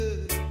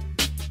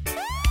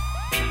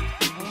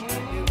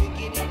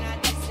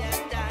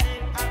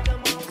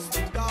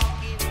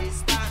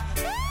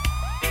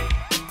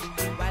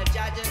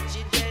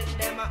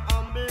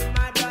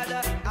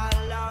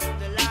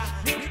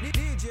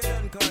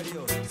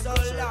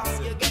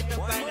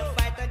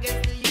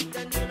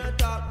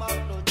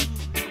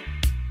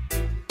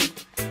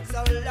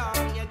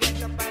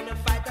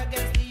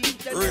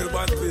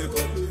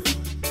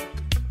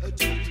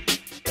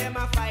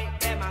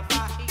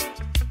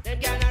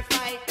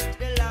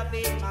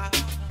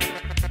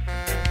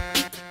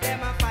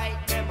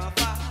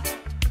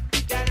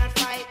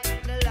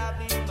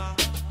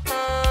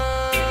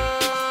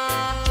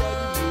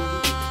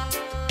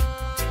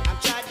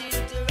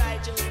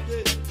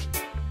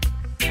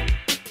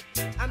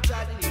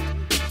I'm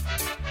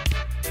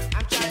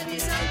trying to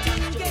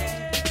something,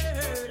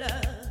 girl.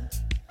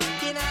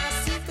 Can I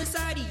sit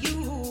beside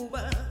you?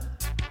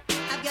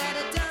 I've got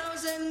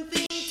 1,000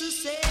 things to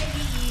say.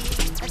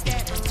 I've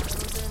got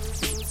 1,000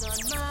 things on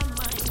my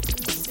mind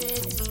to say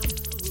to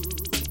you.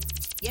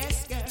 Yes,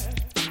 girl.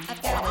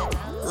 I've got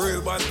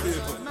 1,000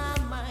 things on my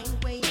mind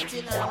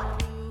waiting on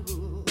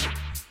you.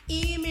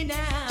 Hear me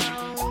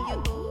now. You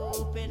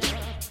open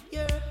up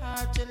your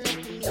heart to let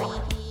me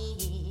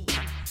in.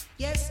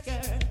 Yes,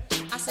 girl.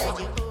 I said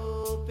you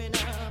open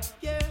up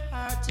your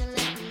heart to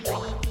let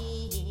me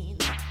in.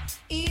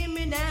 Hear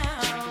me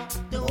now.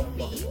 Don't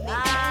leave me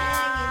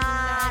hanging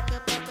like a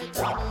puppet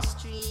on the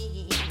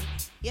street.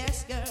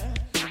 Yes, girl.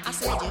 I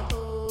said you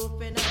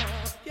open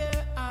up your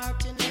heart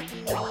to let me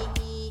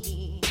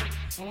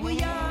in.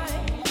 We are,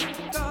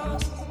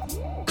 'cause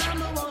I'm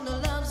the one who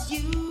loves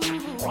you.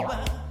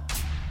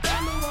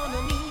 I'm the one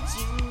who needs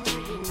you.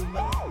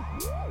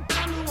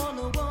 I'm the one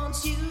who wants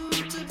you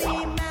to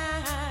be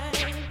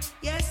mine.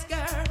 Yes,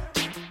 girl.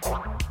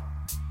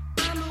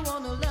 I'm the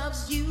one who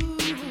loves you.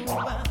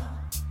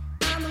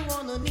 I'm the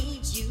one who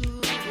needs you.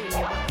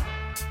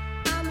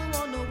 I'm the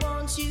one who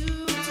wants you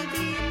to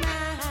be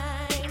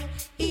mine.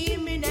 Hear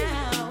me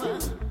now.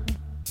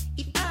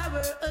 If I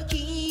were a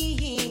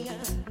king,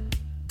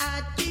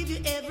 I'd give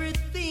you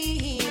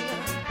everything.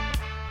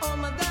 All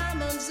my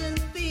diamonds and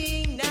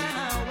things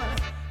now.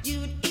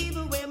 You'd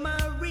even wear my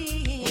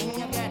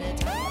ring. I've got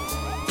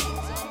 1,000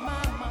 things on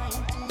my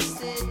mind to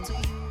say to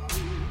you.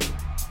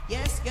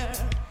 Yes, girl.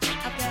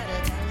 I've got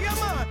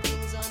 1,000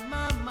 things on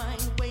my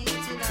mind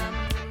waiting on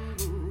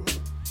you.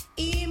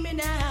 Hear me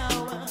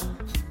now.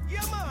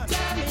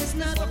 Time is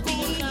not a thing.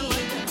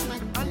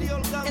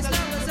 As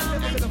long as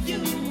I'm with you.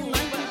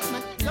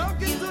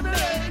 You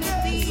make me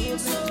feel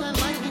so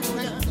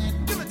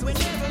good.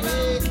 Whenever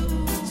I do.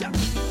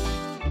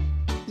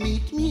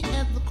 Meet me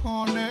at the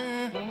corner.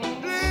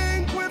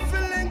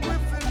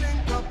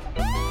 Link up.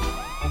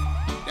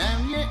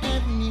 Down your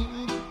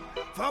avenue.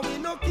 For we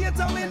no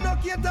cater with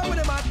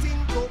them a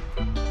think up.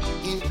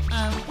 And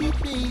I'll be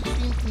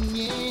waiting for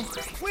me.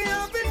 We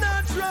have the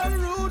natural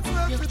roots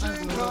where to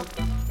drink up.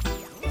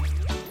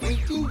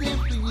 Waiting there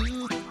for you.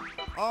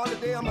 All the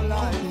day I'm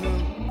alive.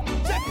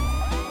 Check it.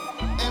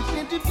 And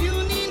said if you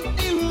need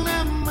till the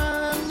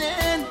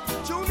morning.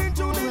 Tune in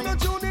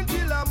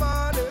till I'm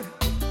morning.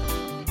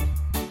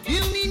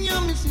 You mean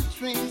your Mrs.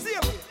 Train. See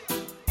ya.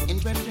 And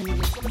better than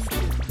this.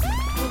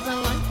 Cause I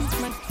like it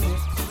my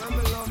kiss. I'm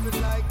love it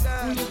like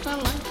that. Yes, I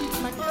like it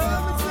my kiss.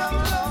 I'm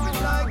love it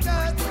like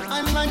that.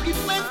 I like it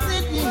my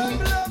kiss. I'm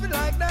love it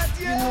like that,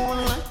 You yeah. know I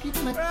like it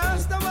my kiss.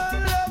 Rastaman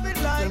love it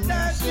like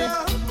that,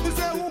 yeah. You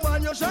say,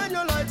 woman, you shine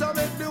your light and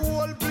make the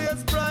whole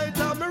place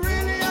brighter. Me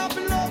really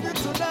happy love you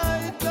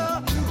tonight.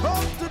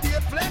 Up to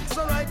date flex,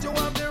 alright, you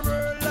have the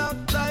world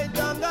uptight.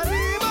 And I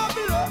leave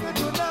happy love you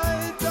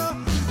tonight.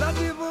 Not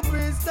even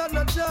priest and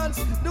a chance.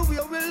 The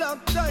way we lock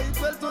tight.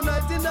 Well,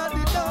 tonight in the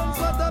dance,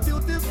 what a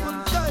beautiful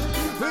time.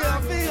 We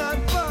have the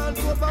advance,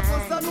 over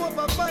fuss and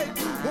over fight.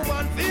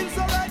 Woman feels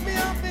alright, me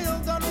happy,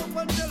 hug and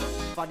open tell.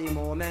 For the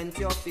moment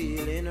you're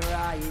feeling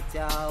right,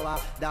 yeah.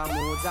 The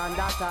moods and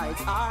the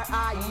tights are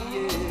high,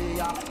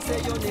 yeah.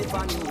 Say you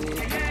never knew it,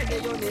 say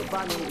you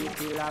never knew it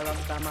till a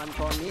rasta man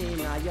come in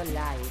your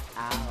life,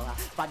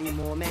 For the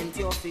moment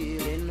you're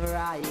feeling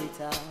right,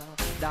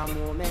 the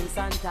moments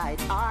and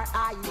tights are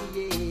high,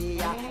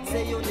 yeah.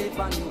 Say you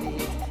never knew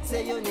it,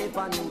 say you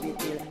never knew it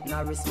till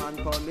Norris man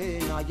come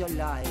in your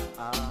life,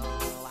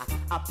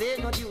 I pay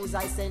no dues,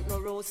 I sent no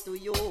rose to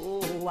you.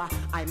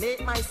 I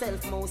make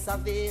myself most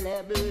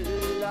available.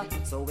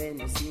 So when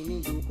you see me,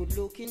 you could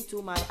look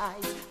into my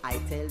eyes. I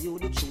tell you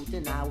the truth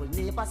and I will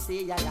never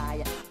say a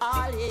lie.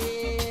 All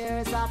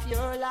years of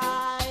your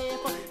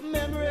life,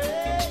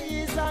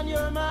 memories on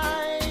your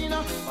mind.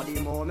 For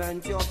the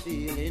moment you're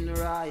feeling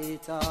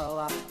right,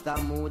 the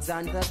moods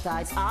and the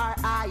tights are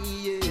high,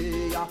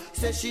 yeah.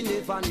 Say she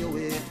never knew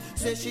it,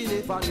 say she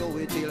never knew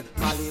it till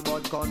Molly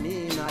Bud come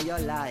in your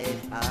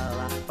life,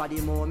 For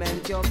the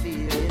moment you're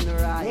feeling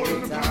right,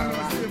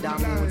 the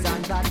moods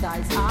and the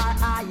tights are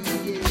high,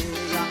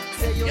 yeah.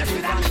 Say you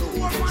never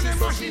knew it, she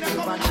say she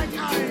never knew it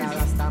till a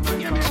Rasta man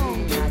come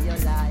in your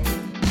life.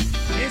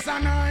 It's a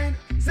 9,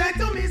 say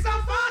to me it's a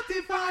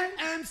 45,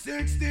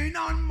 M16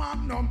 on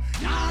Magnum,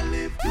 now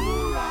live to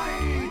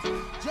right.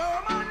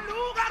 German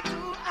Luger to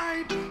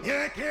hype,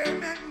 you can't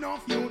make no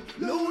feud,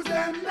 lose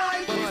them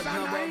life. It's a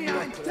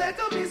 9, say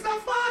to me it's a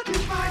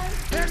 45,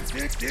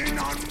 M16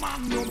 on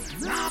Magnum,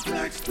 now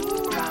flex to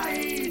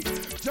right.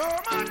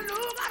 German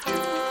Luger to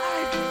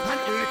hype,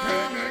 and you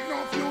can't make no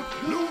feud,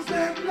 lose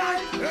them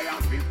life. They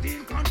have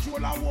 15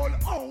 control a whole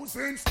house.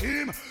 pumping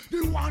steam.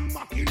 The one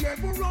Mac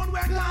 11 run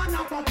when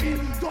Lana pumping.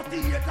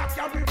 38 that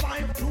carry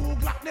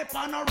 5-2 Glock lip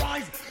on a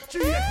rise.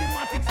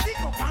 380 stick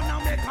up and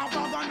I make a bag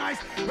of nice.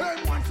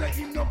 And one say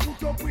him no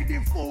put up with the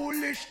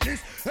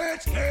foolishness.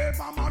 HK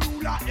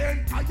Bamarula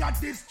entire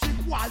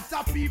district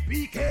Walter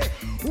PPK.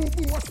 Who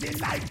boasting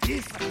like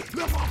this?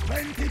 Never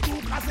plenty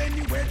to cause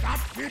anyway that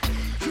fit.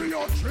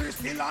 303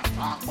 still a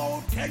talk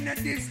about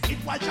Kennedy's kid.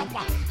 While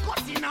Chopper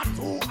cut in a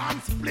two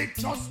and split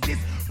justice.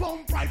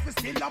 Bomb rifle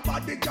still a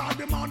bodyguard.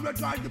 The man will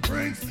drive the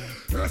Prince.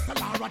 First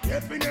Lara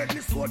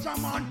definitely soldier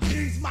man.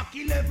 Kings Mac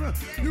 11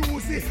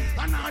 Uzi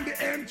and all the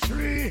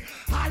M3.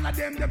 All of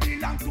them they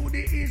belong to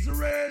the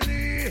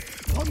Israeli.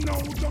 Come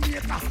now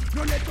Jamaica,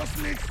 no let us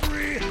live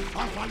free.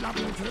 And follow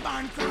to the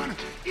Banton.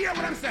 Hear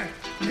what I'm saying?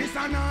 Miss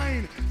a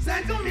 9,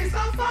 send to Miss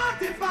a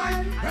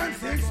 45.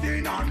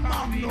 M16 on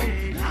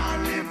Magnum. Now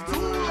live to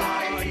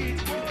right.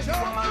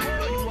 Show man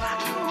do what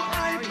you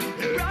hype.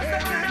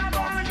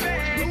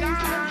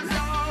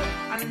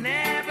 I'll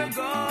never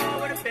go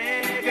where the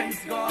pagans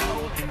go.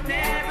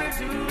 Never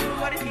do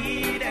what the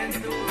heathens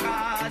do.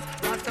 Cause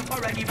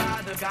Rastafari give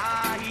all the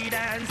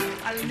guidance.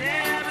 I'll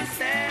never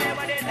say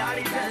what the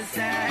daddy just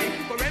say.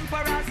 For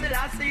Emperor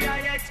Selassie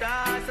I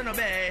trust and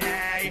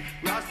obey.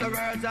 Rasta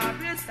words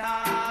of your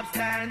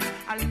substance.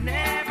 I'll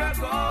never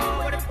go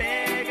where the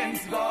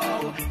pagans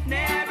go.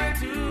 Never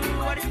do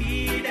what the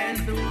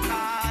heathens do.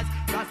 Cause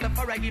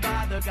Rastafari give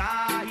all the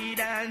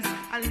guidance.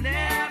 I'll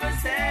never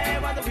say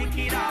what the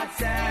wicked heart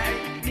say.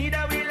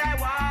 Neither will I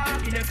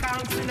walk in the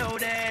council no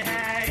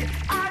day.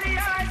 All the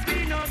earth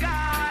be no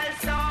God,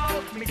 so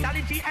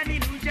mythology and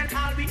illusion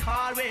I'll be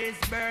always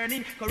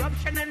burning.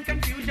 Corruption and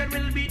confusion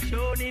will be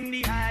shown in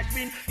the ash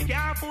bin.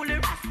 Careful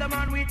the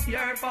Rastaman with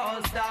your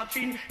false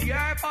doctrine,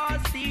 your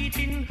false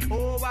teaching.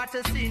 Oh, what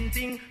a sin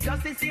thing.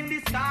 Justice in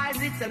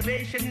disguise, it's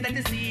salvation that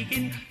is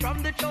seeking.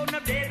 From the throne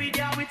of David,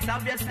 yeah, it's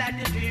obvious that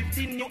you're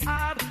drifting. You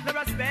have the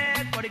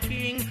respect for the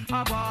king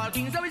of all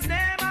kings, so his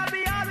name I'll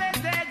be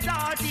always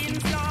exalting.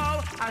 So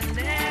I'll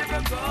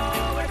never go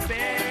where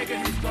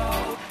pagans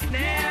go.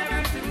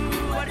 Never do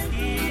what the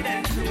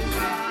heathens do.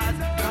 Cause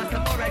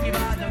Rastafari give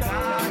all the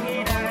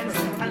guidance.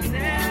 I'll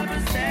never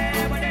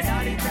say what the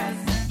daddy says.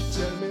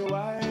 Tell me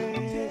why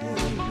you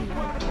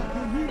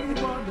really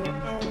wanna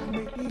hurt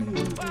me.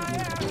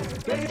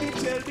 Baby,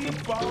 tell me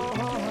why.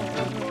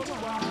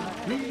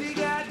 Really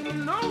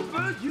gotten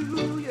over you,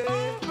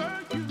 yeah.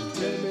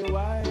 Tell me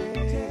why.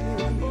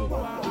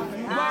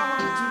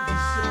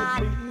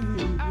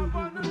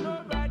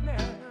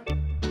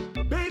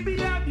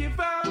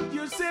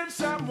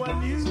 Someone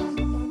new,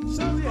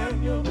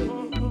 yeah.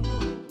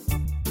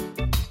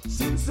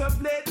 Since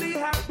of lately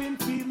I've been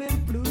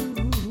feeling blue.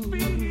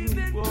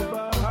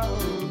 Oh,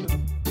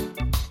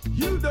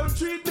 you don't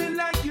treat me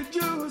like you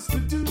used to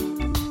do,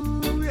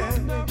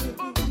 yeah.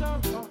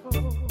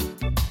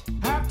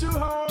 After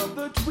all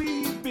that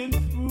we've been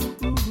through,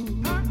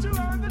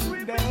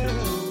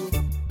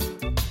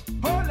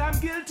 all I'm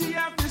guilty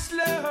of is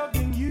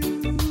loving you.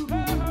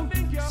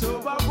 So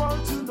I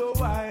want to know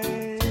why.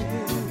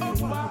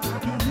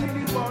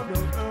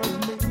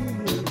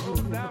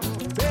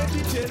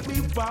 Tell me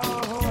why.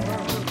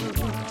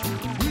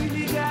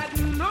 Really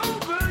gotten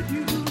over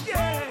you,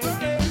 yeah.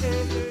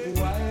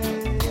 Why?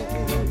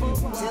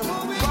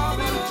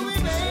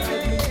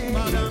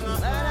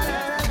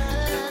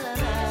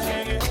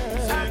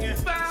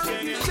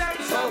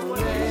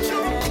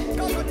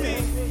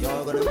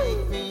 You're gonna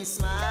make me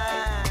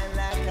smile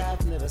like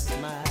I've never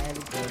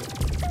smiled, girl.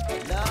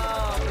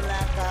 Love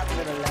like I've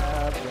never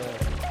loved, girl.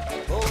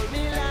 Hold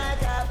me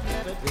like I've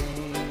never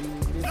been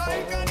before.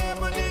 Like I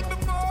never did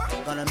before.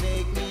 Gonna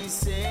make me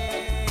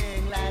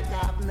sing like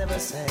I've never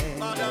sang.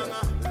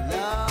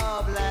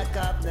 Love like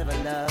I've never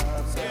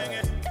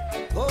loved.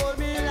 Hold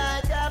me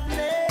like I've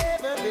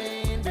never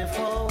been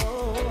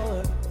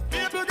before.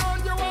 Baby girl,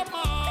 you have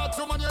my heart.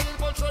 So man, you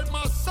infiltrate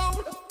my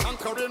soul.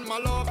 Anchoring my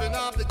love and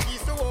have the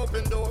keys to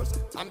open doors.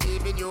 I'm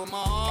giving you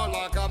my all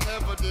like I've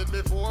never did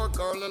before.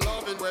 Girl, the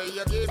loving way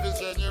you give is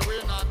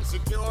genuine and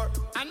secure.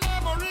 I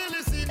never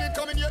really seen it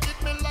coming. You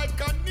hit me like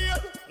a nail.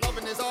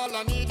 Loving is all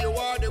I need. You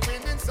are the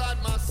wind inside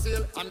my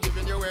sail. I'm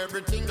giving you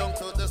everything down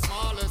to the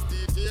smallest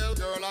detail.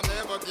 Girl, I'm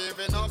never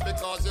giving up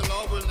because your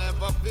love will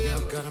never fail.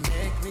 You're gonna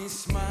make me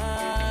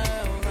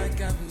smile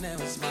like I've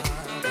never smiled.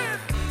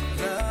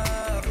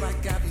 Love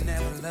like I've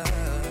never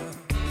loved.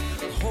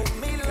 Hold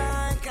me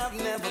like I've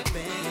never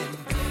been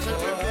before.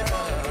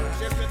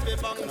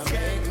 Gonna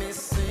make me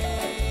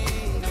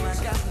sing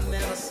like I've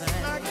never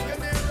sang.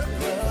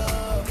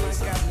 Love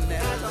like I've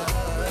never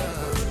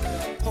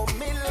loved. Hold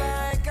me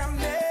like I've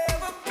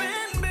never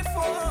been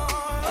before.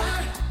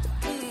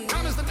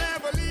 Promise to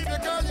never leave you,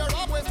 girl, you're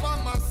always by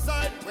my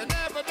side.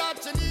 Whenever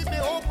that you need me,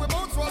 hope we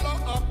won't swallow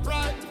up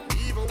pride.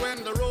 Even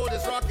when the road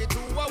is rocky to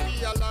what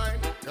we align.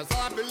 Cause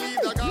I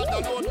believe that God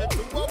alone me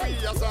to what we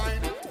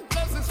assign.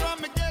 Blessings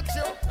from me get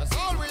you, that's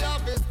all we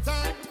have is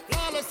time.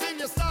 Flawless in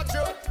your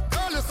stature,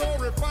 girl, you're so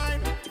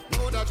refined.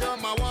 Know that you're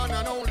my one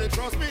and only,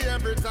 trust me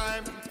every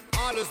time.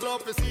 All Always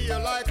love to see you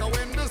like her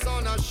when the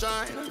sun has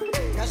shine.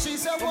 Cause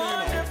she's so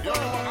wonderful.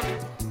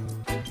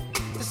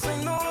 This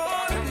ain't no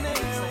ordinary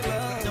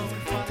girl.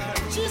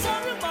 She's a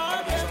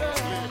remarkable.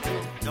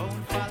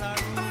 Don't follow.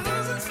 I'm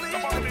losing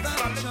sleep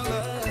without your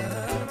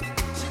love.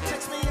 She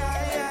takes me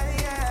high.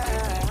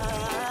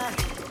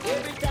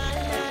 Every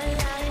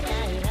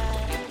time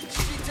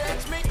she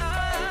takes me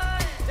high.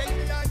 Take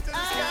me high to the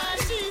sky.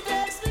 She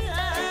takes me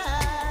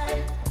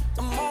high.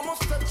 I'm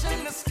almost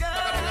touching the sky.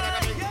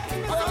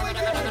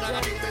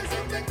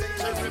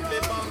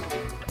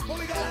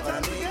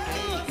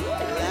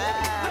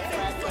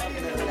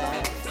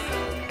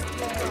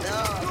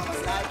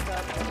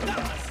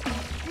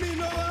 Me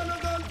no want no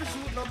gun to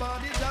shoot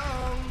nobody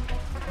down.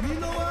 Me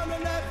no want no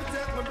knife to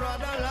take my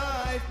brother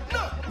life.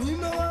 No. Me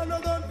no want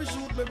no gun to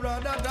shoot my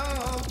brother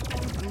down.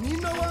 Me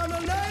no want no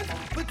knife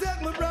to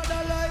take my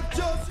brother life.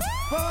 Just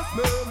pass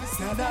me, Miss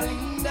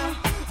Catalina.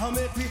 I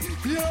make it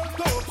pure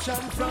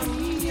corruption from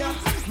here.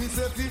 Me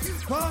say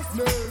pass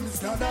me, Miss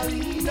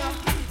Catalina.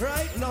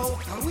 Right now,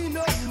 and we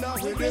know you now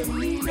with them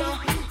Nina.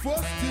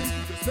 First thing,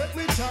 just let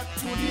me chat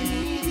to the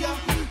media.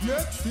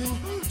 Next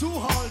thing, to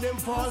all them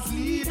false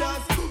leaders.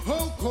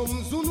 How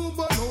come Zunu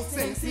but no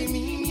sense in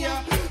me?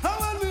 How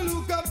when we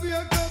look up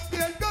here,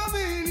 Captain, come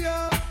in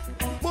here.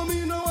 But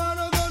me no want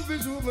no gun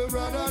to shoot my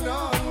brother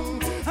down.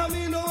 And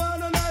me no want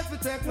no knife to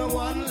take no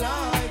one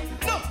life.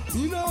 No,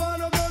 me no want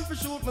no gun to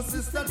shoot my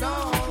sister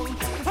down.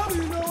 And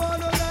me no want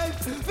no knife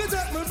to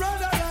take my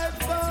brother life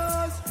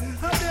fast. And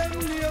then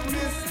leave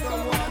Mr.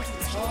 One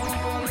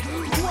all.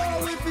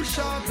 War with the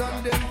shot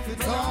and then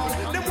fit all.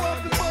 Them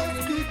want to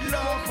bust big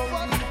love for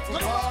one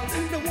for all.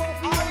 Them want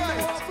to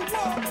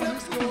walk.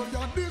 Let's go,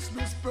 you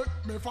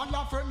disrespect me.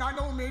 Follow friend, I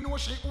know me know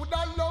she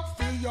woulda love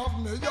for you of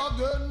me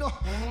again.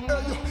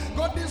 Hey,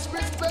 go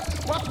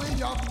disrespect what we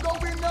have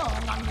going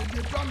on. And make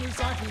me promise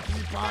I will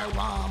keep her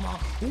warm.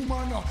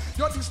 Woman,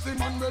 you this the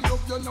man we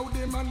love you, now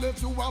the man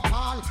left you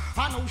apart.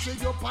 I know she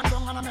up and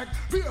down and I make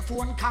pay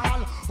phone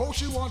call. How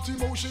she want him,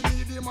 how she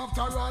need him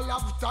after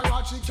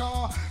all she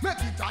can. Make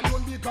it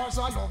alone because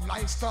I love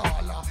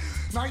lifestyle.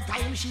 Night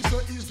time she say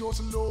it's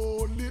just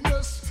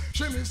loneliness.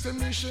 She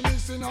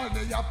missing all the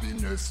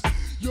happiness.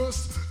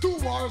 Yes, to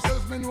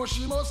herself me know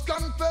she must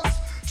confess.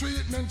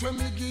 Treatment when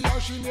me give her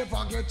she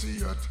never get it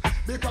yet.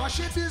 Because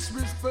she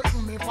disrespect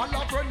me.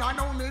 Follow friend I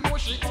know me know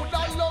she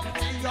coulda love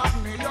me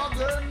at me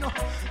again.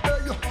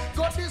 Hey,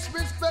 go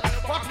disrespect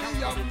what we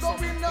have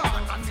going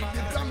on. And if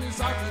the promise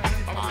I will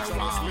keep my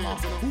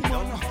warm.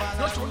 Woman,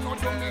 you should not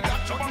do me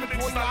that. You want to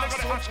pull out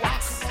such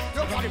wax.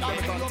 You follow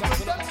me your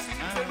presence.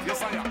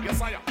 Yes, I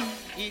am.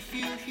 If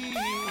you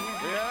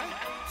hear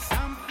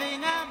something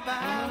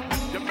about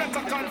me, You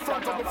better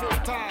confront her before you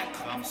talk.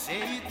 come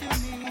say it to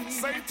me.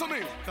 Say it to me.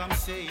 Come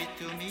say it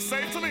to me.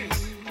 Say it to me.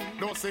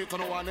 Don't say it to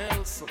no one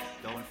else.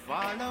 Don't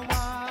follow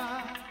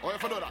what Or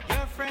if you do that.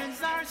 your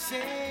friends are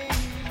saying.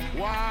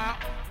 Wow.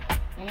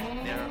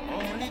 They're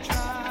only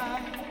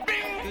trying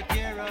to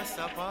tear us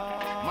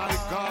apart. My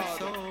God.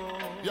 So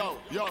Yo.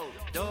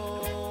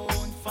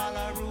 don't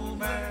follow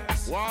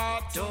rumors.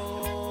 What?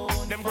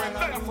 Don't Them going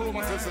follow there for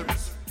rheumatism.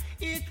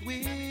 It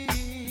will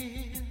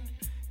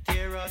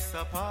tear us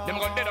apart. Them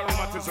going dead of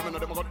rheumatism, you know.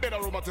 Them going dead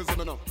of rheumatism,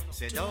 you know.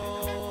 Say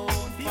don't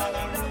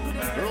follow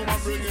rumors. Roma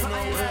bring you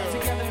nowhere.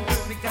 Together in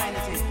perfect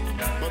unity.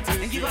 But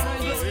And it's give your honor and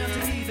glory unto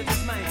way. thee that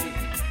is mighty.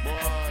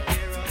 Boy.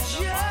 Tear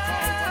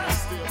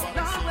us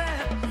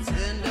apart.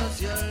 Send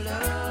us your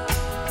love.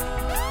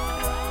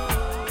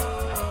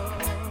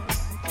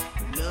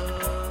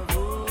 Love,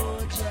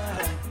 oh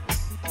Jah,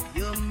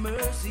 your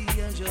mercy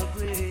and your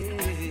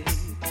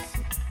grace.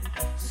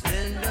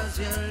 Send us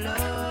your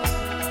love.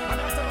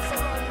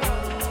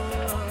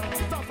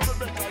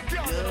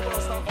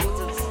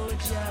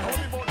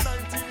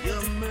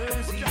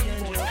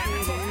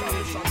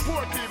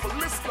 Poor people,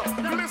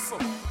 listen.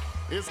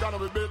 It's gonna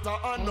be better,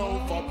 I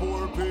know, for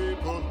poor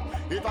people.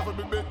 It have to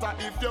be better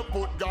if you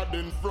put God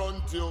in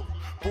front of you.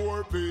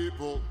 Poor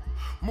people.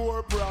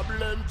 More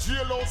problem,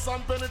 jailhouse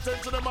and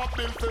penitentiary them a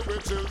built for the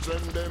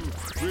children them.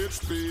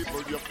 Rich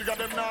people, you figure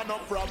them now no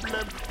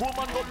problem.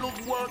 Woman go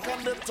look work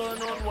and they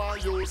turn on why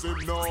use him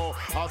now.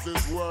 As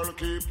this world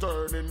keep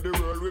turning, the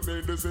world we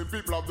made the same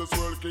people of this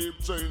world keep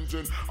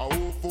changing. I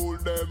who fool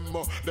them,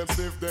 them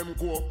sniff them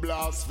coke,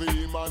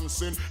 blaspheme and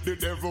sin. The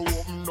devil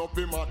open up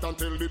him heart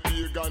until the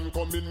pagan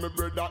come in. My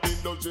brother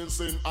indulge in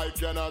sin, I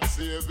cannot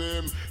save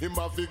him. Him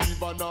have to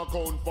give an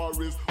account for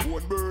his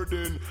own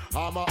burden.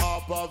 I'm a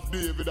harp of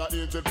David, a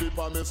angel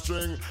people me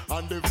string,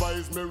 and the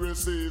voice me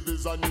receive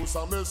is a new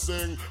song me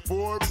sing.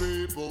 Poor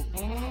people,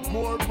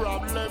 more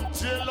problem.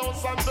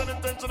 Jailhouse and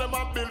penitentiary them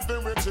a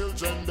building with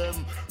children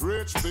them.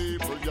 Rich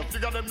people, you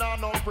figure them now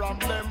no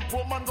problem.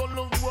 Poor man go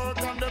look work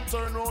and them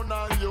turn around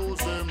and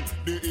use him.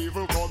 The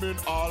evil coming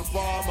all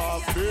form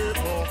of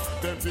people.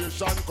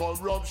 Temptation,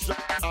 corruption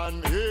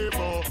and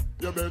evil.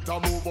 You better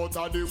move out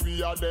of the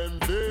way of them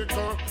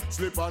vehicle.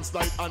 Slip and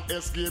slide and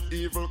escape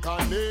evil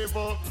can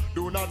evil.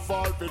 Do not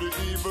fall for the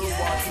evil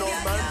what no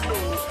man do.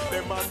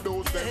 Them and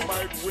those them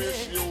might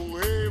wish you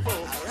evil.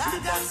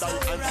 Live and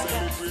die and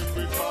celebrate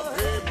with my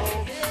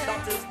people.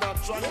 That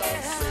and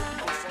that's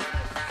simple.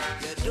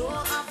 You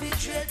don't have to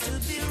dread to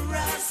be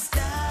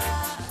Rasta.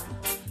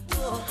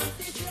 No.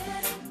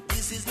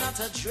 This is not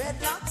a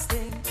dreadlocks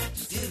thing.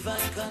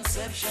 Divine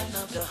conception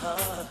of the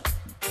heart.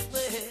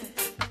 Well,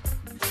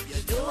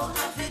 you don't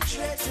have to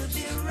dread to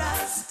be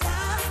Rasta.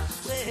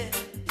 Well,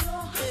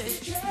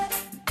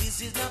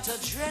 this is not a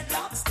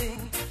dreadlocks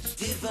thing.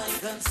 Divine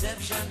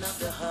conception of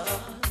the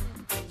heart.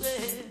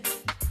 Well,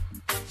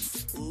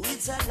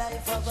 it's a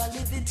life of a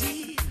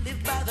liberty,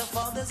 lived by the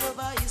fathers of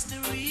our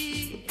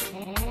history.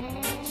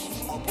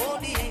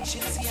 Upon the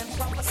anciency and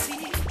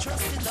prophecy,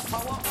 trust in the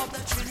power of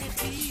the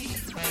Trinity.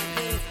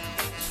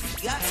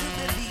 Got to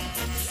believe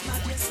in His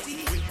Majesty,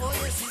 oh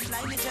yes, His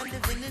lineage and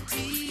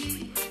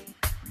divinity.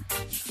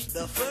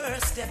 The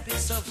first step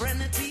is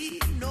sovereignty,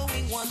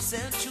 knowing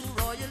oneself true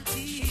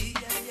royalty.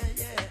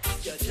 Yeah.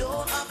 You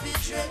don't have to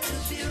dread to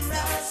be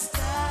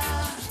Rasta.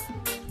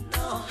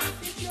 No.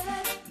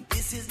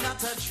 This is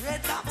not a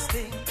dreadlocks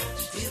thing,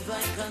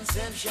 divine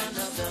conception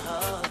of the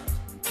heart.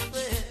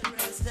 Well,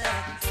 Rasta,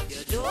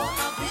 you don't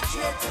have to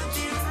dread to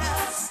be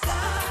Rasta.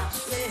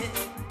 Well,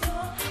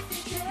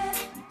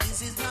 this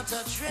is not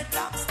a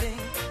dreadlocks thing,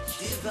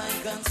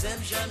 divine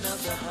conception of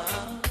the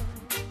heart.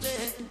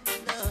 Well,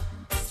 no.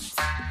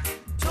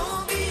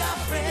 Don't be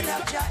afraid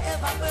of your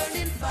ever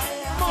burning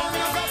fire.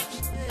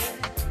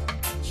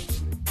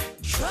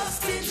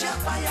 Trust in your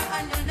fire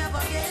and you'll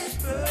never get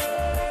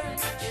burned.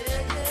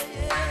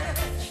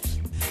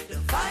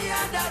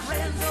 Fire that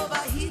rains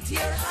over heat,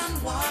 air and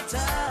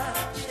water.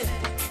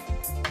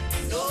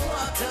 No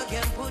water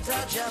can put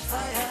out your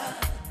fire.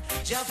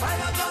 Your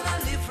fire gonna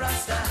lift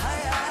Rasta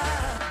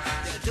higher.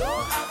 You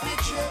don't have to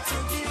dread to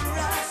be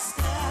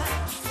Rasta.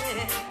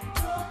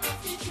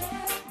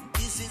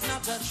 This is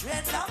not a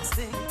dreadlocks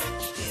thing,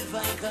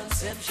 divine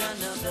conception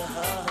of the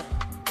heart.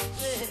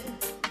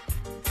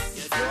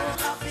 You don't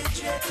have to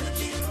dread to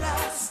be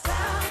Rasta.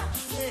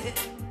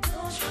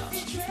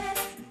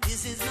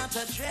 This is not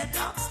a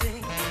dreadlocks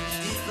thing,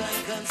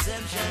 divine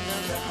conception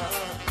of the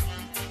heart.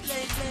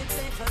 Play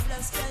for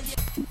Rasta, yeah.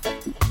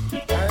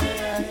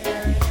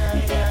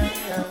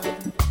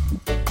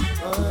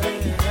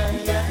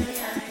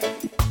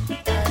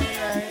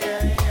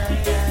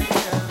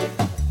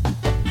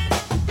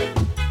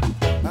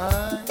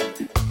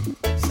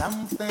 Some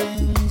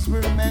things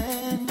were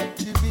meant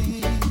to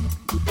be,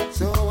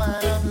 so I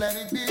don't let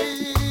it be.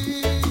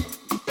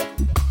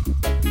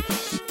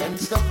 And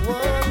stop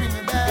worrying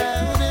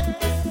about it.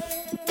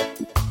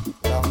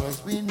 Long as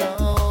we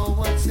know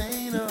what's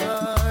in our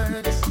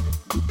hearts,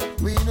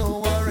 we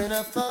know we're in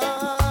our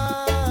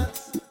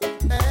thoughts.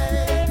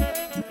 Hey,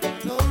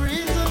 no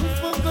reason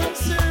for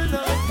concern.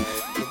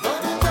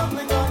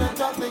 We're gonna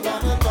talk,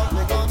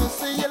 we're gonna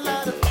say a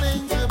lot of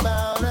things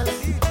about us.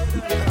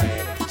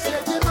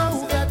 Said you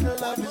know that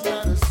love is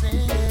not a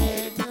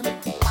sin,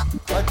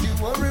 but you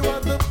worry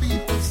what the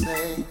people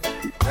say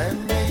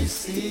when they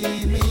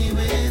see me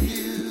with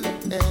you,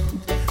 and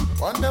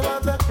wonder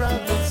what the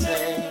crowd will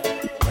say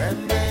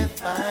when they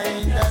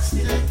find us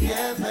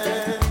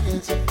together.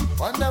 Yes,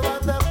 wonder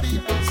what the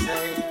people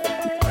say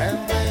when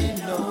they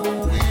know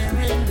we're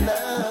in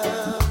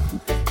love.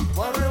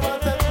 Wonder what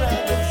the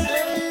crowd will say.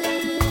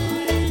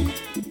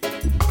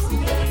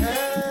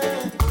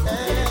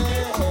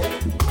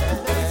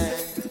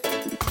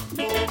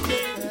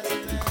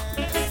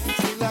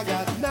 Still I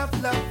got enough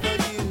love for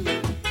you.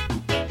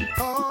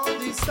 All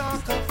these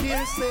talk of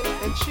hearsay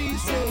and she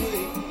say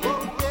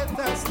won't get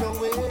us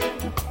nowhere.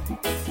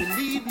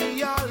 Believe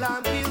me, all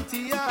I'm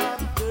guilty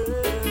of,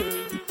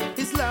 girl,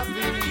 is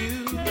loving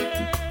you.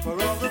 For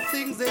all the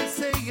things they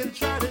say and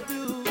try to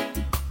do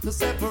to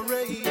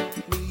separate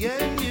me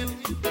and you.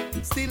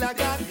 Still I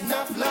got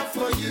enough love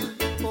for you.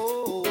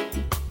 Oh,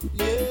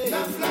 yeah.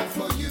 Enough love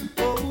for you.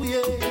 Oh,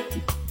 yeah.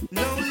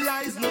 No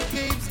lies, no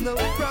games, no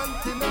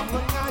fronting of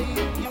a kind.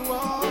 You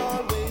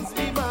always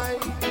be mine.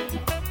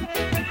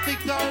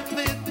 Thick or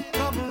thin,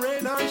 come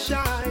rain or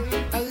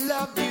shine, I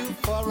love you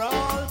for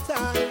all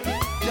time.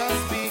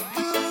 Just be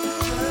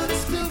good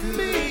to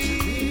me.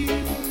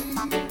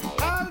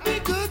 I'll be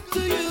good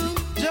to you.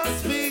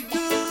 Just be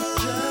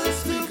good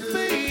to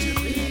me.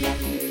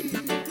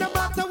 No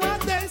matter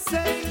what they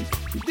say,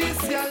 this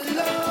your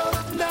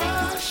love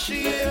now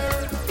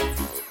share.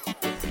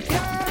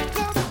 Can't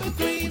come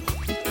between.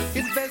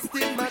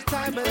 Investing my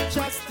time and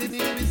trust in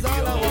you is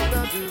all I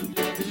wanna do.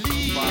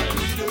 Believe me.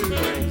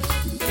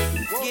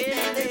 Won't be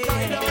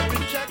denied or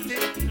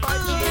rejected by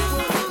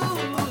people.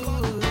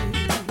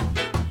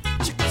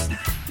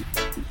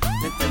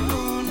 Let the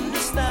moon and the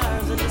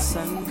stars and the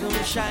sun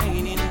come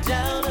shining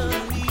down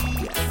on me.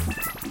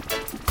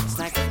 It's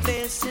like a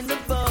blessing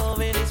above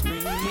and it's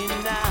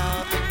bringing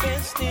out the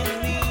best in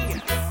me.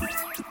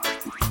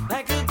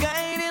 Like a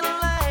guiding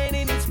light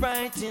and it's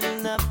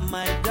brightening up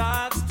my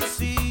darks to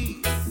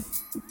see.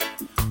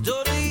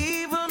 Though the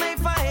evil they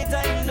fight,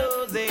 I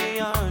know they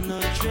are no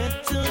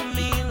threat to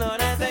me.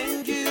 Lord, I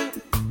thank you,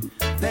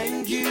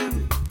 thank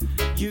you.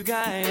 You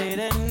guided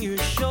and you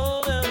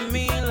shoulder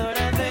me. Lord,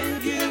 I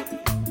thank you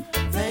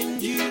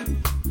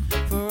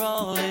for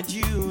all that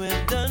you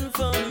have done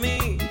for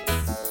me.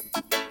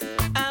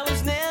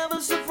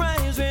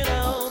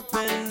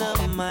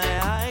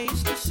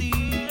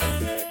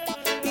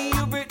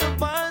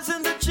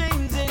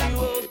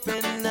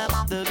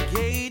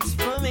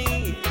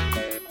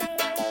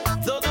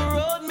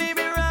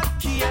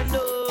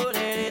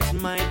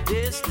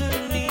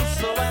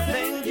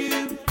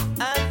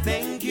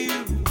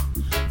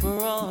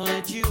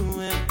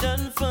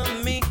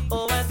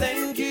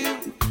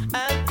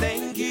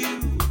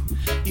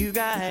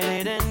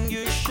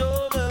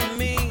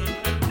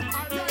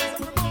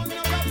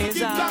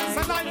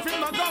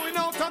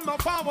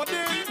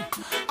 forwarding.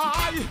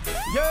 Aye,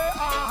 yeah,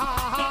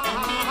 aye.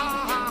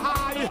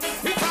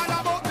 It's all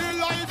about the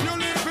life you're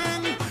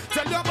living.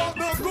 Tell you about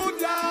the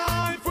good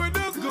life with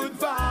the good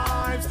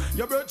vibes.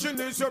 Your virgin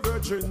is your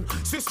virgin,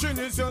 sister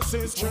is your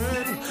sister.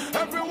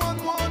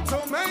 Everyone want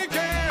to make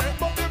it,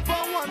 but if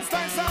for one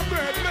slice of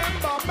bread,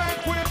 remember,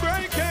 make we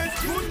break it.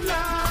 Good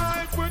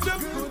life with the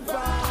good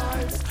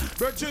vibes.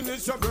 Virgin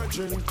is your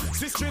virgin,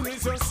 sister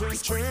is your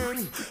sister.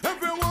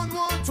 Everyone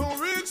want to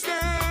reach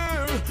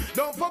there.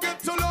 Don't forget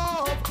to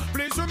love.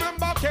 Please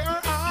remember care.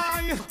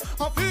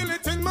 I feel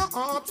it in my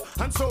heart,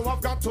 and so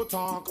I've got to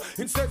talk.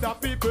 Instead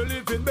of people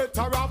living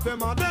better off,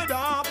 them are dead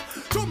up.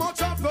 Too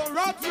much of the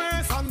rat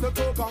race and the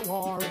tug of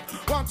war.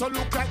 Want to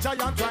look like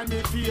giant, try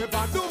me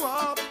favor, do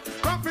up.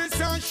 Prophets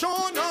have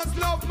shown us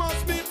love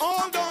must be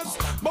all us.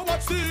 But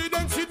what's the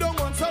evidence? You don't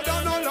want to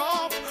do no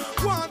love.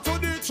 Want to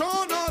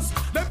dethrone us.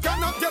 They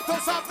cannot get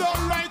us off the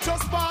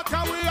righteous path.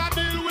 And we are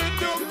deal with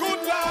the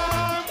good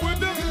life, with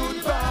the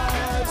good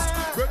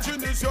vibes.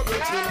 Virgin is your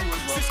virgin,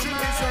 sister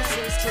is your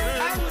sister.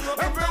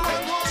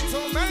 Everyone wants to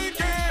make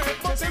it,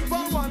 but if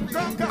for one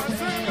drunk and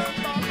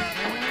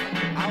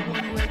I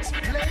want to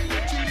explain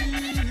to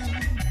you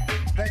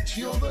that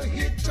you're the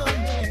hit on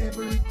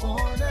every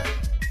corner.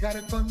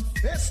 Gotta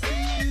confess to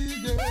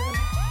you, girl,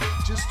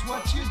 just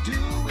what you're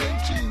doing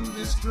to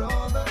this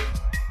brother.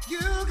 You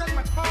got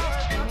my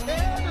heart, my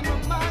head, and my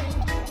mind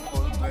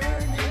all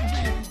burning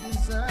with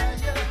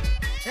desire.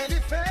 And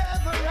if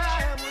ever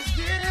I was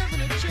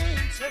given a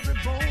chance, every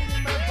bone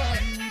in my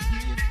body would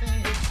give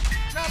thanks.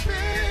 Now,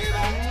 baby,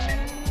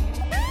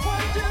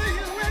 what do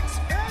you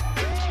expect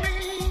of me?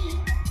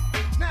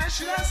 Now,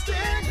 should I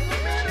stand in the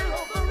middle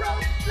of the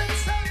road, let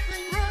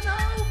something run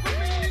over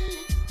me?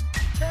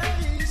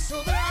 Hey, so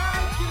that I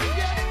can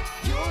get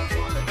your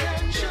full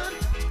attention.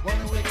 Want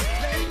to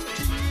explain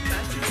to you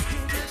that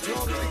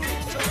you're the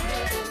hit of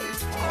every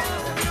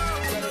corner.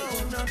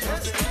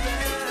 Yes,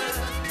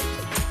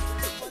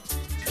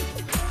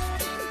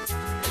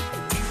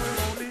 We were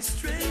only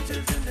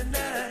strangers in the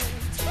night,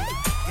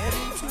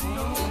 getting to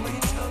know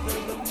each other.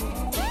 The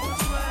moon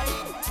was right,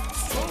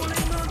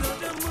 strolling under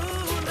the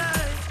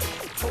moonlight,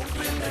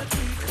 hoping that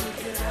we could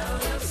get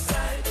out of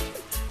sight.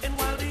 And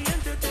while the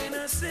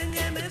entertainer's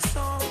singing this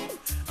song,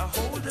 I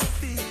hold a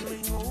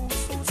feeling oh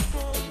so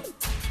strong.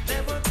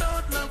 Never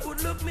thought love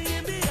would look me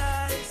in the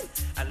eyes.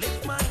 I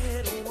lift my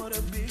head, oh what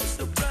a big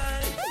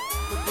surprise.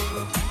 But there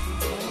were people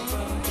going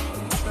around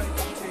who tried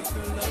to take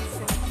her love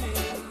from me.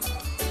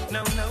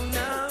 Now,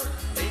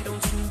 they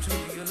don't seem to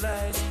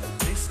realize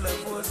this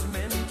love was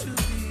meant to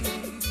be.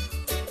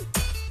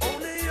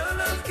 Only your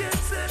love can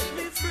set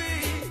me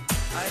free.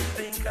 I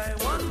think I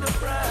won the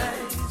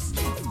prize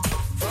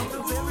from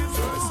the very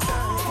first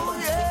time. Oh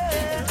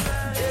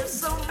yeah, there's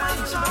so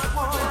much I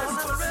want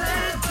to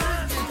say to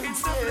you.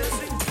 It's a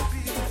blessing to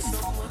be with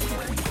someone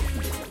like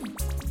you.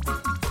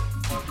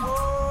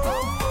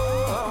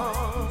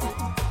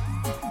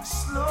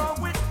 Slow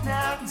it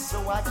down so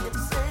I can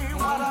say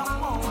what I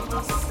want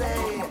to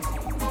say.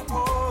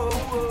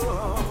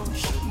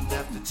 Shouldn't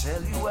have to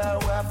tell you how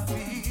I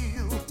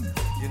feel.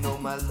 You know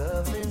my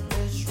loving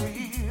is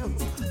real.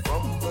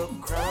 From the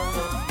crown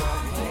of my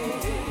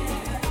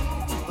head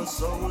to the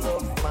sole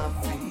of my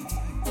feet.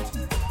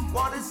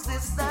 What is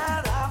this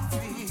that I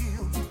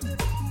feel?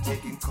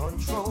 Taking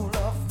control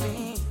of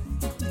me.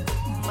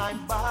 My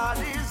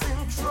body's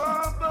in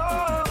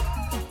trouble.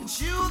 It's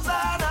you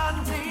that I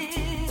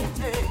need.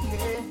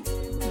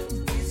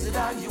 Is it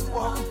how you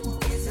walk?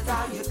 Is it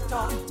how you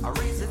talk? Or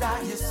is it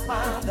how you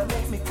smile that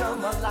make me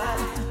come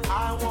alive?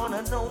 I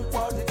wanna know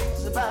what it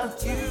is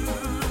about you.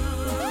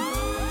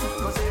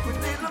 Cause every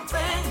little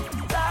thing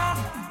that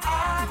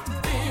I've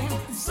been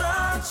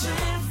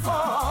searching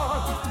for,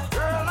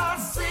 girl, I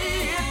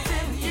see it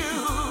in you.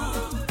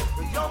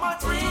 You're my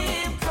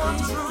dream come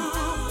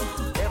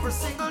true. Every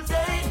single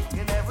day,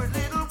 in every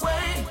little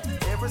way,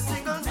 every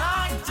single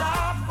night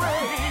I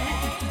pray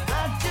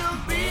that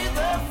you'll be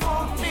there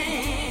for me.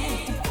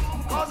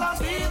 Cause I'll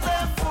be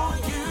there for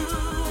you.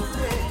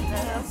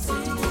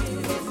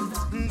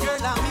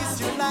 Girl, I miss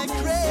you like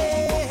crazy.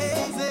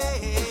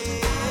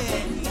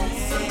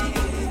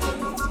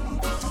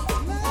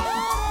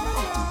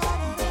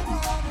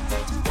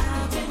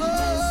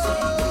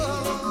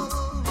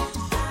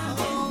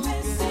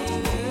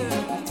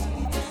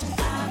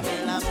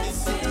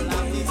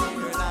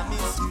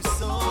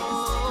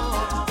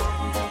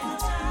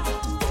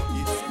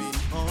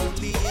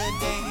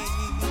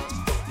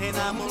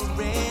 I'm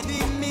already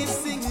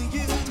missing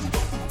you.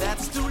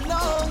 That's too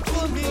long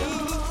for me.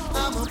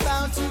 I'm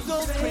about to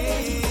go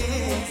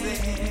crazy.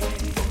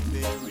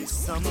 There is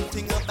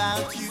something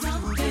about you.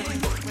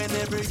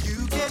 Whenever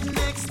you get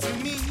next to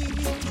me,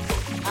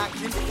 I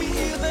can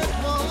feel that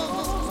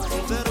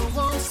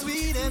warm,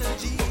 sweet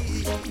energy.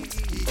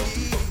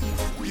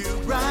 You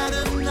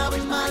brighten up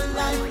my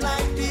life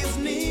like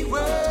Disney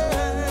World.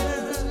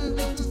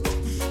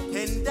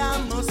 And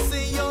I must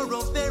say you're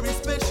a very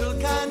special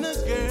kind of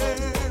girl.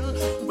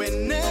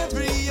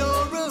 Whenever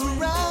you're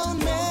around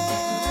me,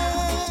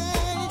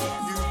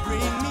 you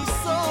bring me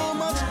so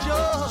much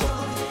joy.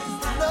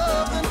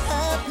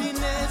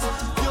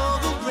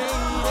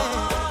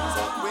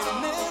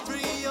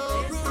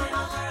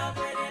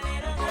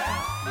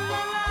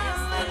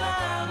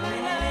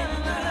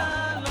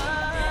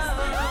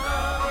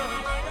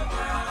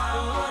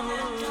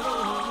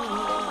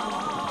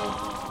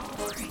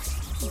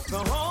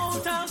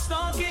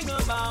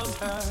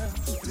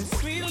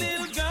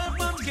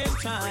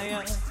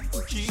 attire.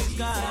 She's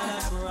got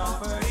a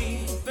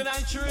property that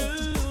I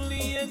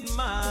truly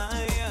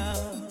admire.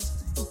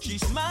 She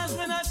smiles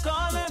when I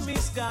call her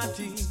Miss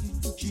Scotty.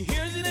 She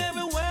hears it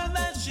everywhere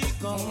that she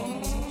goes.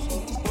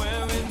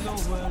 Where in the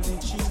world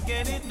did she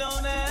get it?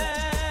 Don't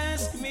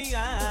ask me,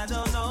 I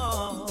don't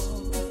know.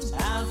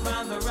 I'll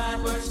find the right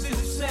words to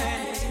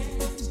say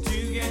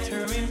to get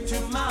her into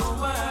my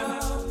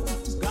world.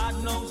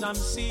 God knows I'm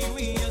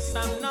serious,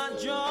 I'm not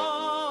joking.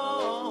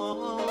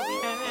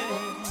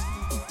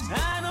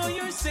 I know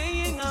you're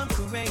saying I'm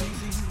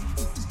crazy,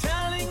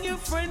 telling your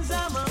friends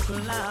I'm a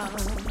clown.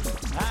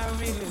 I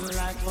really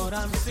like what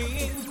I'm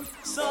seeing,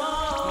 so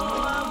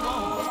I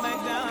won't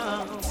back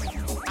down.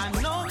 I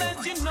know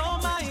that you know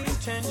my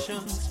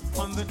intentions.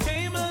 On the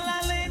table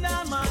I lay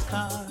down my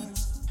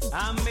cards.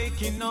 I'm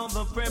making all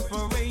the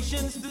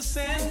preparations to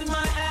send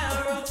my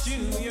arrow to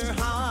your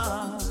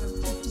heart.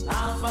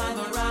 I'll find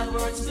the right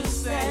words to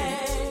say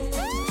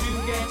to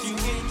get you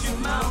into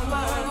my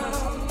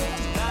world.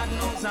 God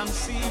knows I'm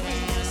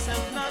serious,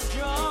 I'm not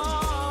joking.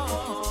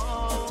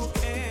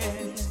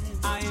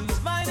 I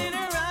invited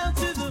her out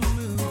to the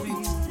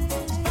movie,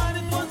 but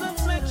it was a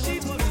flick she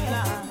would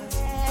lie.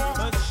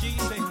 But she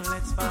said,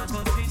 let's find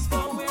a disco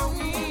where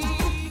we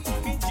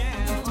can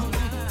jam all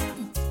night.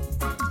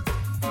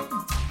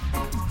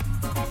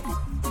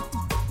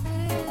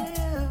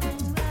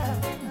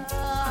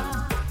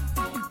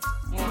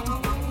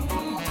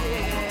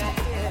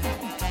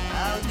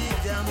 I'll be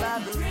down by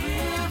the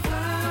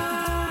river,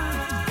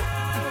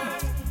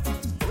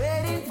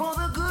 waiting for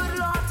the good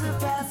Lord to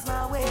pass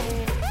my way.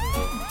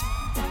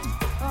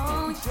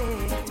 Oh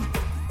yeah,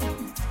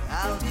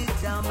 I'll be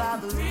down by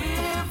the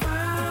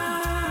river,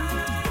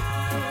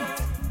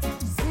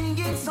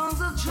 singing songs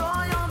of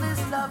joy on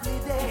this lovely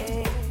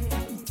day.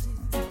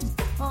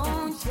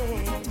 Oh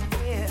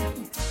yeah,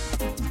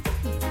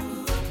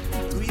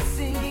 three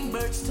singing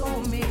birds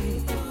told me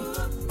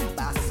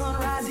by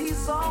sunrise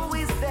he's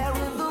always there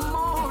in the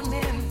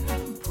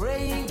morning,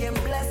 praying and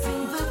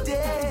blessing the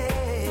day.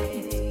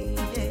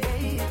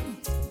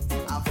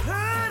 I've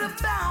heard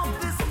about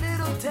this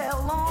little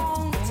tale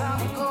long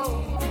time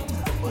ago,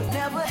 but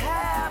never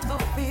had the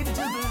faith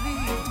to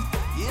believe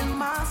in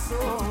my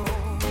soul.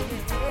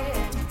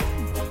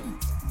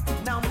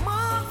 Now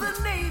Mother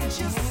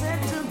Nature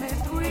sent to me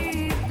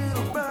three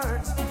little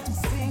birds,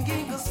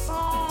 singing a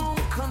song,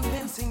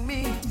 convincing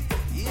me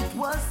it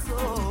was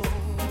so.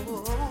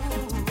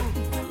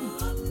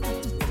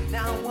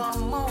 Now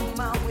I'm on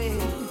my way.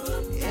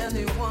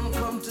 Anyone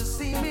come to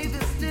see me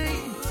this day,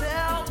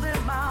 tell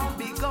them I'll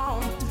be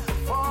gone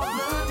for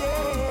the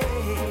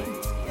day.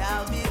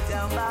 I'll be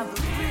down by the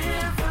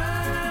river,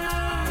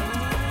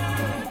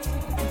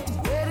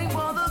 waiting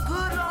for the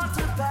good Lord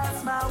to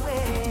pass my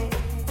way.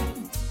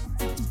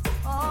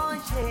 Oh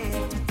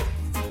yeah,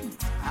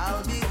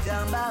 I'll be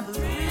down by the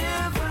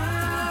river,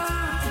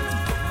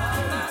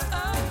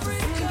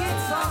 singing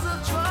songs of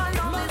joy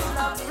on this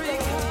lovely day.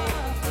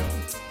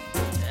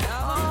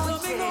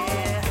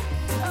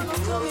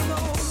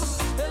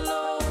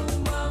 Hello,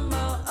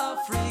 Mama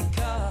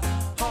Africa,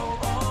 how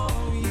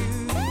are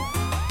you?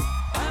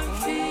 I'm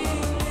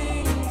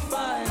feeling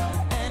fine,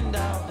 and I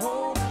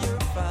hope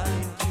you're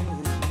fine too.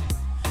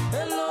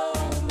 Hello,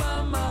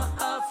 Mama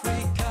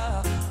Africa,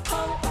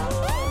 how are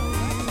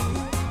you?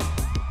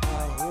 I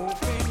hope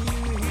when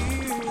you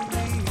hear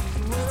these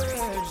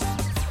words,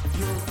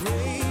 your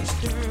grace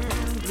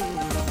turn blue.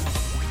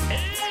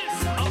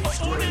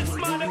 Who this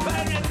man, the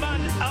pirate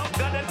man? I've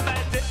got to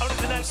fight the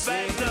original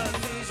fighter.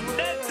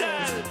 That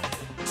time,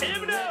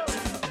 even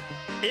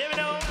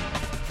though,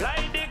 fly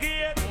the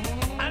gate,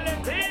 and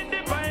let in the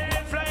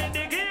pirate fly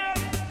the gate,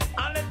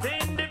 and let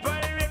in the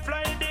pirate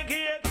fly the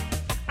gate,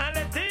 and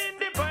let in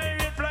the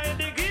pirate fly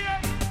the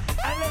gate,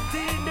 and let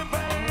in the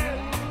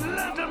pirate.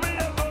 Let me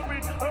have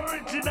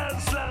original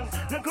slang.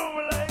 They come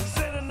like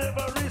saying I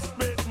never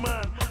respect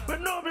man, but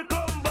now me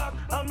come back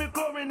and me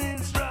coming in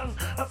strong.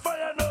 I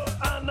fire no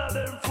under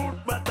them foot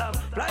bottom.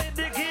 Fly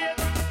the gate,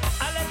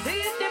 and let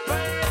in the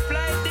pirate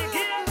fly the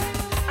gate,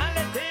 and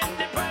let in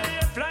the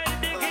pirate fly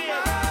the gate,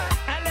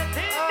 and let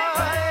in the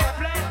pirate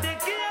fly the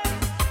gate,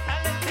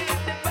 and let in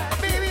the pirate.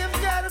 Baby, I've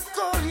gotta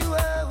call you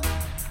out.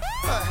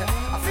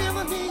 I feel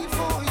the need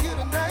for you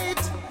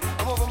tonight.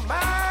 I'm over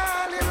my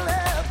little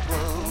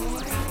apple.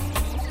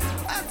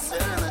 I'd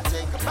certainly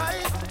take a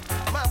bite.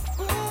 My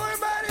poor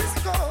body's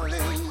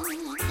calling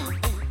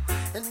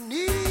and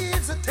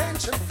needs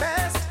attention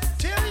fast.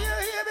 Till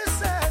you're here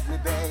beside me,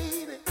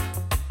 baby.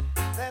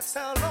 That's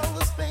how long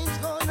this pain's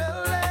gonna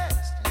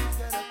last. You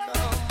gotta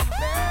come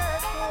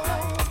back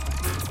home.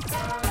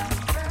 Come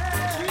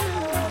back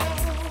home.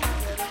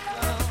 You gotta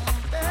come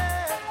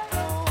back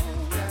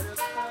home. Gotta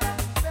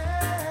come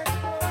back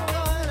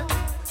home.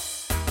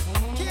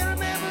 Can't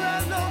remember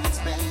how long it's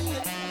been.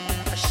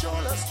 I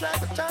sure lost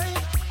track of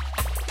time.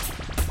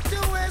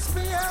 Don't ask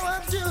me how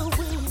I'm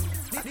doing.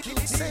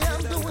 Say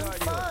I'm doing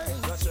fine.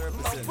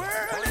 My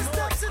world is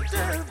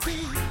topsy-turvy.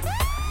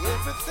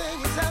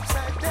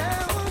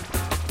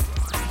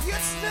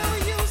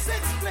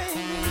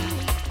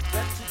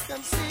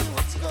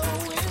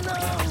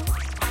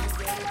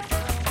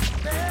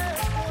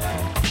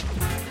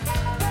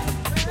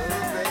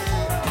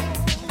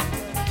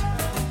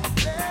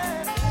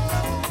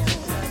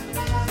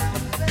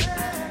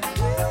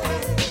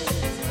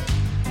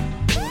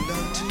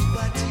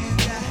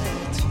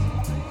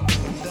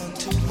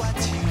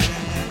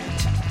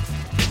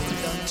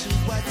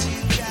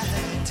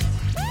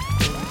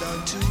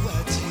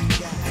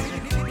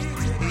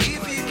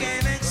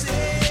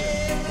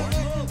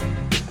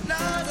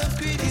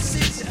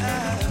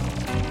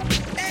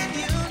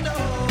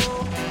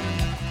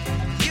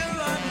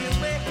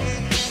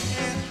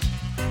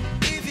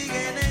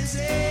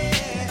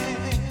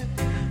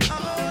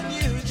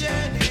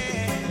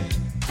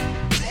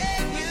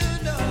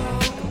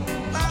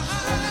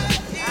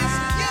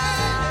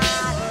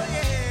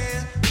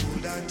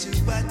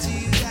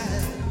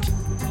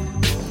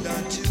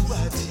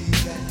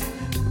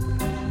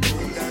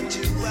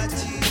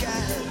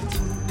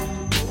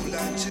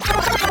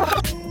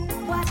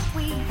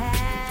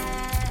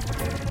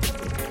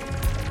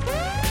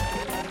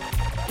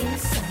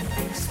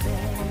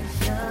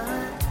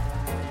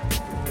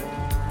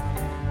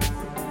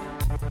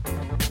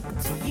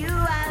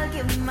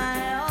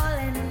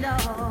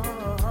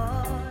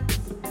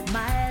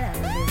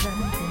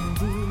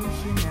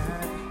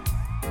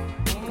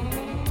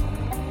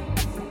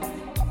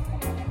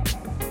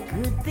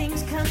 Good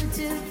things come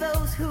to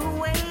those who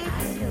wait.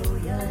 I know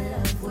your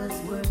love was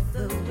worth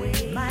the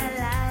wait. My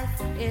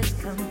life is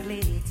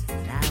complete.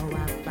 Now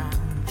I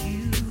found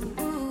you.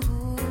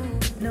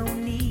 No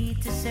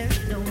need to search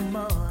no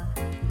more.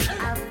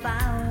 I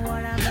found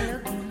what I'm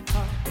looking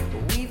for.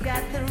 We've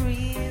got the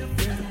real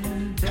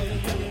thing,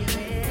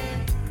 baby.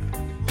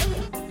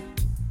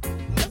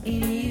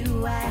 In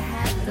you I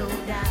have no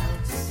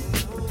doubts.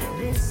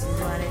 This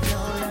is what it's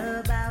all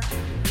about.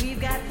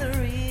 We've got the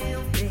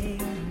real thing,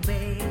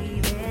 baby.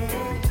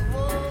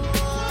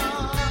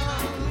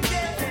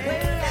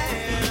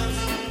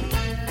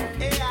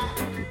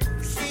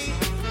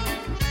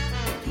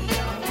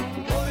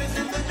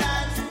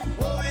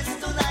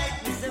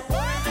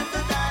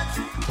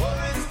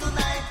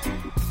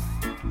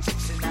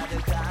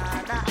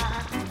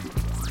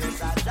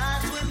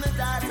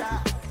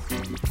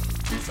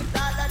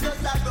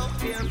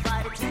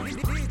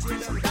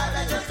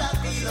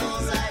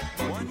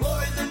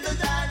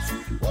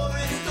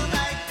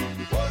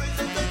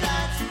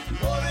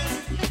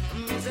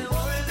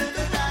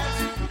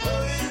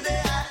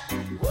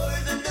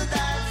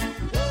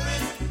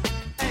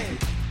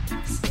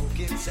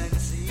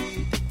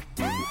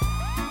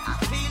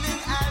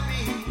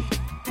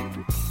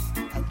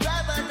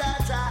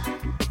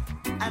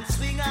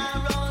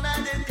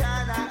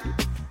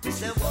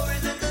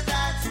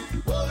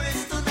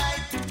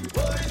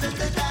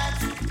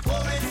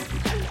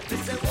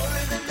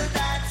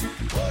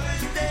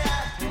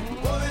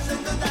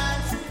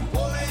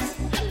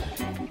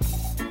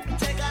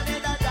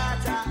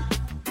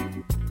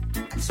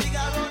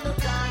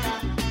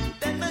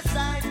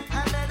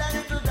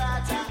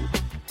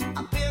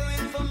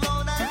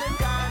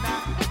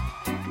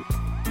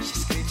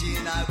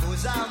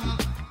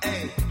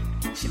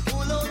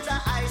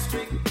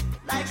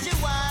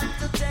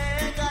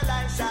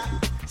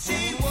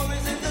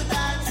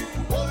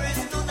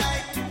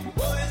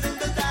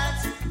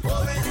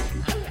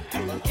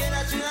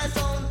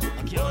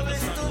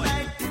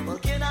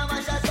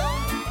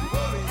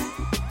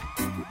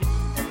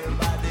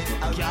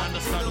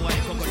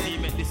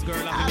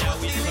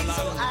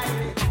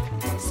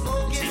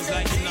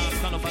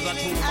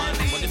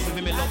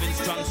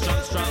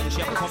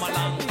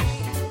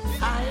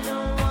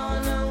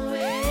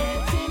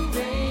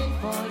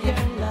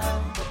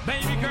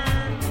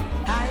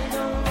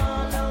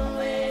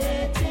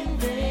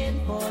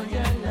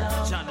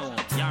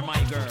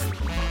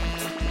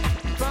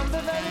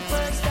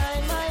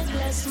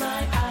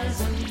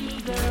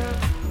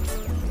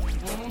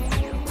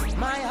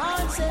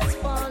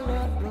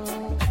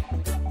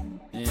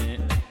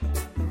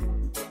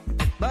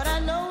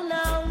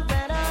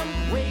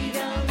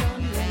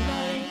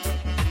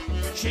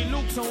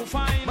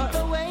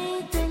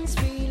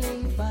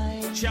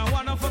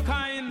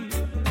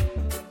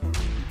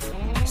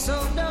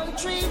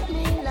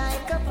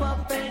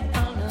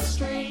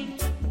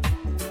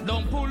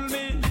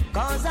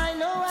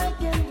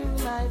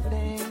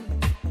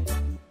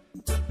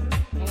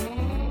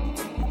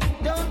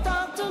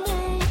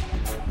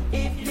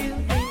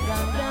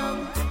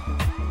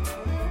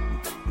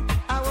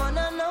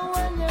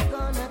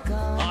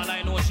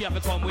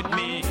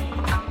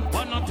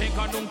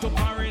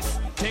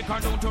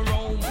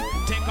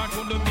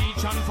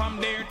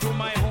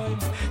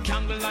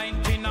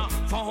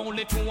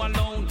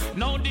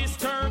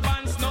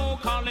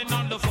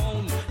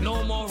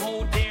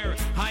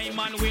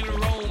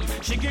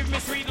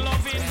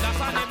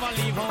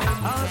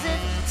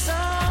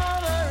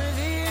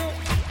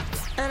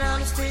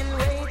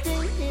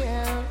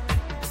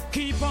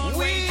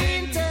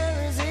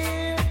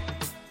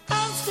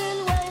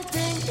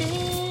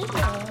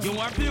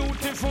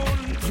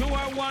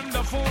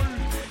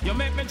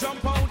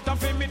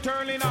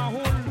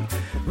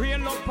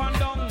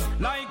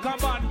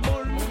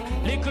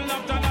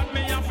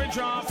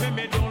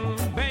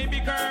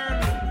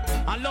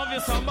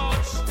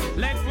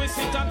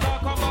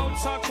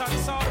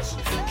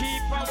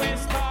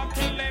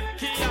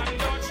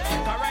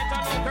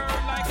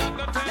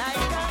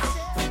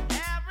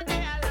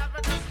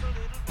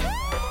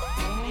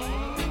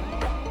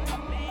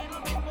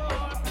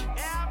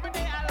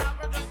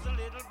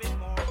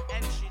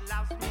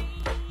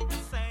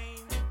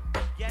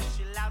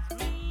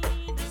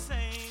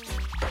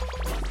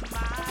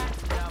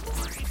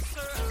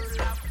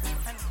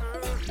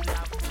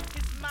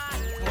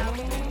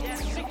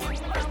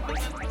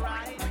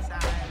 Right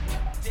time,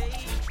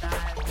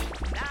 daytime,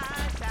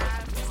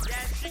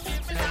 nighttime.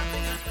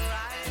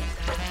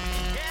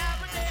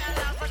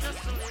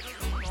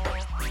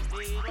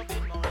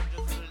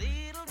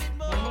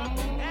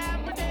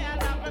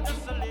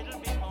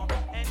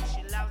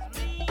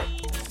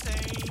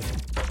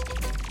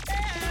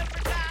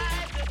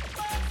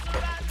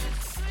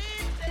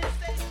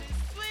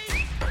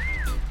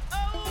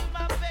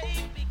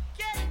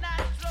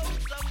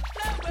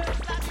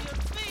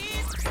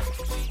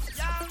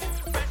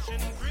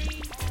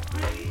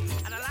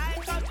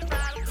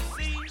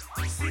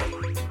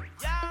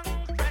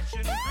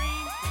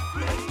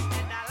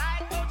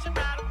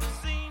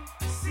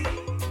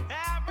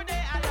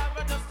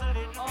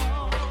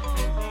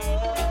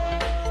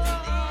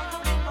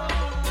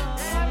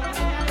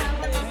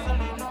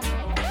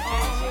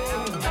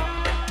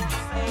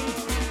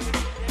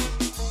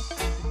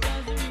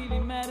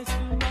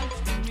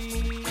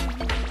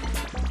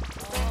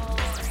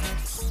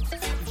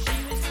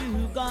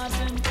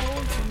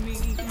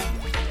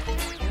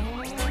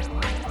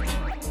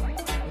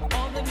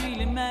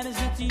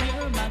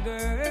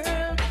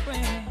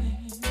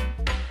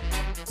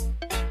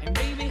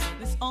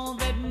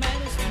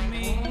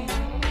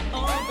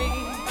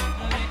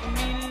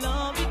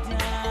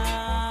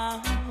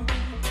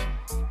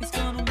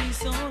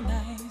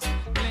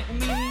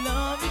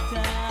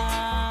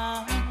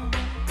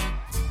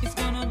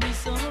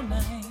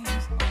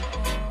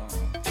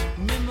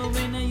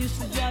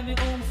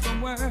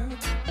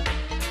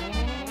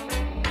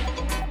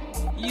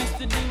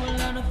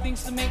 of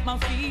things to make my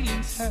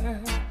feelings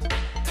hurt.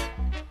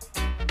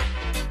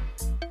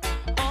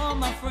 All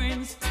my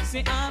friends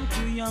say I'm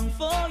too young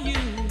for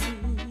you,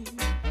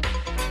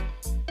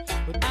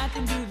 but I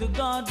can do the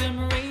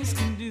goddamn race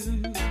can do.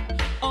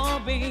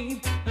 Oh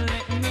babe,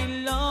 let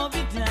me love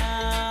you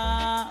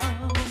down.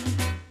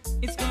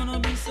 It's gonna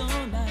be so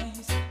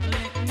nice.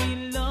 Let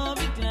me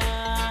love you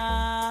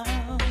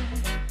down.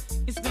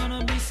 It's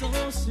gonna be so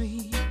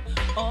sweet.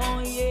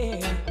 Oh yeah.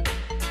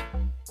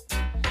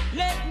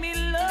 Let me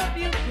love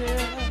you,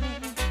 girl.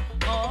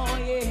 Oh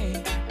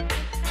yeah.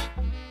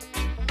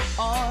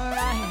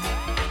 Alright.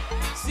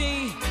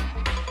 See,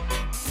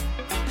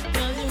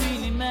 doesn't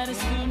really matter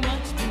too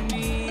much to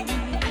me.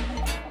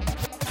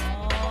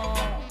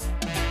 Oh,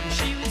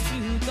 she was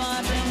too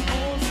goddamn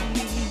old for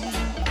me.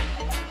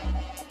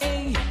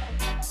 Hey,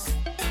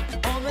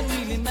 all that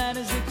really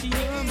matters is that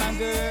you're my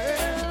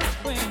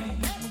girlfriend.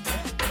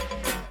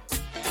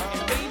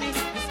 And baby,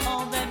 it's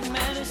all that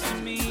matters to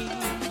me.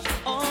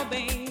 Oh,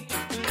 babe,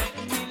 let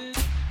me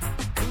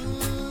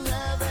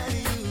Now that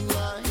you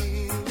are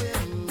here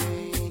with me,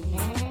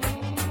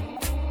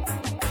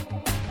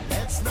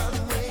 let's not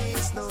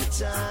waste no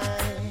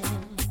time.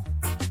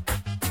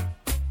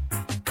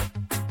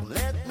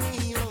 Let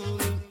me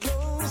hold you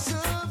close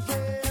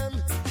again.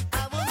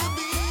 I wanna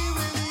be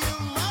with you,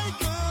 my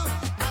girl.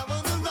 I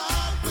wanna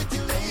rock with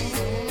you,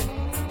 lady.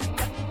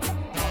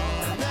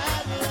 All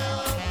night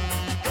long,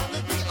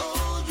 gonna be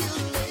on you,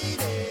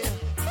 lady.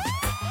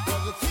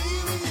 'Cause the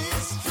feeling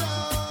is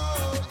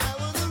strong. I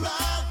wanna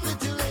rock with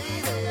you,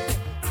 lady.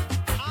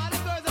 All the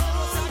girls that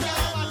know say they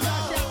want to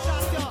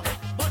chat you,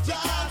 but you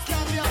can't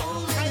stop you.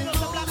 I know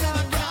some black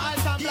man there, all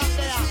some black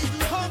there.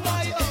 Come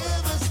by you.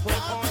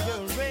 Put on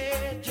your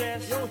red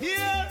dress, You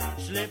hear?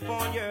 slip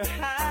on your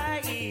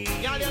high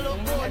heels, Y'all you look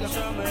good. and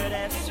some of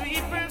that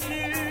sweet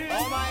perfume.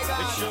 Oh my It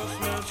God. sure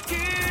smells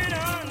good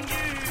on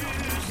you.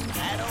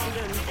 Add on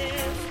the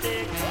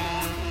lipstick,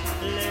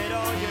 let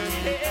all your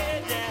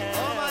hair down.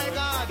 Oh my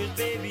God. 'Cause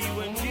baby,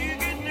 when you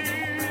get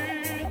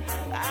through,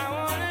 I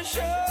wanna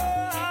show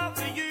off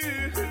for you.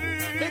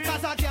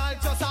 Because a girl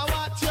just a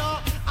watch you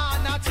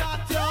and a chat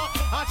you,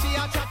 and she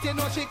a chat you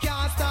know she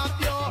can't stop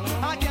you.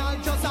 A girl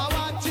just a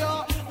watch you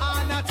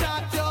and a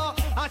chat you,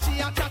 and she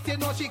a chat you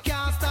know she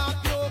can't stop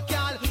you.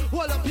 Girl,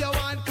 hold up your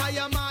hand 'cause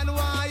your man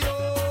want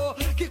you.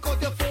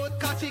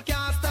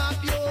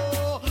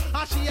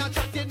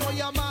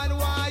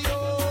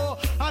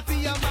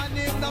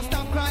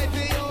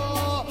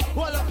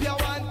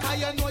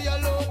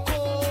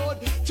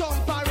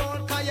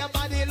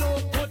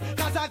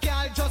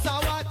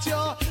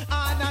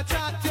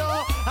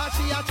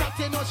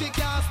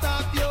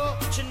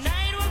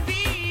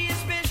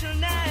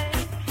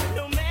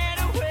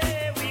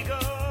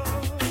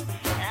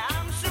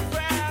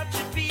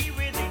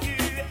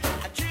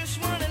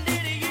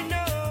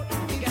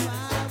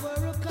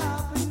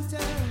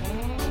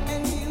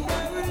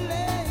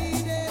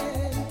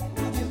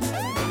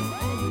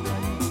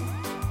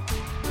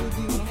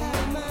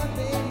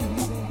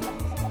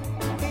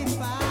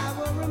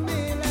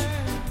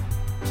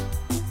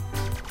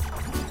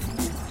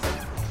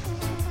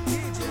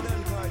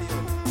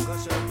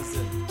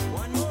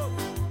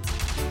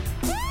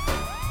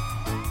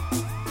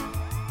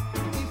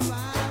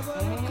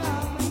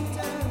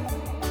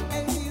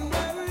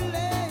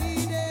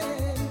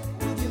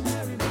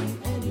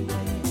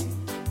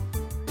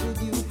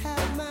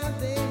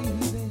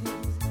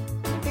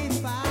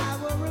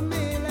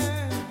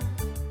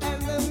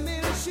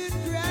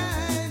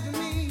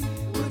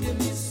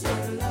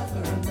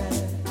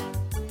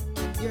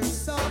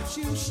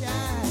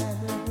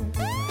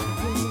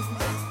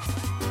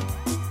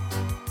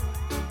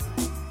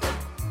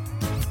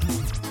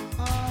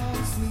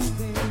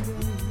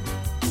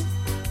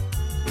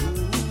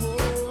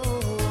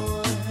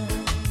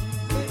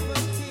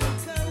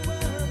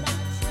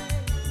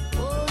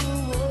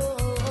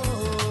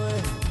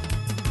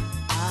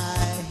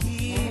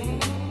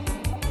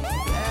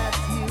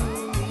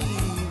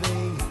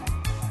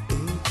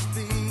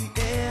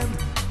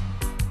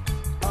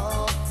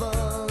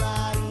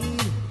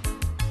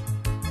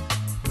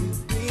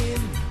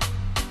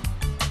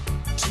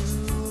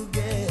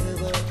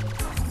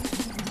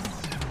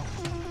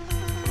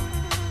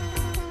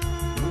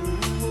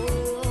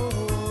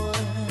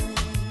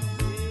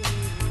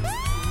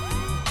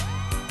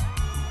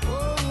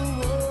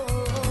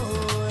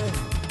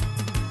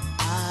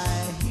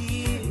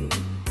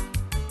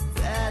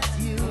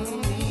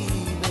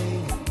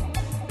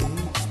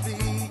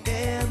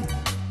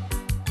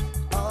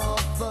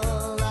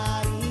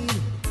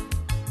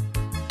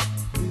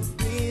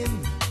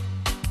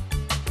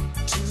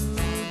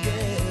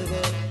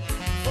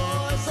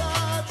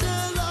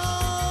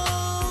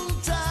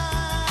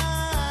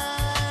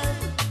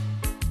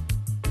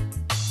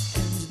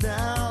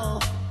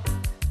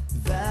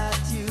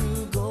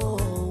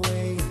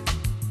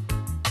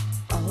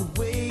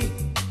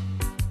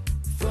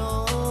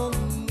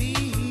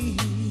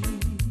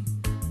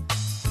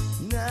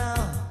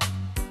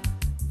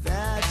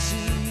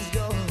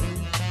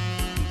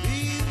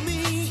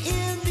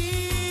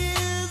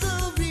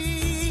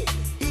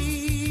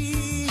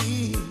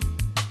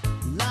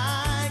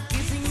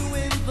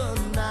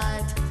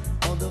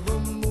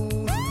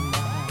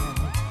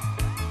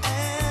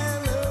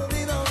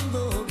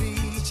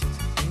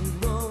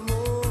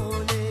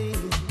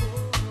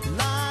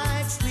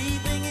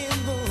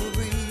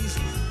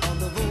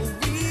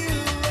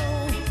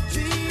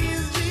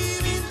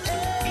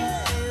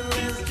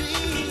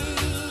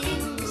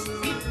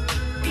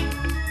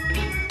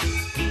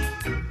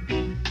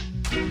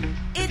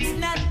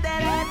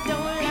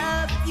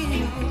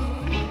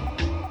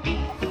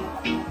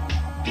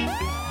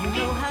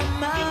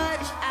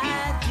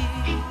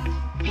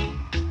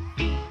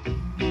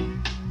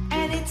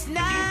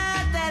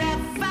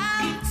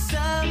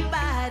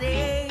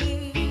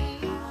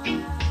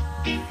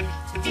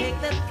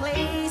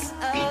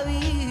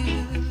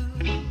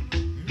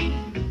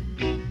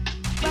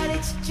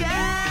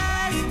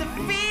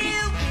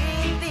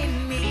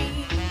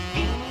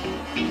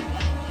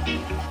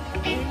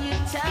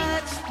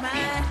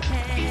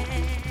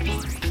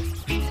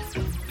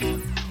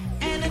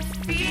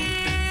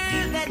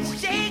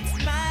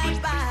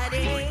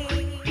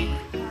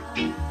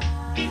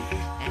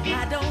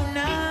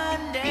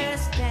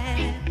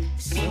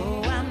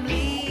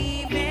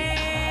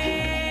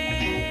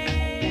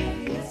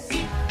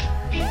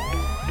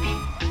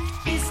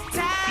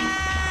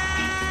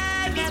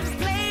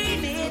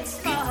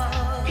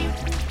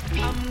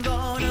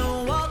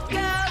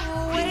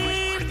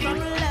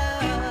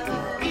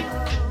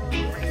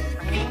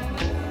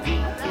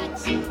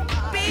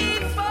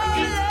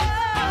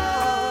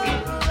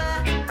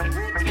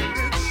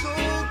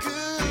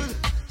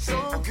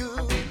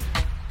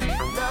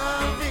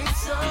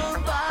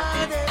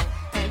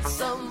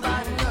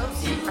 somebody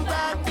loves you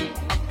back,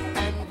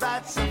 and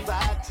that's a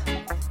fact.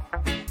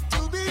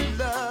 To be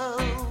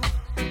loved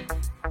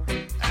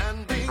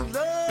and be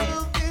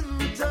loved in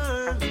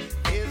return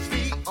is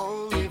the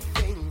only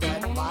thing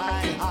that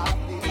my heart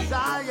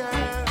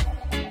desires.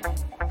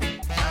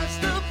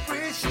 Just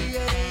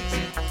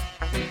appreciate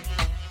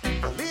the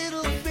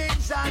little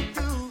things I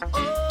do.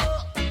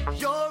 Oh,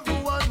 you're the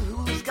one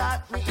who's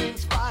got me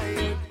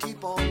inspired.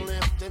 Keep on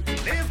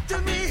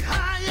lifting me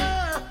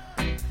higher.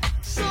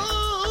 So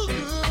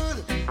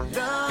good,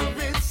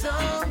 loving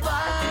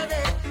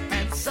somebody,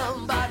 and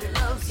somebody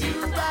loves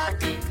you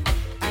back,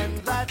 and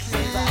that's a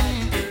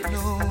fact.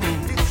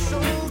 It's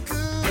so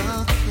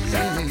good,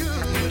 and you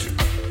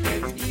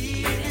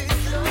needed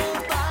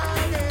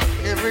somebody.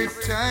 Every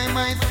time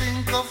I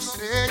think of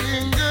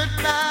saying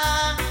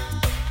goodbye,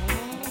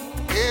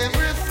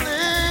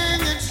 everything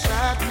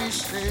inside me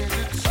says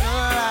it's a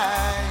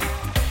lie.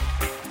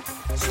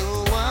 So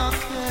I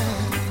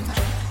can't,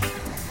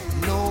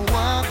 no I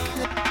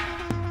can't,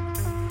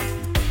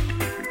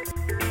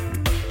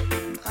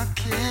 I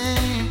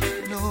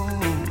can't, no,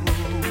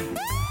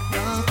 I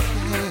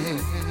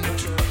can't.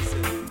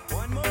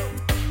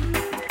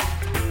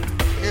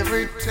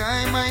 Every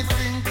time I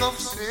think of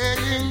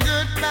saying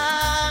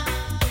goodbye,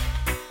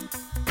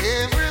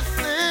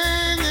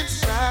 everything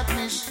inside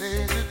me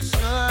says it's a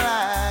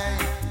lie.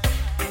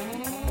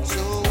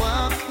 So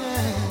I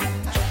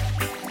can't,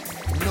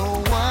 no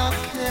I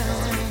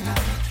can't,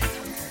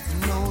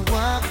 no I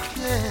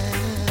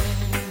can't.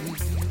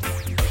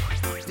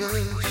 Yes,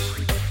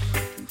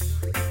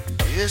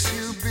 yes,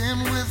 you've been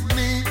with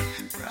me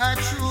right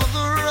through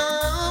the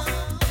rough,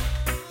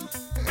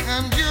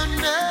 and you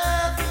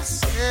never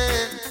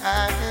said I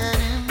had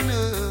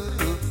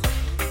enough.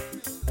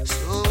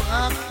 So I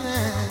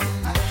can't,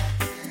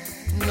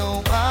 no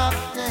I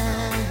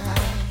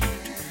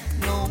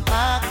can't, no I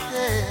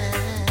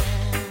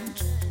can't.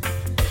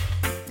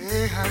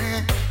 Hey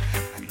honey,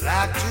 I'd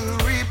like to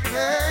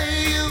repay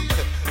you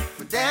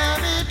for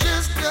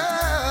damages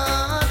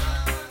done.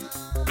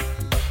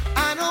 I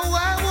know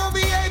I won't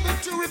be able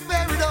to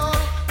repair it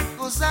all,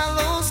 'cause I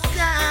lost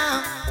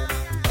count.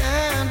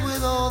 And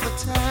with all the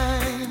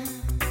time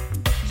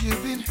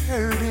you've been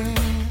hurting,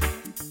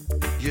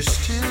 you're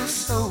still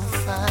so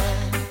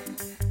fine,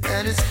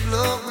 and it's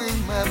blowing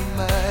my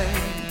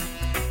mind.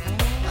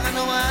 I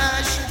know I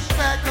should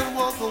pack and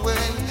walk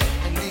away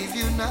and leave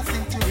you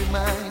nothing to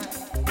remind,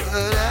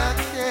 but I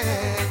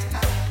can't.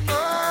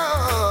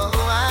 Oh,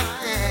 I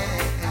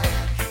can't.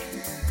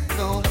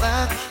 No, I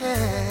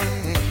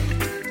can't.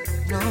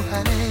 No,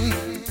 honey,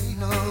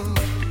 no.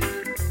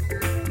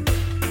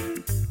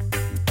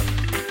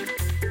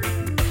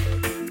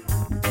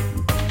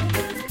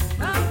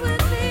 Come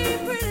with me,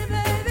 pretty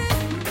baby.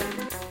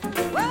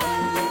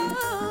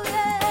 Whoa,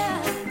 yeah.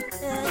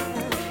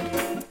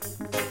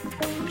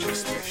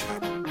 Just a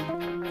shot.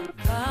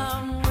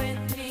 Come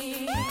with me,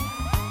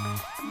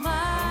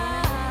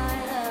 my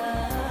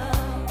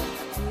love,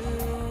 to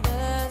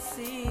the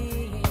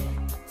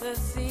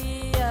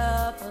sea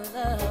of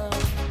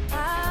love. I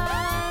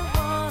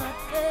wanna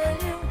tell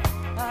you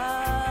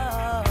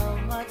how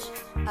much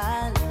I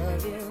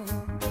love you.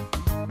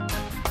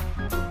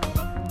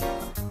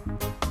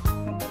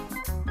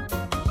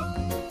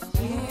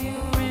 Do you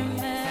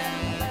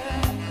remember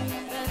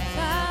the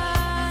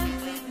time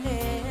we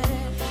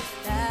met?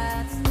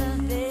 That's the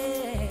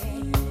day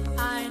I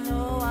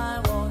know I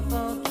won't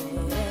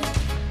forget.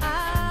 I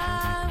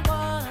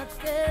wanna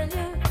tell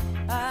you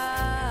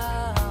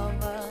how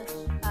much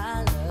I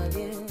love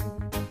you.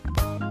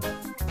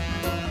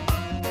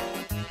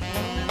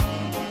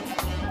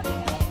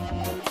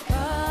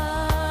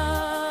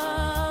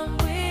 Come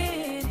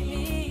with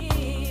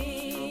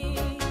me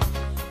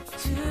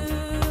to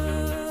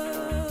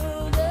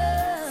the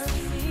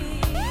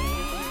sea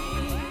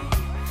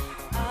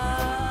of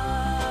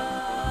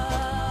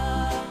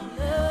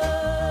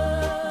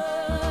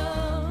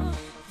love.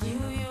 Do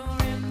you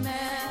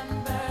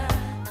remember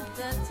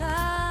the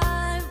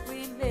time we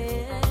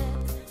met?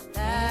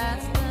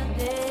 That's the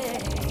day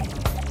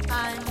I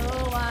know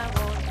I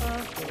won't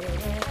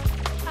forget.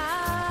 I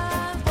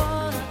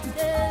wanna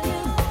tell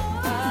you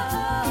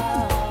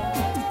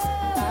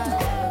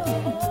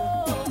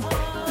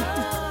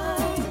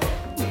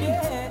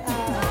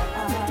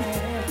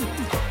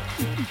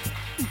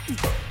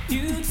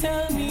You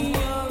tell me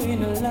you're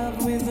in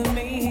love with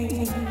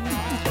me,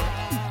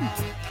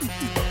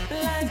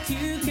 like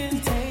you can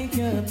take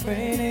your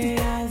pretty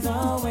eyes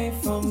away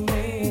from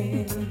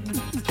me.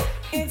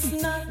 It's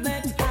not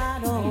that I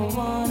don't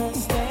wanna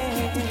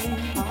stay,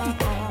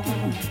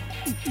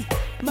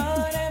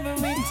 but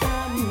every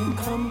time you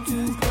come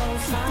too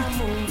close, I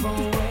move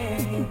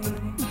away.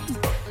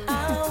 I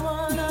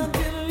wanna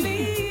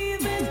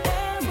believe in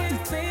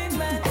everything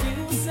that you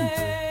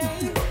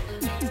say,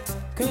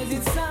 'cause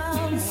it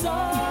sounds so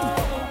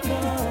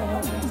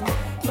good,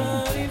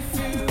 but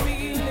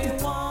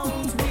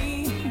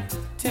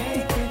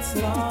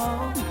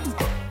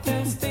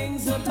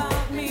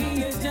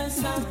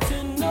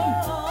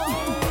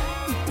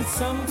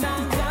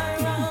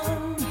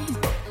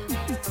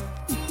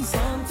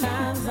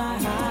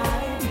Sometimes I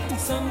hide,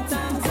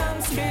 sometimes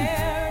I'm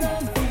scared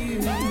of you.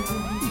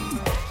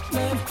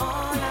 But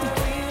all I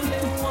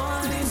really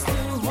want is to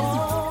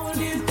hold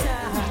you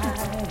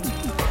tight,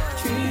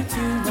 treat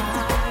you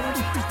right,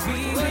 be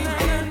with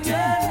you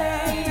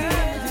day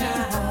and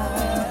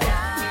night.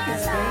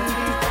 Yes,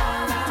 baby,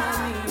 all I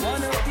need.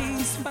 One of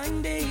these fine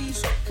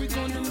days, we're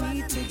gonna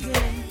meet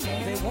again.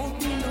 There won't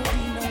be no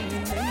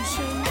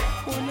denomination.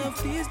 One of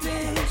these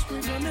days,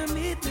 we're gonna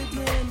meet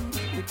again.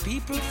 With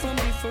people from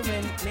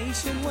different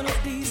nations. One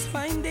of these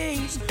fine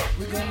days,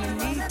 we're gonna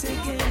meet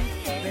again.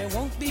 There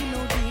won't be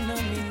no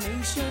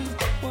denomination.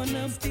 One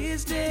of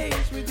these days,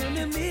 we're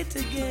gonna meet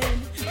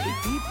again. With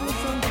people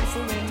from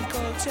different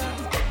culture.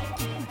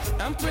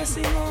 I'm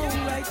pressing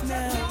on right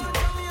now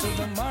to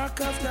the mark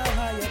of the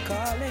higher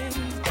calling.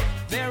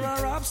 There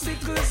are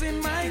obstacles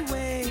in my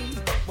way,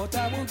 but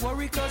I won't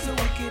worry cause the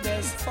wicked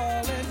has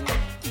fallen.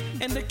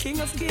 And the King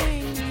of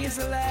Kings is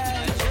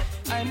alive.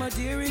 I'm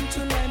adhering to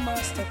my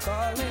master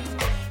calling.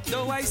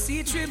 Though I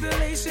see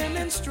tribulation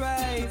and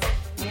strife,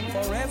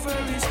 forever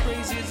his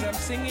praises I'm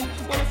singing.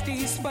 One of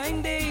these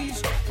fine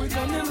days, we're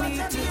gonna meet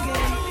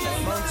again.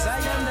 Mount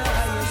Zion, the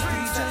highest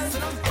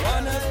region.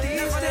 One of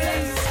these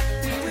days,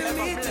 we will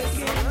meet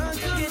again.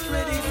 Get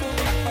ready for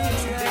the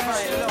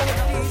party.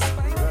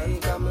 Run,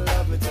 come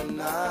love me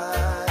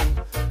tonight,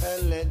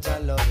 and let your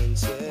loving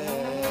share.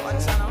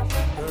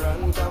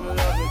 Run, come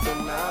love me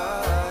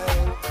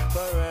tonight,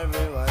 for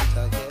everyone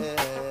to get.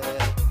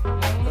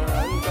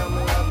 Run, come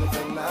love me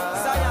tonight,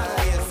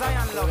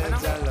 Zion love,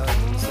 let your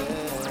loving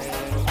share.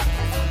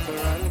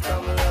 Run,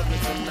 come love me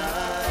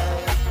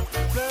tonight,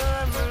 for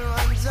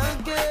everyone to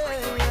get.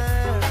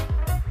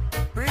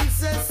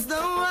 Princess,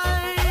 don't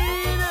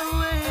hide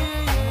away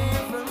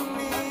from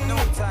me. No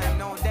time,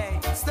 no day.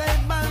 Stay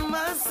by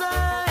my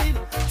side,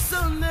 so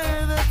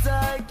near that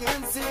I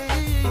can see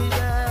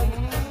that.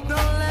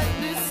 Don't let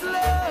this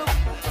love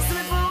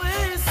slip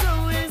away so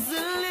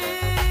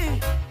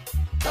easily.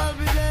 I'll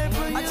be there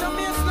for you. I tell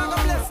me it's not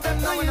gonna bless them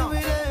now, you know. You'll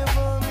be there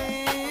for me.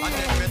 And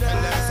then we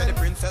tell them, say the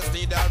princess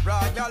need a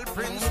royal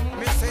prince.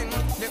 Missing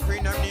the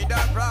queen of need a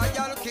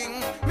royal king.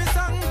 Me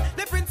song,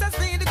 the princess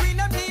need the queen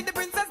of need, the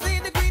princess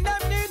need the queen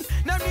of need.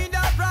 No need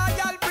a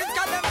royal prince,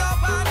 cause them no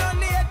want no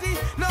lady.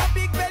 No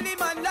big belly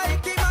man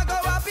like him, I go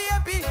a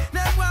baby.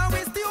 Them want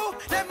with stew,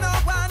 them no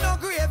want no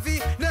gravy.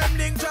 Them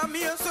link from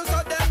here, so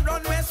them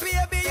run west,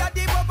 baby. A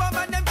the bubble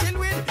man, them chill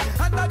with.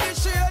 Under the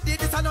shady,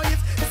 this a no if,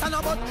 this a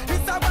no but.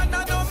 This a one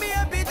a no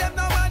maybe, them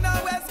no want no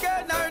west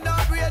girl, no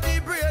Brady,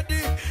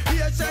 Brady.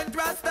 Patient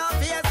Rasta,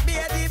 face,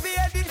 baby,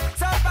 baby.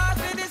 So fast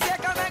with the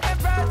shake, I make them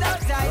proud of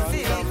I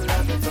see. Come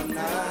love me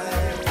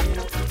tonight,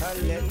 and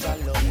let your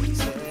loving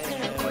share.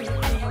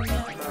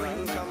 Run,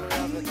 come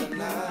love me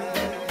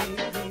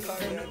tonight, for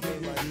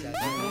everyone to get.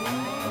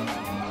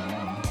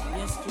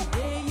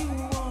 Yesterday you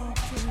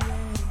walked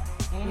away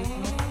with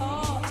no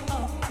thought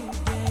of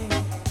today,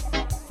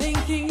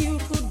 thinking you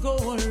could go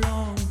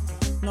along,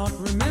 not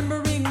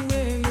remembering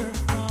where you're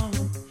from.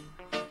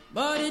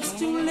 But it's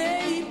too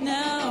late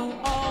now,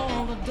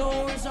 all the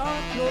doors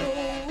are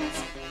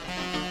closed.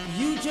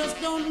 You just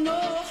don't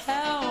know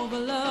how the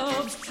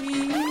love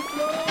stream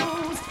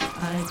flows.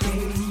 I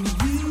gave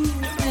you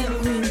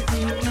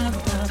everything I've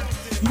got.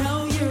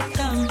 Now you're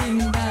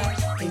coming back.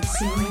 It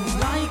seems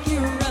like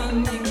you're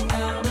running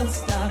out of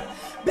stock.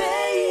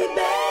 Baby,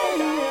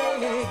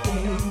 I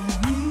gave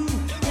you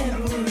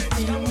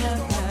everything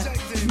I've got.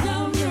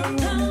 Now you're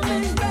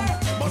coming back.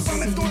 But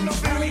some It don't know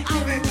seems very like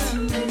you're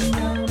running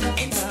out of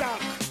It's stock.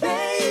 stop.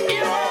 Baby,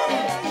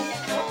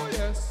 Oh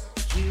yes.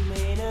 You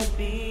may not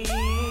be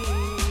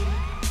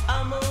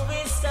a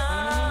movie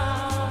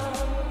star.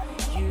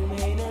 You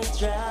may not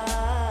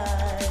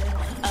drive.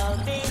 I'll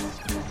be.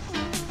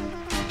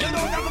 You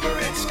don't have to be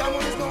rich, come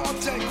on, it's no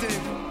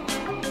objective.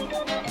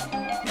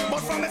 But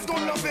from it's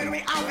good loving, we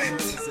have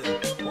it.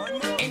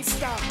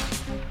 Insta.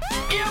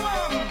 Yeah,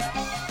 man.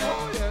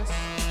 Oh, yes.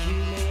 You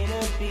may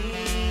not be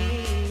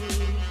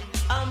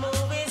a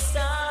movie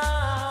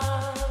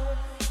star.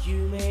 You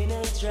may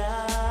not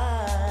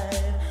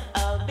drive a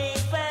big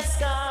fast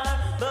car,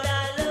 but I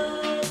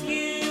love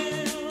you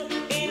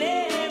in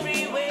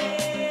every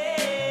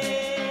way.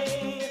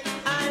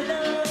 I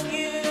love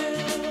you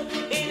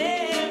in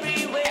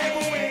every way.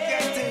 Every way you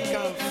can think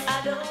of. I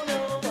don't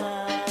know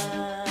why.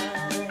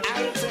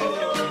 I'll tell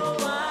you. Oh,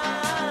 why?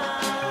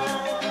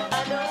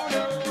 I don't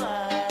know why.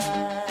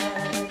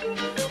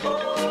 Oh,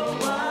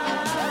 why?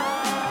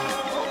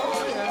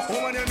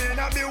 Woman, you may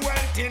not be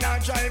wealthy, not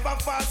drive a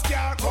fast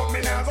car. Come me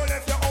now, go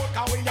left you out,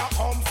 cause we a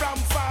come from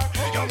far.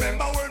 You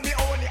remember when me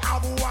only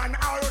have one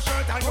arrow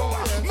shirt and you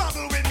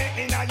muggle with me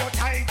in your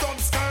tight up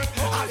skirt.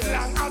 As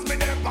long as me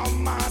there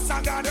from Mars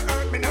and God the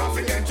earth, me now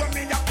forget where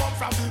me a come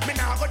from. Me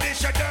now go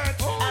dish your dirt.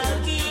 I'll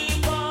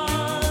keep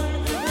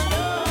on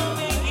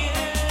loving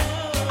you.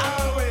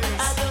 Always.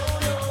 I don't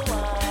know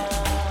why.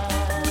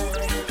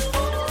 Oh,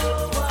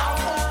 why?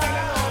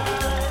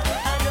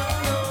 I don't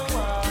know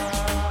why.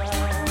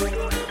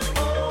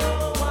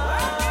 Oh, why?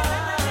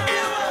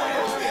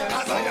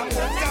 As I am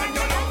hooked on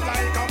your love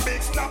like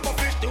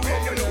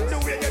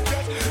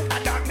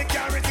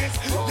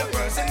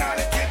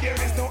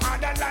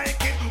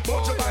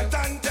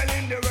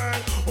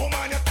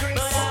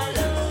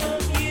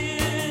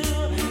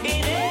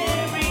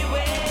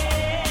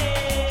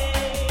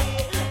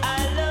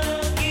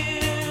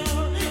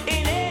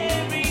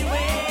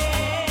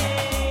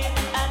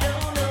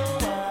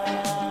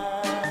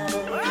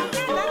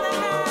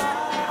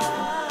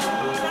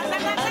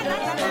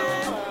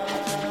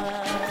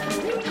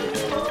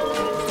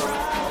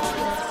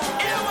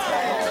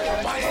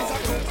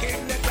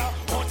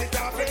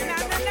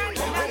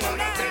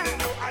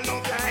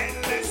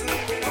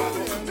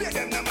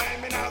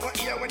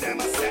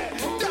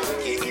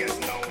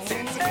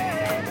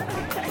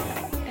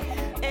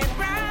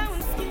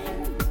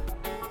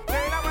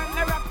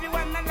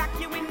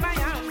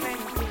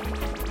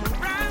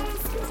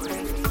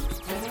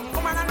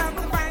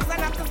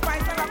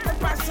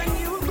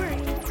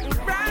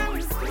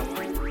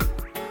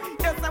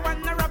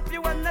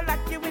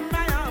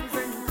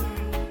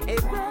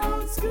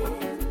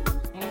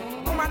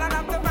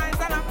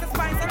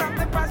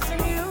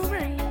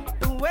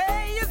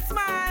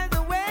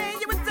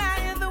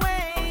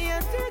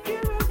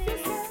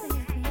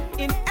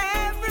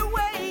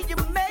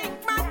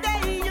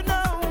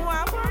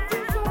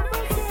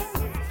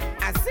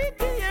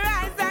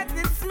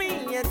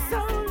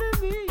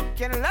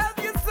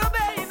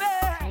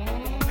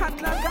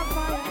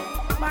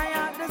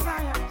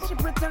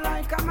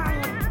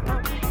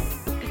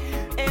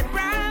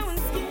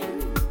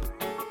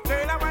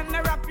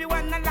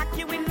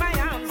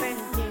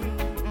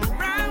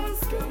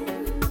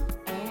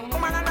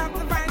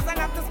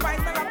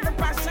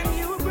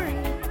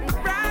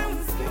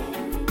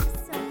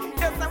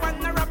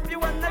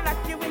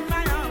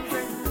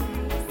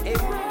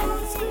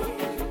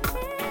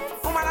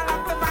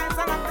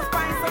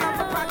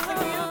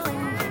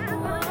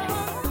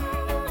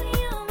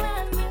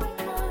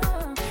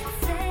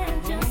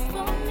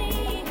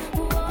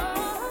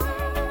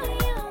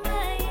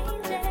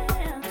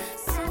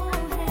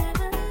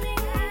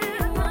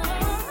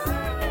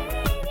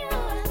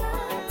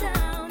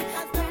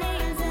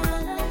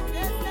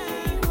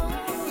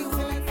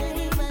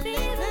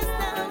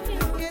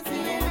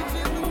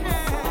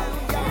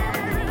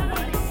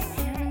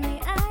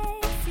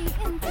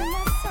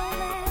so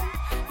bad.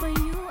 For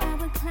you, I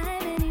would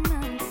climb any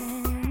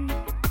mountain.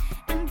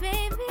 And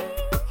baby,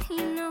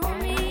 you know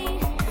me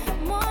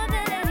more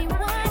than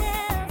anyone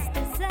else.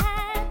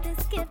 Desire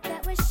this gift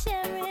that we're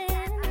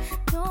sharing.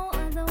 No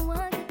other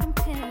one can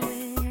compare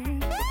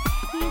with.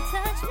 You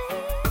touch me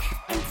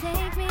and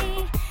take me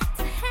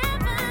to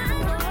heaven.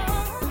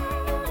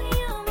 Oh,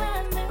 you're my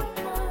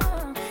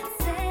miracle,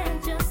 sent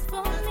just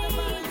for me.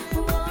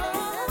 Oh,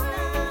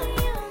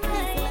 you're my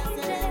angel,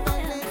 so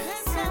heavenly.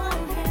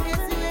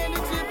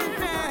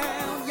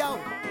 Yo.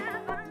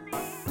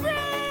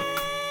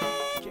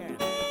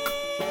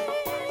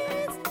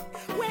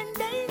 When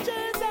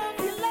dangers of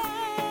your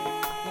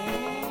life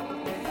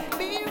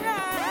be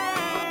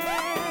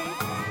right,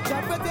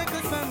 God protect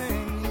us from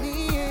enemy,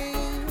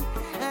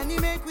 and He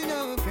make we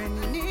no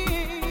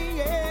enemy.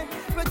 Yeah,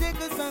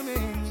 protect us from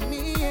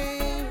enemy,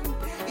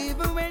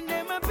 even when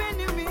them up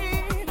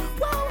enemy.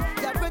 Whoa,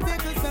 God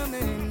protect us from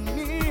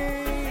enemy,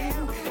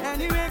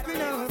 and He make we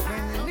no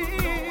enemy.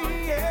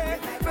 Yeah,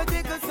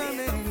 protect us from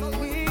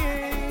enemy,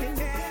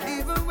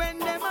 even when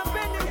them up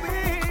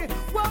enemy.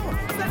 Whoa,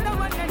 so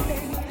now and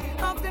then,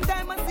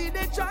 oftentimes I see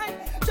they try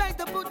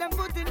to put them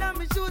foot in on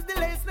me shoes, the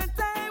lace no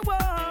tie.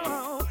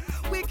 Whoa,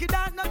 wicked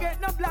heart no get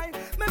no blind.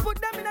 Me put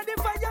them in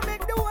the fire,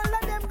 make the whole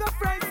of them go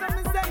fry. So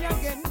me say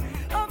again,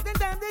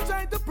 oftentimes they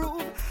try to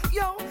prove,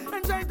 yo,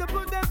 and try to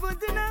put their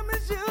foot in on me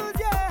shoes,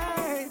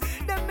 yeah.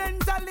 Them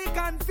mentally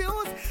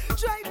confused.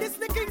 Try this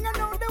the king and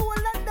now the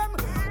whole of them.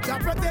 Jah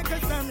protect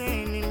us from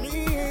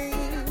enemy,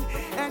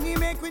 and He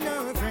make we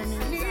no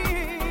enemy.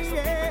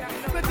 Yeah,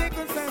 protect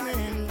us from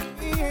enemy,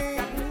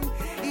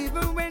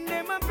 even when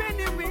them up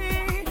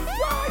enemy.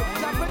 Why?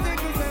 Jah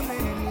protect us from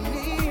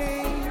enemy,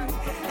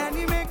 and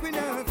He make we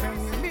no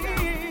enemy.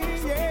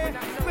 Yeah,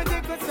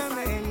 protect us from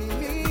enemy,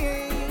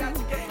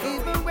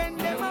 even when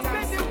them up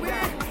enemy.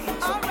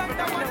 All right,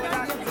 that one.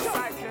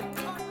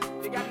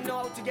 You gotta know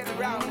how to get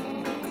around.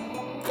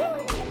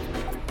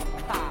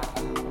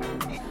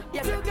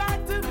 You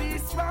got to be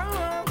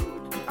strong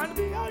and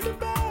be all the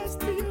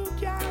best you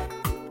can.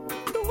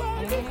 The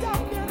world is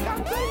down there,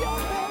 conquer your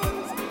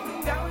fears.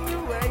 Down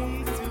your way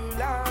too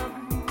long.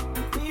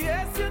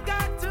 Yes, you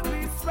got to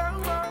be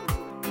strong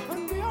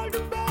and be all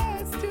the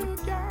best you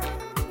can.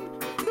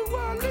 The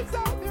world is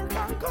out there,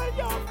 conquer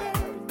your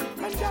fears.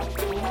 And down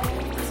your way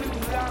too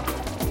long.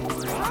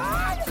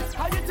 What?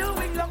 How you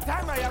doing? Long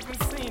time I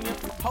haven't seen you.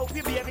 Hope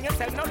you're behaving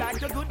yourself now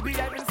like a good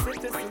behaving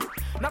citizen.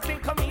 Nothing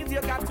come easy,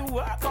 you got to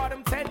work hard,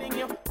 I'm telling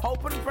you.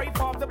 Hope and pray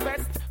for the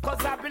best,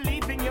 cause I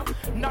believe in you.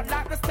 Not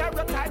like the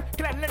stereotype,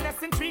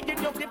 cleanliness intriguing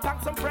you. Give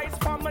thanks and praise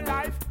for my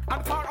life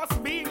and for us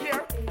being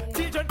here.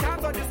 Children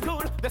can't go to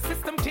school, the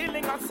system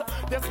killing us.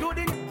 There's good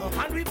in,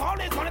 and we've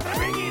always wanted to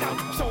bring it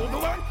out. Show the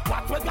world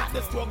what we got,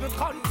 the struggle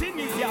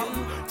continues, yo.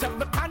 Check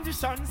the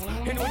conditions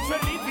in which we're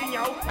living,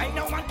 yo. Ain't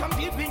no one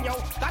competing, yo.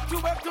 That you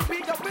have to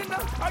be the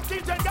winner. Our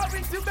children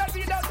going to bed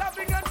without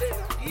having a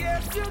dinner.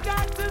 Yes, you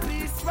got to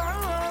be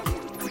strong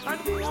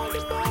and be all the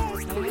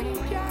best you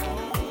can.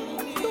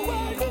 The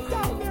world is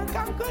out there,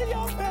 conquer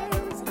your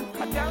fears.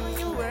 And down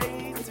your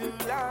way too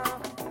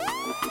long.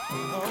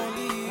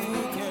 Only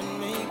you can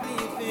make me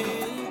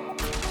feel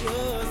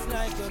just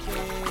like a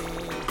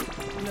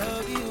king.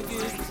 Love you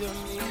gives to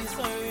me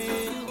so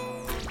real,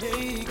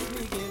 makes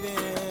me give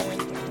in.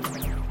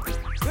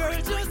 Girl,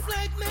 just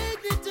like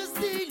magnet to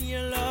steal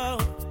your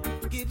love,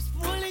 keeps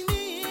pulling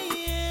me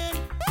in.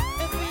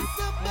 If it's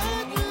a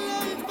battle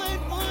I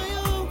fight for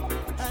you,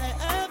 I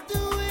have to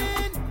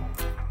win.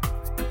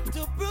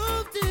 To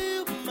prove to you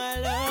my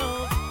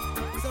love,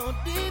 so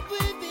deep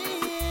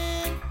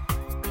within.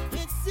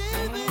 It's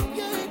even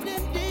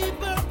getting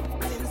deeper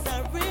since I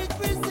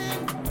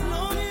represent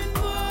longing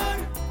for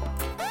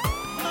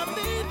my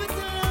baby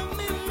to love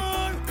me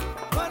more.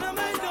 What am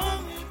I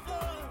longing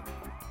for?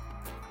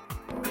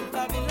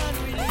 Babylon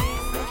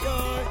release the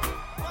door.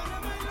 What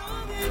am I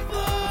longing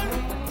for?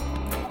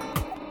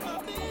 My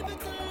baby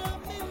to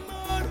love me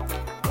more.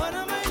 What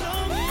am I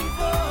longing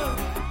for?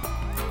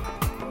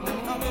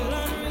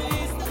 Babylon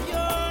release the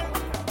door.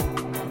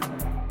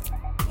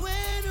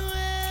 When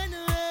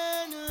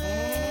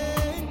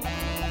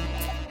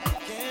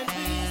can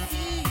we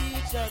see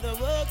each other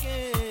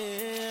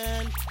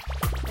again?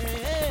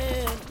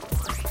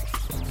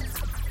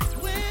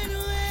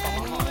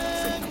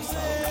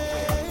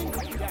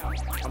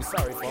 I'm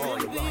sorry for all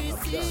the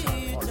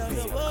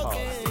wrong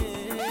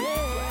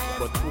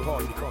but two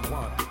hearts become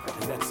one,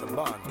 and that's a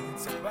bond.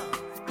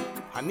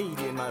 I need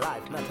you in my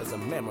life, not as a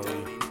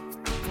memory.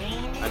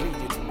 I need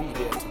you to be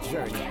there to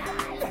journey.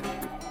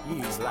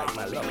 He's like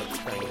my love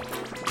train.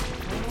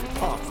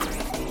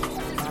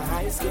 My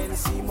eyes can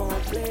see more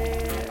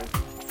clear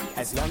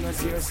as long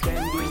as you're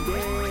standing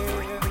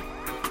there.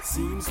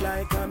 Seems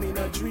like I'm in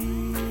a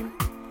dream,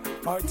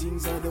 or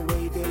things are the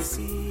way they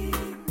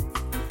seem.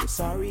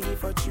 Sorry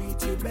if I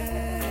treat you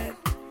bad,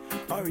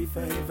 or if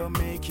I ever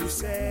make you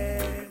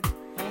sad.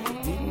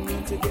 Didn't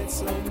mean to get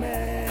so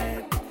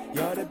mad.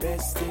 You're the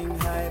best thing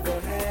I ever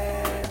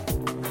had.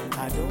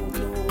 I don't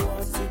know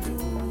what to do.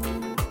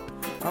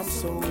 I'm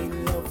so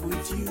in love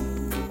with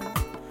you.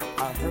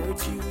 I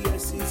hurt you,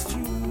 yes it's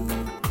true,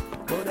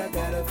 but I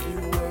got a few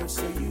words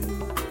for you.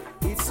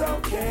 It's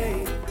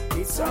okay,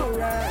 it's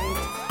alright,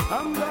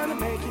 I'm gonna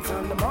make it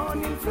on the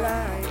morning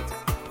flight.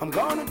 I'm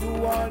gonna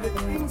do all the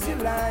things you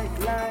like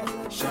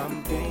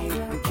champagne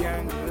and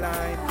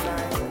candlelight,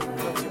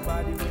 touch your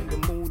body when the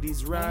mood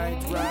is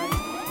right,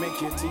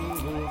 make your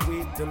tingle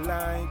with the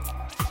light.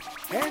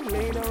 And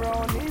later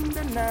on in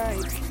the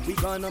night, we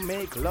gonna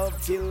make love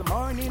till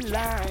morning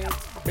light.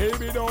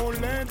 Baby,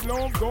 don't let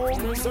love go,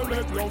 so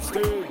let love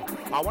stay.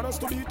 I want us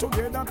to be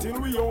together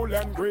till we old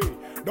and grey.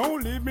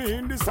 Don't leave me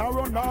in this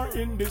sorrow nor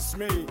in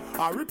dismay.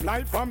 A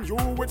reply from you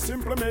would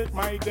simply make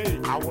my day.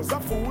 I was a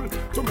fool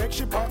to make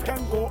she pack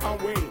and go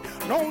away.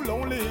 No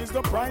lonely is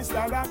the price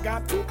that I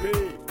got to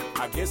pay.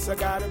 I guess I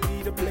gotta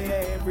be the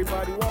player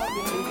everybody want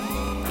me to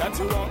be. That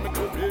you want me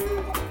to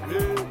be,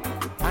 yeah.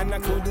 And I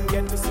couldn't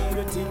get to see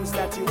the things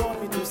that you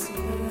want me to see.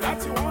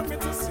 That you want me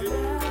to see.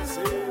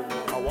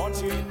 I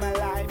want you in my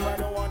life, I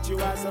don't want you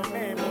as a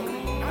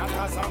memory. Not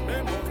as a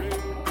memory.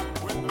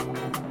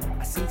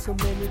 I've seen so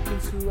many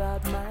things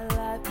throughout my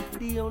life.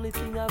 The only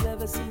thing I've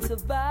ever seen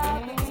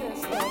survive the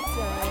test of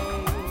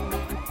time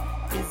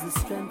is the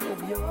strength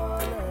of your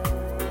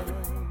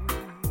love.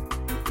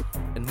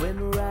 And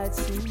when right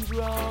seems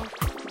wrong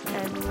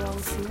and wrong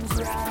seems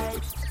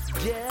right,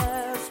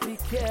 just be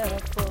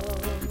careful,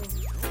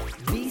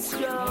 be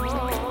strong.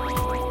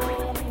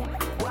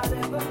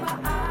 Whatever my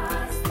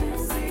eyes can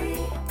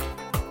see,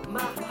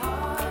 my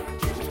heart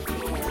can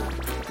feel.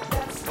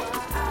 That's why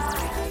I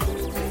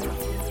believe.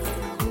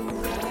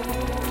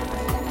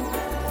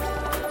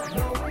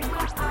 Knowing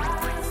my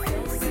eyes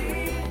can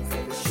see,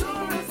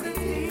 sure as the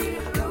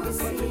deep blue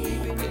sea.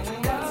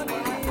 That's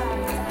why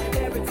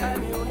every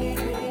time you need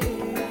me,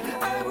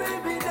 I will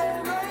be there,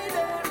 right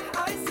there. I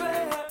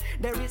swear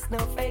there is no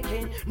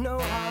faking, no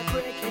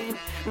heartbreaking.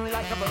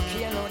 Like a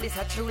volcano, this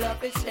a true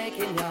love is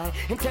shaking, yeah.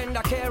 In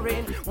tender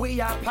caring,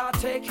 we are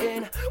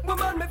partaking.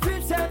 Woman, me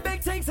feel say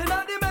big things in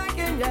all the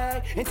making,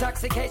 yeah.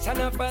 Intoxication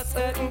of a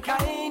certain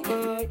kind,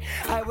 yeah.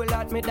 I will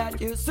admit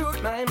that you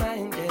suit my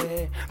mind,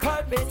 yeah.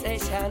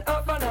 Palpitation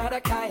of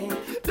another kind.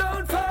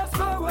 Don't fast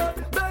forward,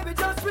 baby,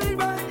 just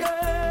rewind,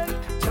 yeah.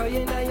 Joy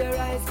in your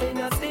eyes, see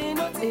nothing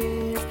but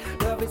tears.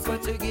 Love is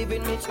what you're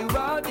giving me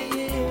throughout the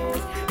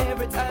years.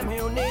 Every time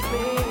you need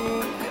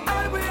me,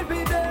 I will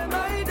be there,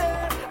 my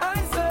dear.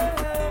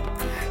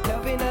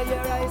 In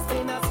your eyes,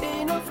 they not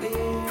see no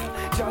fear.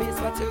 Joy is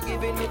what you're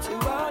giving me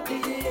throughout the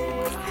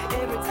years.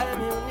 Every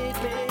time you need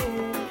me,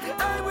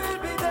 I will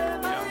be there,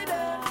 my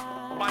dear.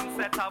 One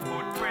set of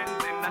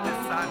footprints in the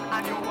sun,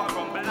 and you are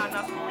rumble and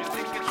a screw. You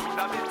think it should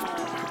have been two.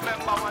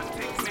 Remember one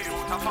thing, me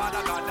root, a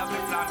father God have a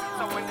plan.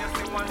 So when you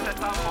see one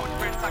set of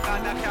footprints, I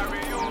gotta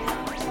carry you.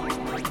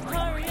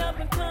 Hurry up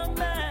and come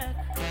back.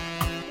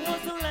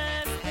 Was the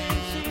last thing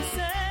she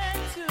said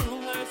to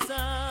her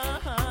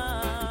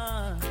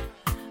son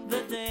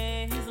the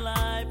day his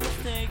life was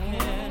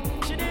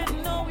taken. She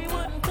didn't know he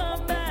wouldn't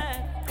come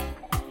back.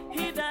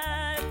 He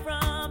died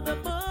from the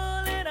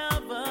bullet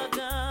of a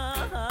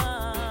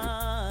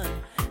gun,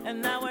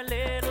 and now her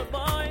little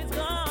boy's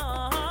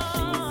gone.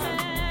 She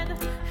said,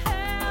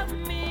 help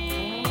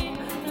me,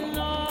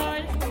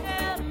 Lord,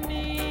 help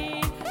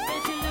me.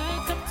 And she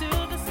looked up to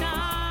the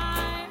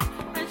sky,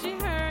 and she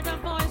heard a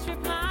voice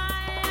reply,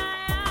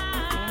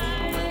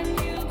 when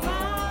you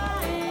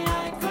cry,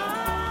 I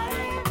cry.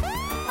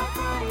 I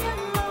cry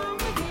along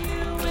with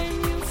you. When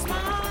you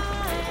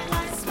smile,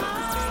 I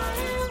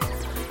smile.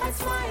 I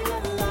smile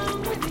along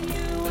with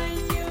you. When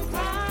you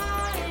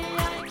cry,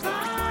 I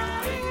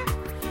cry.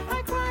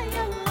 I cry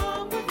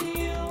along with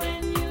you.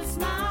 When you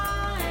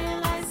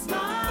smile, I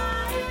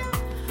smile.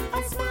 I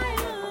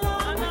smile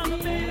along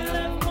with you. Another baby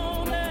left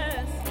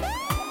homeless,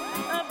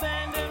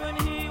 abandoned when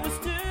he was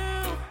 2.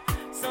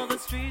 So the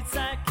streets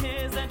had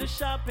kids and the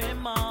shopping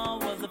mall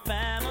was the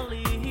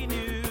family he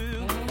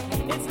knew.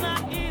 It's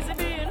not easy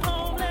being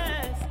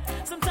homeless.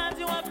 Sometimes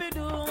you have to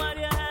do what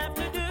you have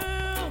to do.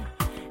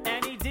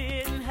 And he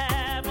didn't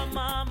have a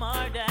mom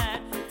or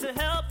dad to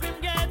help him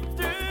get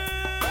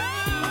through.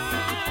 She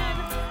said,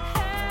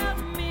 help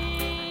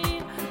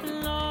me,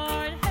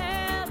 Lord,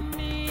 help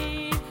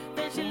me.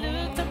 Then she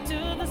looked up to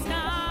the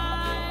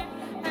sky,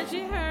 and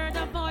she heard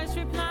a voice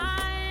reply,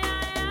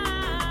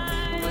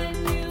 when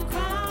you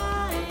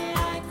cry,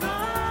 I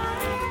cry.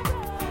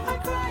 I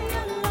cry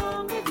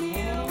along with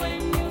you.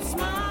 When you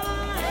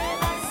smile,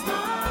 I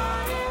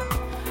smile.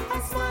 I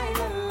smile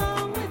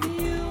along with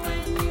you.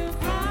 When you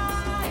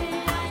cry,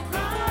 I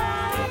cry.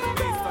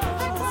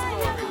 I cry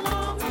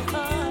along with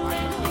you.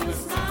 When you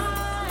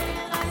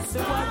smile, I smile. The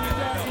worry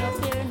does not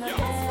fear no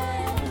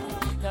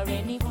death, nor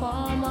any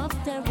form of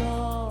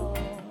terror.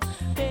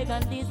 Beg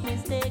on this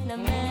mistake, no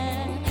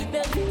man.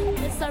 They'll be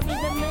the sorry,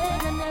 the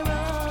man and the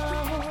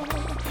wrong.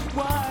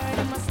 War,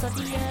 them a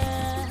study,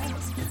 yes.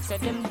 So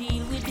them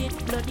deal with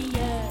it bloody,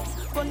 yes.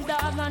 Gun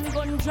dog and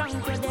gun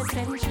drunk for the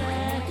century.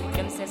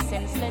 Them say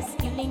senseless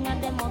killing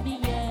and them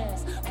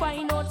obvious.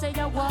 Find out say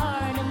the war,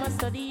 them a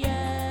study,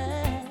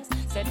 yes.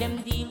 So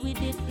them deal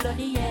with it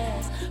bloody,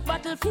 yes.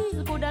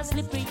 Battlefield could a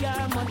slippery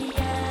or muddy,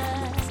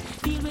 yes.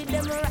 Deal with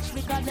them rush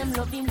because them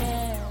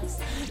lovingness.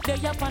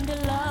 They up on the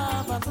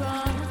lava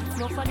ground.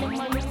 No for them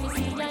a look to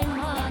see I'm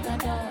mother.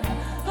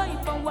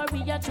 Hype and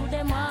warrior to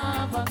them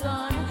have a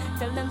gun.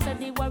 Tell them say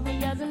the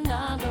warriors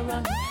naga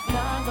run.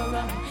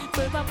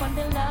 Curve up on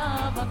the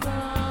lava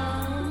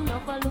ground. No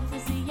for look to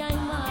see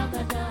I'm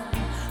mother.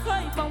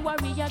 Hype and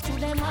warrior to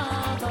them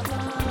have a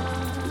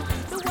gun.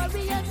 The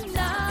warriors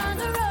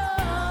naga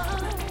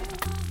run.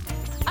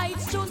 I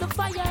through the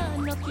fire,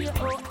 no care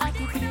how hot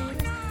it is.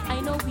 I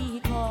know we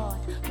caught,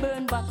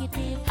 burn back it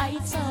is. I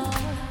saw,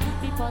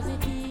 be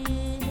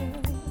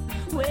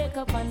positive. Wake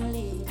up and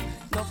live.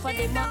 No for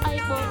them a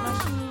iPod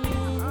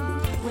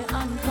machine. We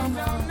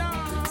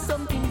uncommon.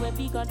 Something way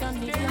bigger than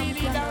the camera.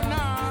 Lightning the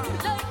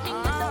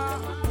thunder.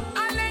 I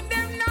let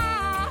them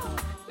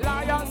know.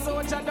 Lion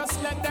soldier,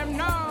 just let them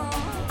know.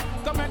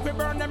 Come and we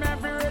burn them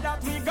everywhere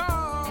that we go.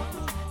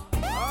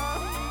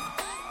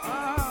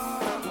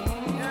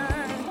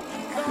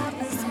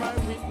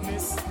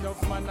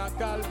 Enough man a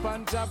call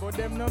panja, but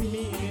them no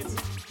mean it.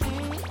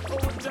 Oh,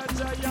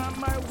 Jaja, you're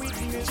my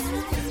weakness.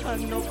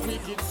 Enough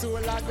wicked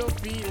soul, I go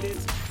feel it.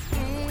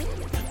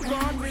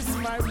 God is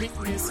my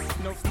weakness.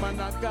 Enough man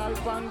a call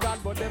panja,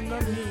 but them no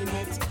mean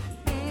it.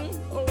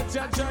 Oh,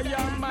 Jaja,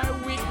 you're my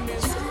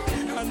weakness.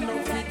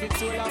 Enough wicked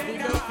soul, I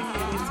go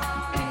feel it.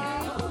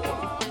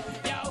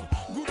 Yo,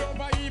 good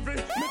over evil.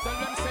 Me tell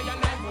them say I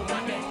like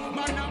woman.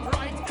 Man, I'm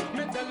right.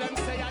 Me tell them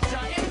say I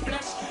giant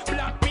flesh.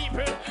 Black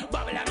people,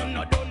 Babylon,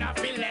 no do not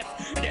feel left.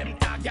 Them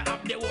tag you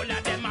up the whole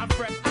of them a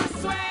fret. I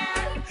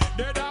swear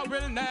that I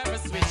will never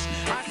switch.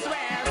 I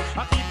swear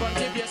I keep on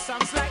give you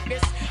songs like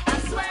this. I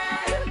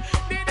swear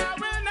that I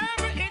will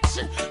never itch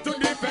to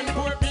defend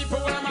poor people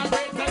when I'm a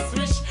greatest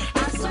wish. I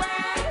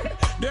swear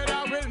that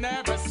I will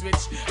never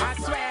switch. I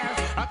swear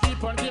I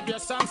keep on give you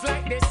songs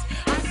like this.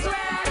 I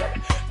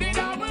swear that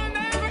I will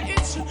never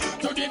itch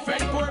to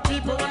defend poor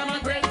people when I'm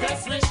a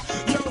greatest wish.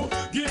 Yo,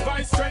 give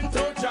I strength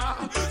to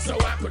Jah so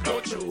I could go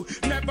through.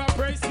 Never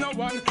praise no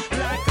one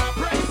like I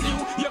praise you.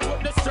 You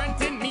put the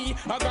strength in me,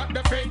 I got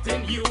the faith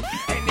in you.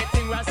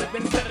 Anything rise up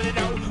and set it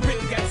out,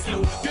 we'll get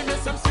slew. Give me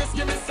some space,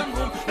 give me some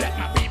room, let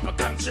my people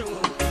come true.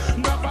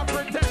 Never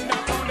pretend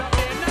that all the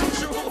way not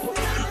true.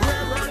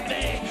 Where were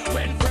they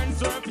when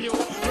friends were few?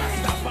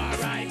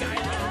 Rastafari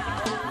guide.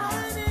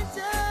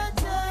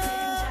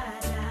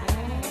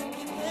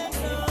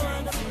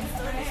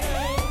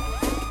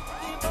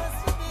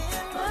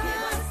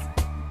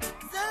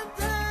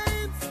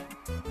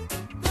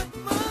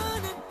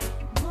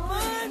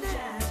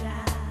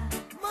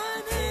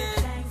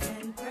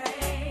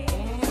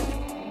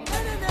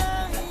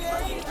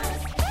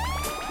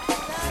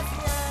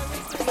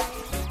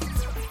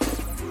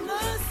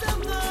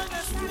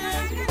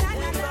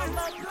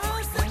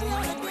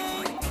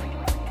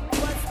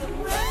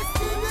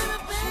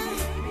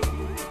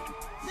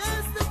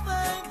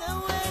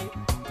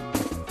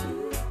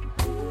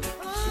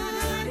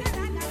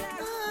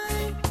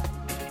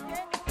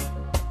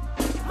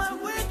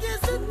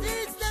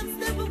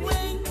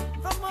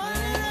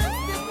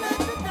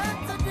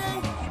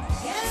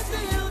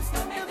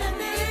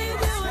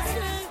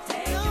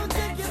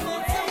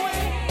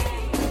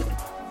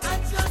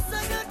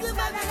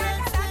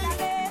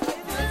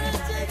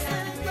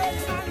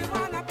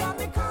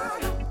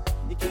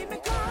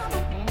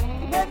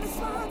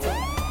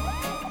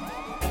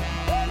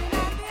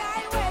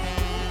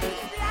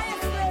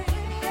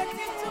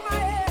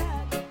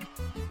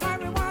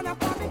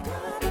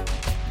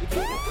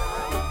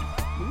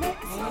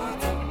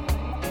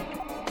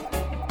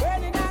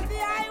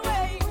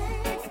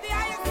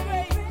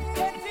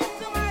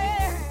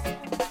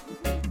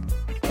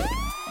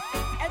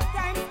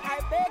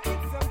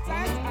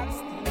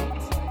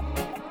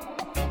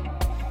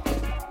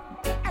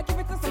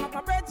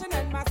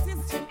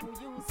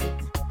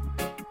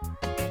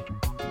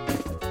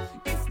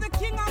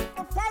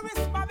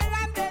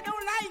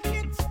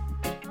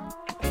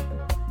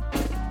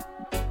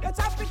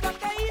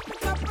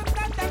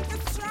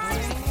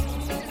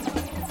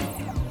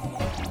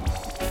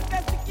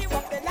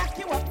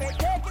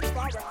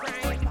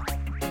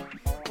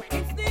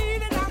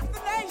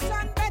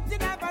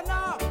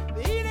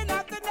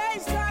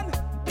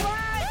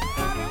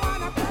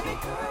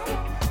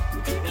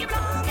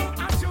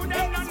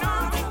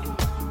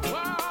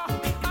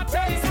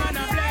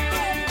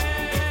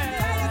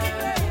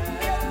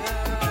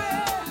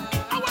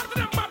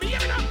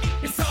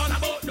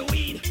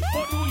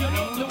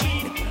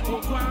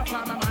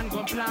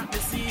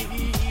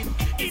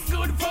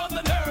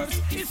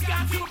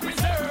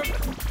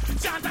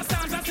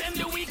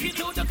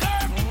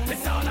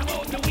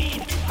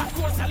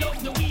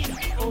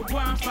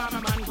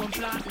 farmer man come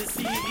plant the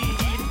seed.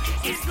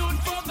 It's good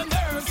for the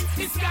nerves,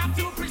 it's got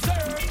to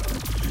preserve.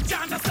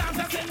 Chant a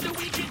stanza, send the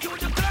wicked to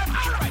the curb.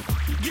 Alright,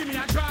 give me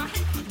a draw,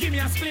 give me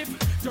a split,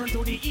 turn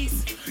to the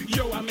east.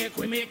 Yo, I make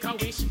we make a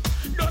wish.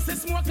 Does the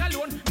smoke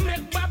alone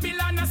make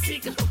Babylon a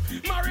sick?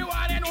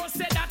 Marijuana no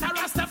say that a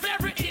rasta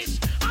favorite dish.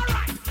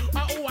 Alright,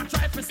 I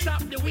try to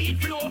stop the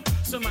weed flow.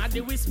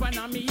 Somebody whisper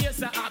on me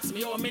ears, ask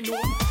me how me know.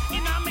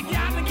 In a me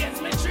garden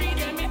against me tree,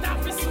 them it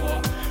have to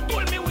sow.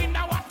 Pull me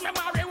window, watch me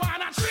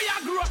marijuana tree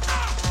I grow.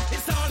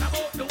 It's all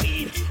about the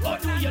weed. Oh,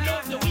 do you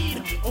love the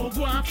weed? Oh,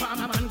 go and farm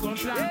a man, go and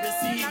plant the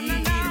seed.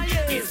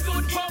 It's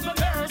good for the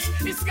girls.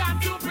 It's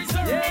got to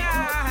preserve.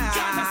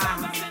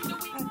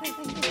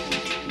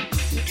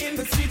 In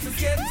the streets it's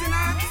getting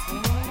hot,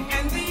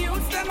 and the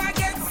youths them I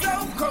get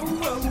so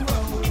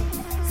cold.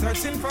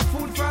 Searching for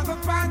food for the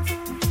pot,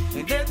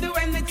 and they'll do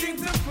anything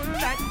to fill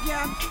that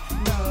gap.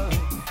 No,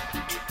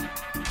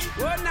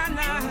 oh na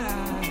na,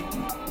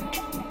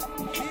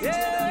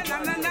 yeah na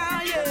na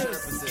na,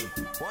 yes.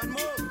 One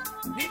more,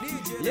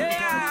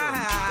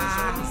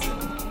 yeah.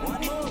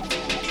 One more.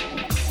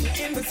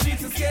 In the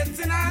streets it's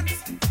getting hot,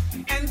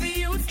 and the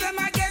youths them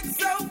I get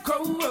so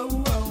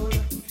cold.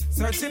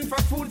 Searching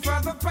for food for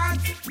the pot,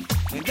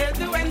 and they'll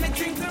do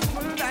anything to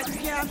fill that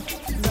gap.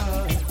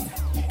 Love.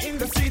 In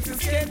the streets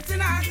it's getting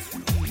hot,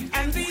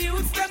 and the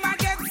youths them I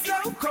get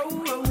so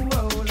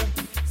cold.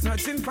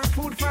 Searching for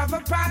food for the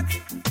pot,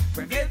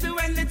 but they'll do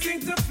anything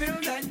to fill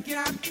that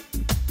gap.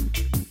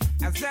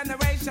 As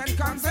generation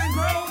comes and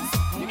grows,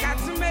 you got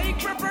to make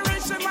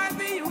preparation while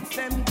the youths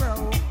them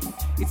grow.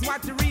 It's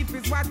what you reap,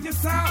 it's what you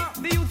sow.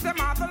 The youths them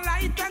are the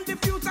light and the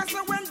future,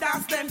 so when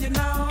that's them you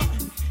know.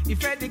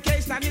 If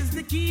education is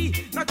the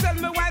key, now tell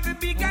me why the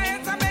big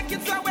guys are make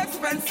it so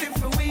expensive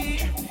for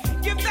we.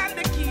 Give them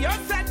the key or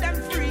set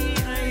them free.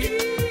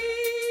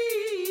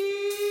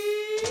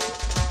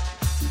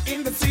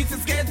 In the streets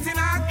it's getting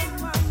hot,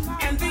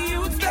 and the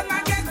youths them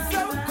I get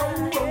so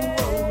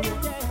cold.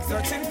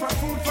 Searching for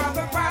food for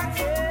the pot,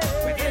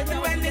 but they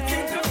do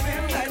anything to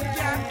fill that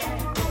gap.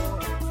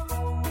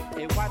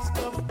 They watch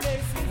the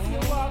places you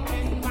walk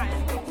in,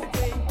 mind the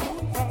way you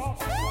talk.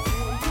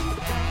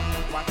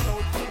 Watch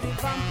out for the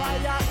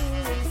vampire who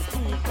will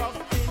sneak up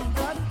in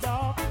the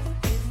dark.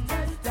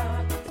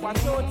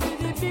 Watch out for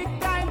the big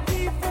time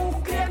thief who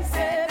claim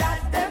say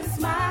that them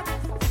smart.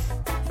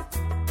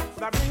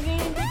 They're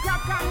bringing the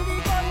crack and the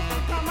gun to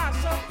come and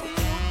shut the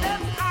youth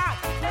them heart.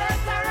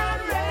 Better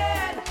and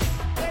red.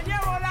 When you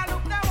all a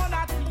look them on a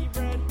tea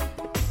bread.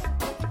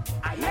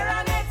 I hear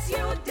an ex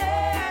you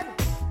dead.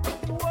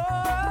 Whoa,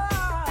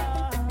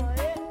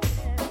 yeah.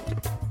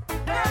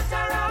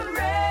 Better and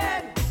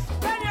red.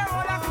 When you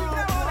all a look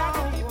them on a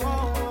tea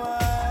bread.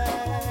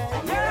 I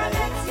hear an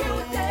ex you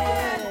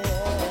dead.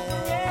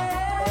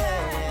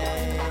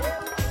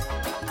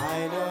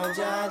 I know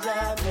Jaja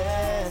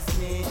bless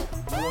me,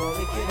 no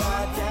wicked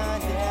heart can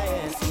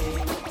test me.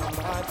 I'm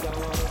not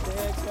going to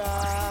try.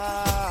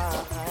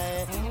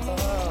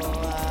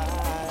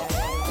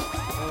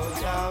 Oh,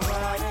 Jaja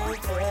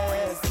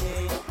manifest me,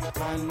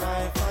 and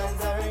my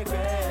fans are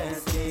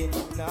regress me.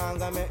 Now I'm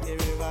gonna make the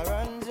river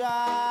run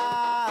dry.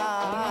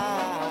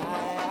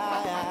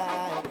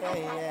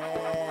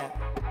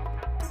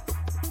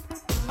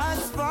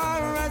 As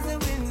far as the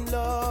wind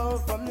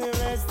blow from the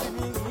rest of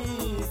the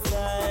east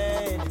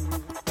side,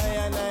 I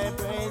and I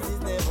praises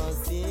never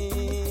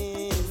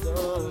cease, oh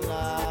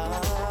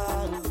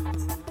Lord.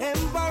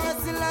 Emperor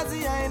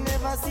Selassie, I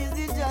never sees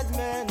the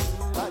judgment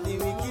of the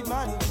wicked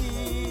man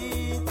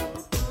feet.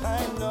 I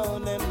know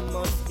them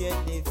must get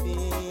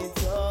defeat,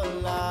 oh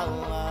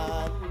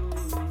Lord.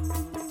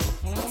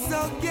 So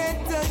get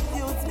the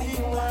youth, be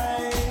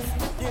wise,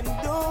 and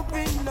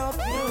open up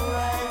your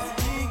eyes,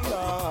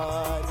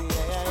 because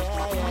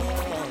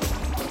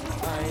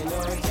I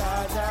know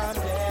Jaja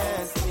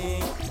bless me,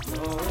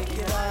 no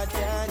wicked heart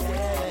can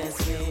test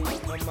me,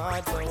 no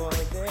matter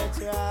what they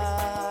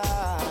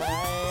try.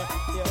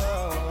 Yo,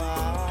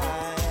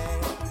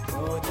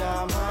 oh,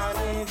 Jah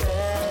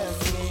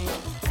manifest me,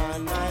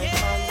 and my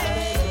fans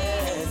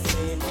bless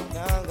me.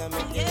 Now I'm gonna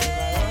make it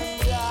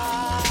run.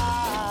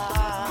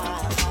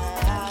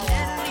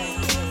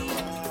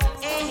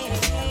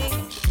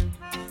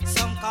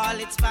 Some call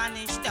it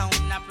Spanish Town,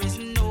 a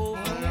prison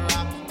oval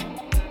rock.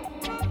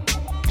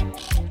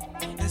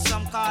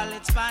 Some call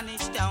it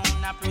Spanish Town,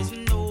 a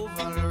prison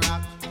oval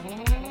rock.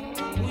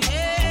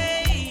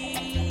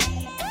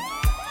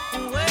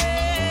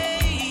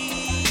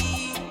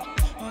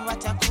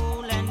 What a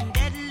cool and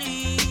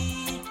deadly.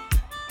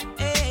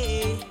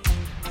 Hey,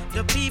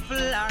 the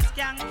people are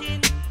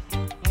skanking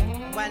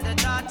while the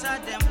daughter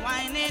them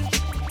whining.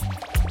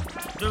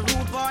 The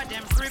rude boy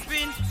them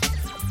tripping.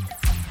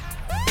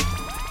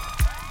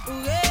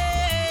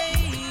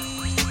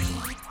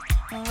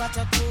 What a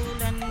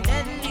cool and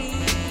deadly.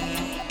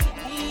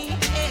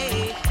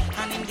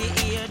 And in the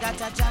ear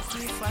that a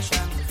jockey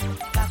fashion.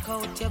 Back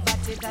out your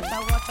body that a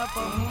water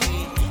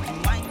pumping.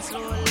 Wine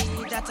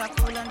slowly that a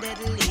cool and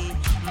deadly.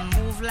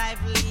 Move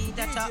lively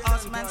that a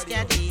horseman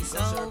steady.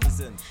 So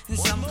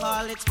some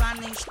call it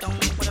Spanish Town,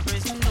 but a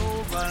prison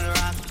oval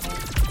rock.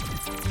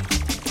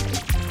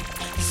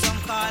 Some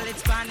call it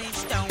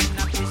Spanish Town,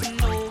 a prison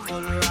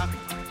oval rock.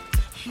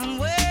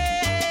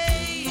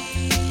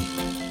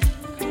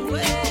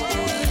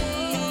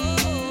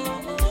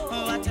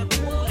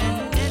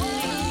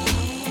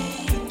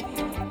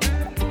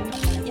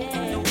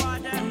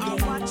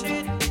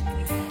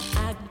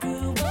 I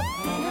grew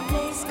up in a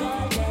place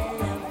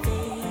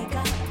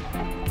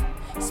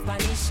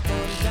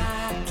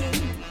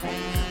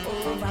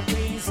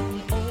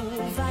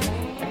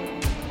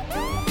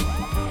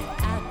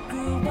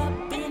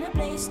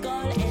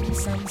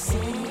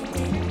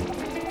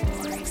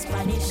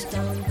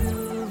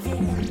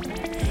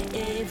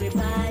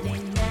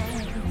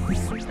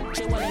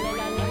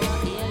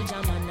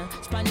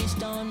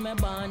when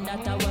me born,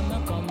 that's where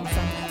me come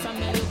from. From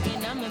me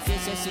looking at me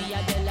face, you see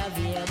a de la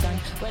vegan.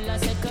 Well, I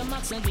say come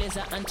Max and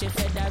Glazer,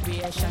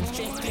 anti-federation.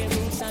 Strictly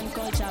roots and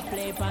culture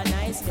play for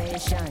nice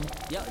station.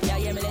 Yo,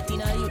 yeah, me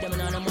Latino you, them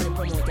and all the money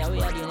promote. Yeah,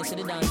 we are doing this to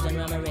the dance, then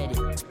I'm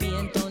ready.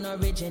 Spain town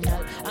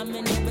original. I'm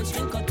in every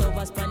string cut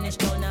over Spanish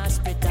town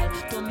hospital.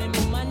 To me,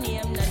 my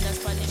name, not a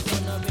Spanish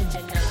town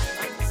original.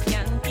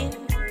 Skanking,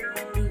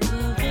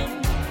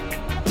 grooving,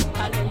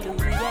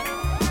 hallelujah.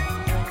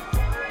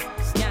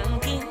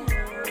 Skanking,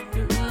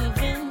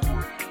 grooving,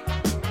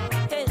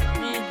 help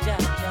me,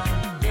 Jaja,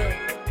 yeah.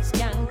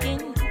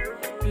 Skanking,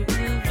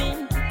 grooving,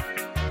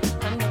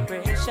 under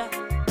pressure,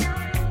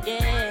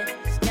 yeah.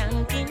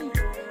 Skanking,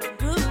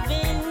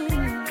 grooving,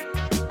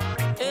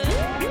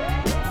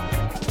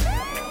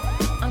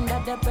 under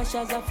the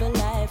pressures of your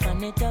life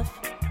and it tough.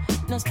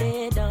 No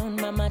stay down,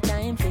 mama,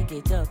 time pick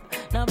it up.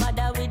 No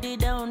bother with the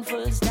down,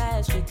 full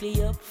style,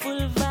 strictly up,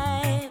 full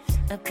vibes.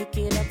 I pick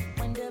it up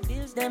when the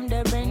bills, them,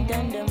 the rent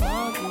and the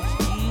mortgage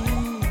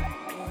due.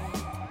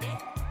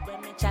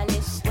 When me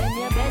chalice, when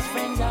your best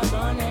friends are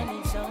gone and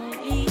it's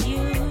only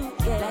you.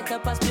 Yeah, like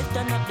up a split,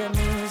 turn up the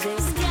music.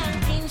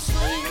 Skanking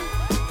sweet,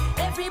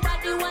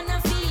 everybody wanna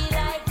feel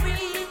like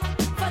free.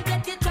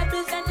 Forget your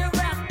troubles and you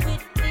rock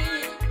with me.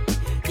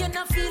 You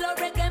know feel a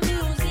reggae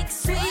music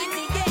sweet.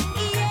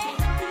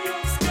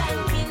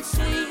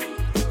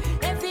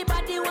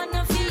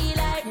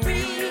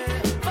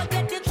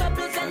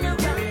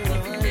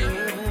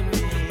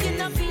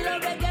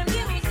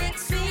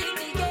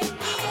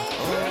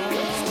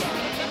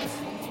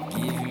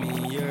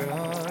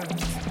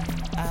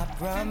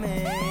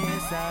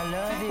 Promise I'll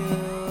love you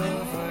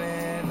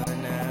forever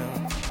now.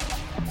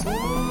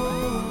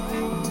 Ooh.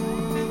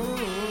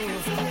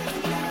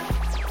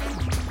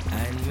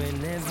 And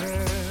whenever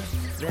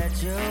that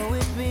you're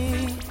with me,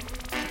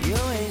 you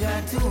ain't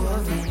got to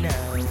worry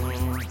now.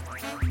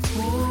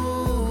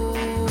 Ooh.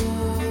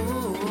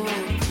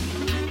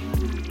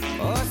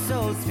 Our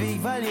souls speak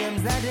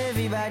volumes that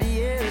everybody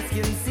else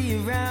can see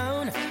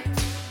around.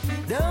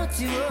 Don't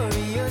you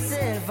worry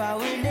yourself, I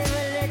will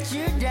never let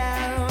you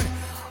down.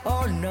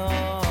 Oh no,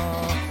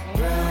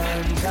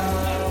 run,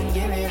 come,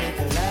 give me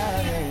little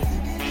loving.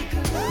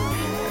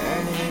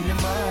 Early in the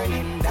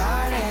morning,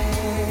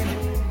 darling.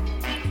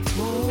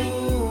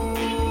 Ooh,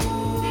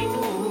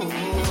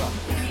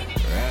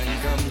 run,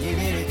 come, give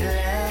me little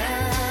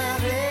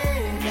loving.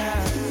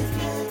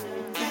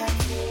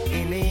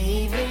 In the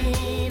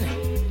evening,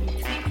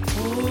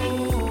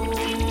 ooh,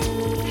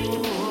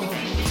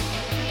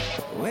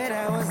 when I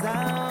was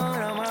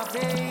down on my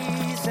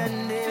face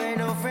and there ain't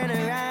no friend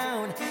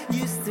around,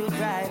 used to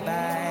cry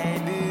bye,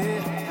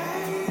 babe.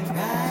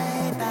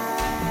 Bye,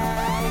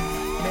 bye,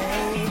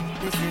 babe.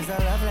 This is a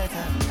love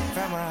letter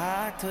from my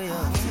heart to you.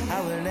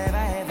 I will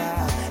never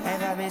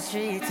ever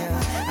mistreat you.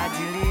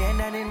 Until the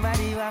end and in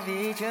body of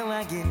each you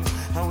again.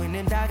 And when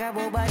them talk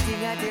about bad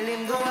thing, I tell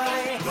him go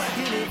away.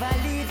 You never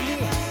leave me.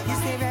 You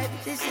stay right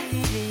beside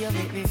me. You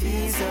make me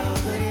feel so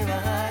good in my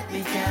heart.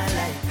 We can't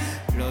lie.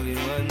 Love you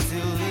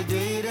until the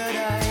day that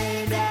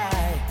I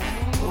die.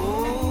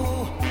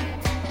 Oh,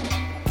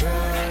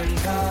 run,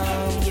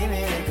 come, give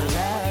me little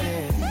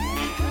loving.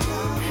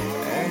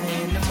 Early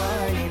in the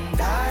morning,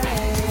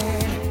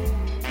 darling.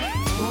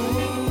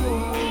 Ooh,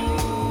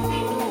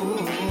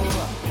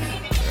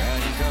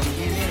 run, come,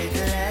 give me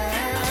little loving.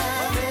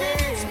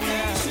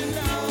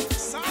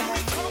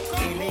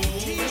 In the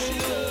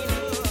evening,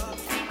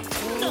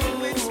 no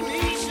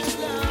explanation,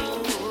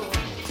 love.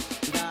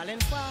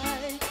 Darling,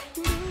 why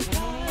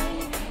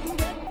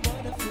get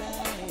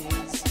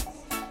butterflies?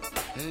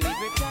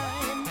 Every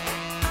time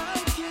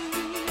I'm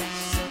kissing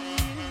you,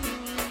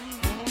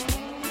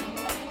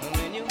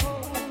 when you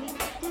hold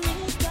me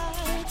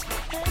tight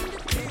and the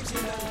kiss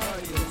you out,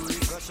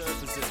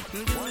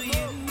 do you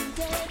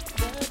get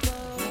the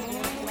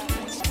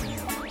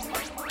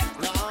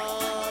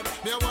Lord,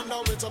 me I wonder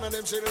which one of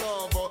them she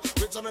love,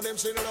 which one of them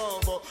she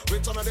love,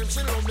 which one of them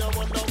she love. Me I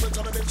wonder which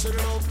one of them she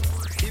love.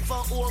 If I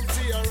home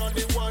tea or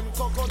the one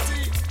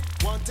cockatoo,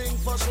 one thing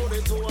for sure,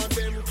 the two of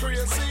them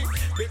crazy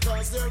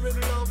because they're in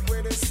love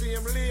with the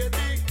same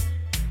lady.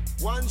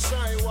 One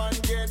shy, one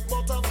get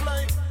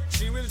butterfly.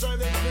 She will drive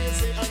them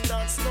crazy and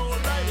that's no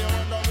lie. You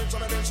wonder which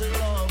one of them she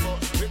love,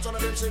 which one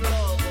of them she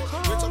love,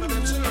 which one of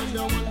them she love.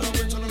 You wonder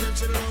which one of them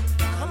she love.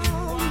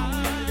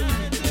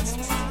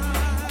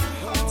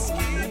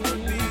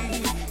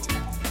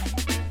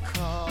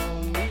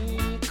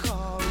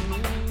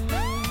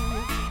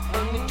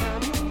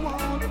 Anytime you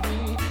want me,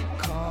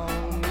 call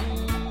me,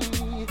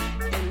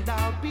 and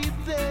I'll be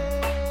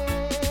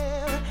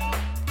there.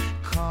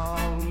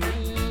 Call me,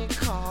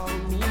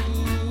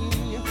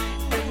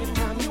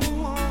 anytime you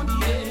want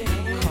me,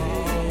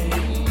 call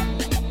me,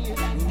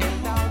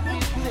 and I'll be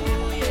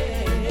there.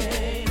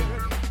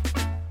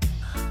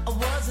 I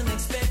wasn't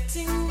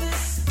expecting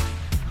this.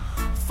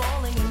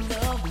 Falling in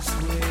love was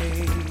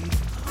great.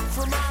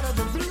 From out of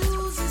the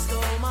blues, you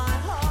stole my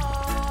heart.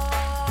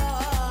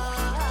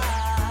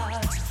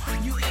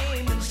 You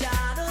aim and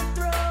shot a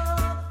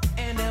throw,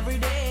 and every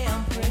day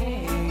I'm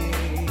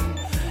praying.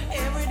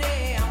 Every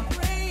day I'm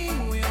praying.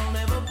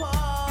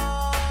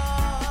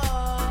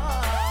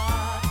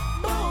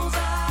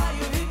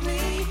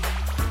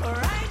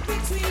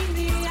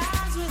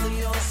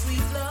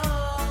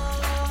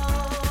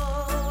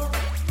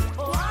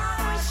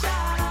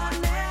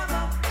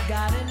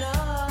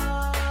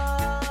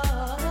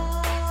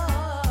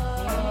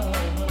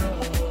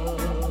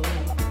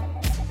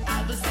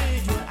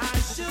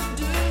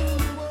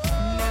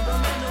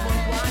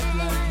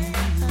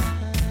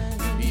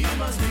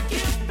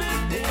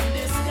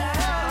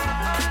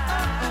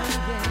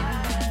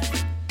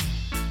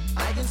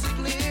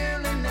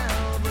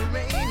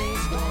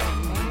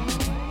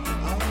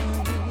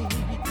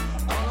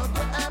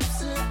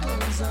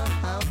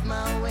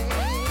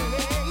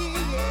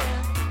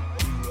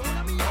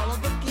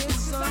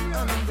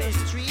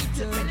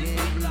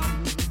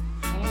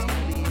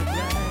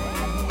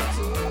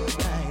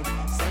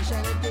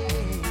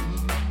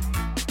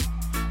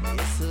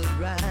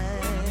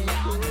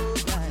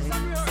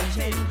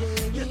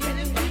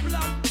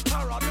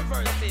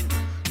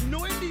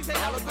 knowing these ain't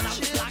all of the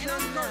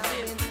children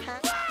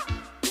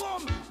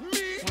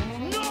me,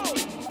 no.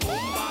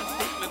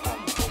 Bombastic, me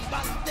come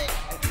bombastic.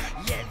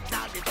 Yes,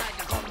 daddy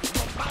tiger come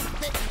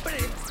bombastic.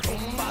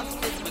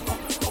 Bombastic, me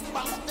come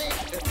bombastic.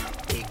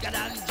 Bigger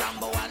than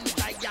Jumbo and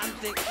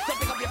gigantic. So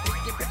pick up your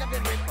picky, pick up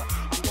your grip,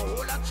 and go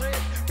hold a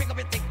trip. Pick up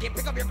your ticky,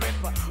 pick up your grip,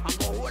 and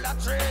go hold a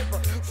trip.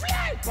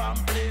 Fly from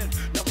plane,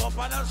 no go up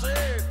on a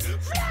ship.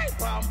 Fly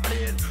from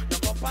plane, no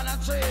go up on a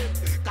trip.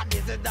 Cause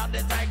this is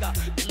daddy tiger,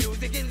 the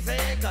music insane.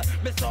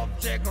 Me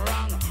subject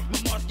wrong, me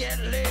must get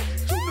lit.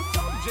 Me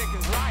subject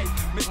is right,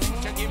 me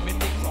teacher give me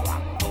things. So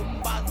I'm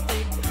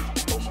bombastic,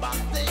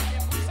 bombastic.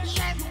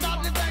 Yes,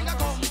 daddy tiger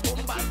come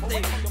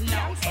bombastic.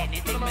 Now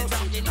anything me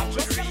talking now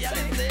is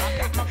realistic.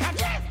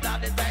 Yes,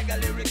 daddy tiger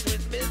lyrics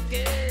with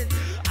biscuits.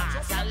 I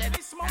shall let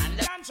me smoke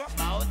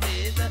about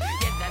this.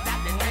 Yes,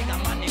 daddy tiger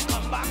money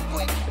come back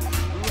quick.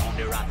 Round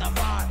the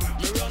Rastafari,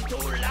 me run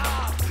too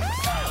long.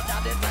 So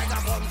daddy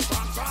tiger come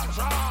strong, strong,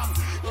 strong.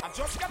 I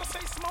just gotta say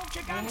smoke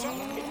your ganja.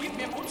 It give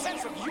me a good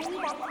sense of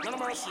humor, none of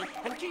mercy.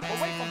 And keep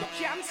away from the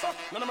cancer,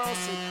 none of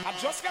mercy. I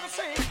just gotta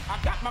say, I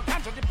got my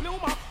ganja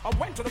diploma. I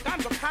went to the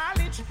ganja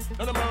college,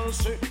 none of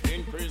mercy.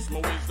 Increase my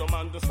wisdom,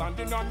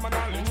 understanding on my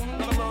knowledge,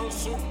 none of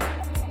mercy.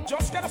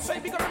 Just gotta say,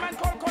 big up a man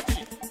called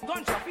Kochi.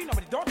 Ganja, be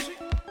nobody dodgy.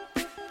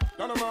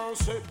 None of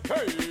mercy,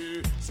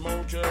 hey.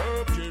 Smoke your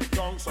herb, give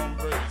down some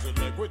praise. It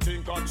make we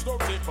think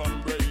constructive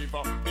and brave.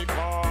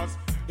 Because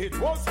it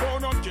was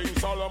born on King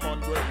Solomon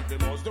grave. He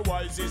was the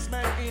wisest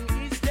man in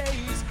his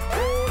days.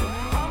 Oh,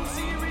 I'm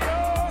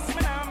serious,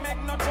 me nah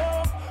make no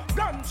joke.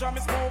 Ganja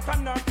me smoke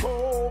and not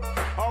coke.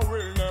 I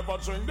will never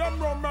drink them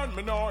rum and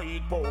me nah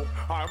eat pork.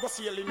 I go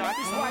sailing on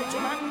this white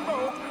man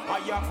boat. I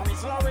have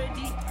whistle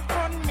already,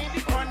 on me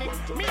the chronic.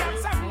 Me have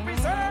some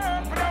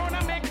reserve, but I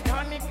wanna make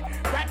tonic.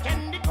 Crack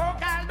and the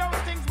coke, all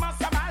those things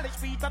must abolish.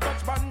 Peter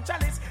touch bun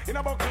chalice in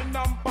a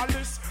Buckingham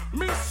Palace.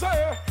 Me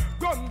say,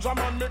 ganja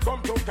man me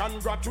come to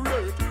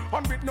congratulate.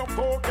 And with no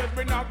coke,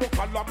 we not go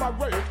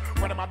collaborate.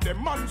 When them a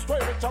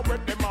demonstrate, or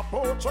when them a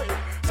portray.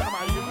 Some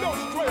a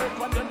illustrate,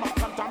 when them a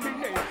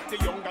contaminate. The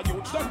younger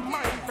youths don't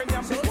mind when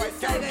them big white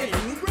campaign.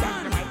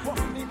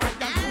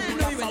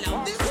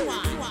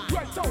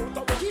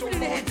 Keep it in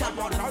the head up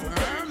on us,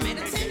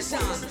 meditation.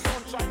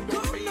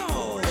 Come no.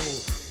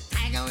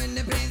 I go in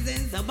the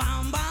presence of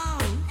bomb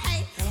bomb.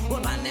 Hey,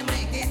 what on the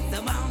mic it's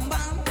a bomb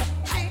bomb.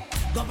 Hey,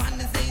 go on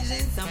the stage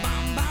it's a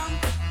bomb bomb.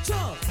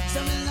 Sure,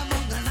 some in the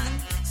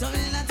bunkerland, some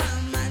in the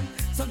town man.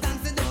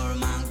 Sometimes the door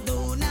marks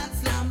do not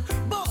slam.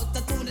 Both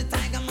the to the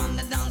tiger man,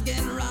 the dance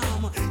get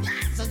rum.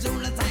 Yeah, so to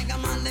the tiger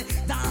man, the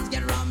dance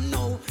get rum.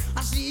 No,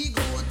 as she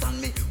go on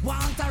me,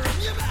 want to rum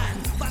you man.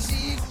 But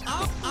she,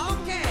 oh,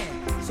 okay.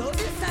 So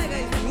this tiger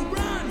is new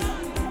brand.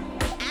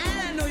 And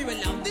I know you will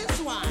love this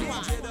one.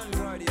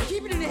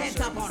 Keep it in the head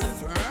top on a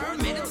firm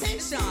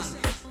meditation.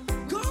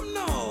 Come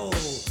no.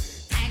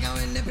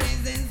 Tiger in the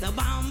presence of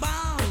bomb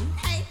bomb.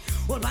 Hey,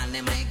 hold on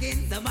the mic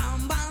it's a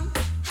bomb bomb.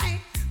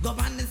 Hey, go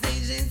on the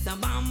stage it's a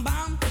bomb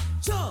bomb.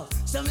 Sure,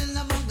 some in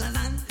the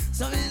bunkerland,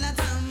 some in the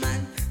town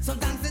man.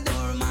 Sometimes the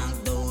door marks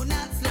do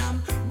not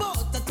slam.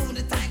 Both the to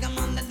the tiger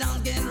man, the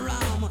dance get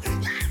rum.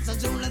 Yeah, so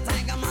to the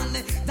tiger man,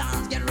 the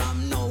dance get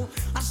rum. No,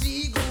 as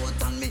she go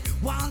on me,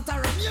 want to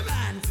rum you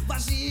man.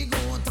 But she go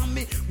on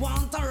me,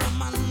 want to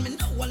rum and me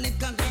know a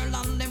little girl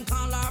on them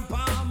call her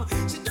palm.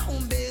 She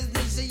don't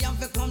business, she have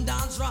to come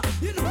dance raw.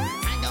 You know,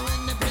 tiger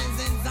in the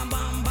presence of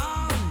bomb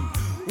bomb.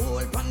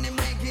 Hold on the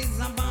mic is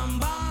a bomb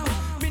bomb.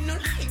 Me no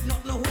like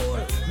not no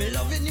hole, me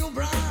loving you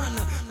brand.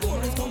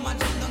 Chorus come a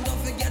jam, don't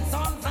forget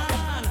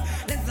Sultan.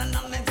 Listen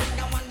on the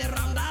tiger when the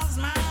round dance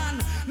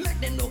man. Make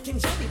them know King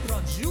Johnny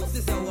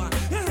produces a one.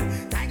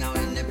 Tiger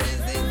in the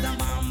presence of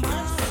bomb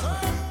bomb.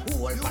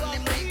 Hold on the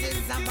mic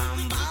is a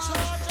bomb bomb.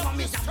 Come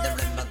me up the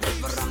river,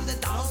 go from the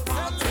dance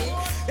party.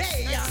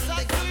 Hey, and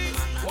the gunman.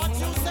 What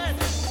you said?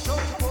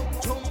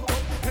 Jump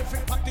up,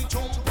 everybody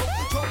jump up,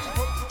 jump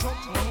up,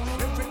 jump up.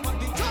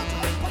 Everybody jump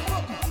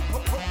up,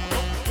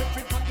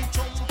 everybody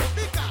jump up.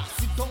 Because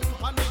sit down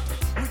on it,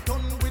 we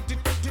done with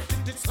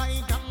it,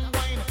 slide and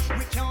wine.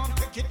 We can't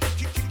take it,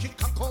 kick it,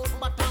 cock out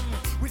bottom.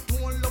 We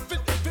don't love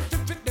it,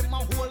 fit them a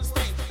whole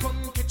style.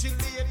 Come catch it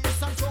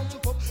ladies and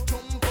jump up,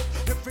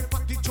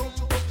 everybody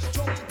jump up,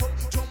 jump up,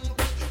 jump up.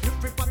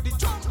 Everybody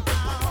jump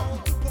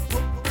out,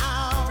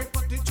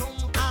 everybody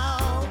jump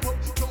out,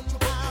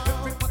 jump out,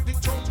 everybody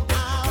jump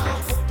out.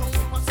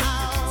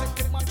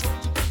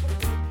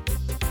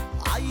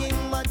 I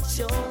ain't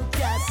macho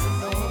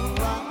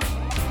Casanova.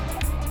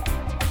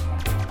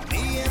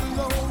 Me and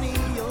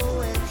Romeo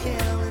and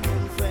Karen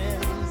and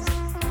friends.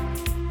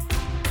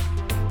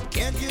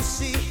 Can't you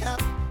see how?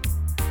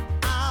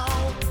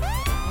 Ow,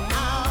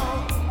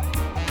 ow,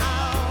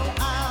 ow,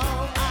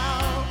 ow, ow,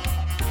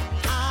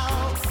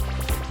 ow,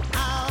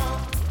 ow.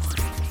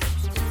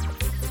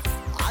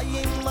 I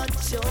ain't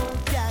macho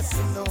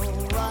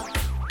Casanova.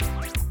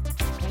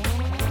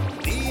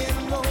 Me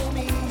and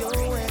Romeo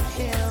and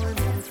Karen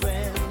and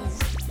friends.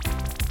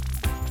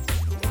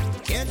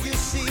 Can't you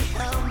see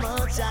how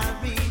much I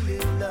really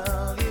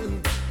love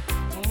you?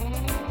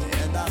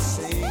 And I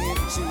say it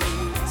 2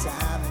 times.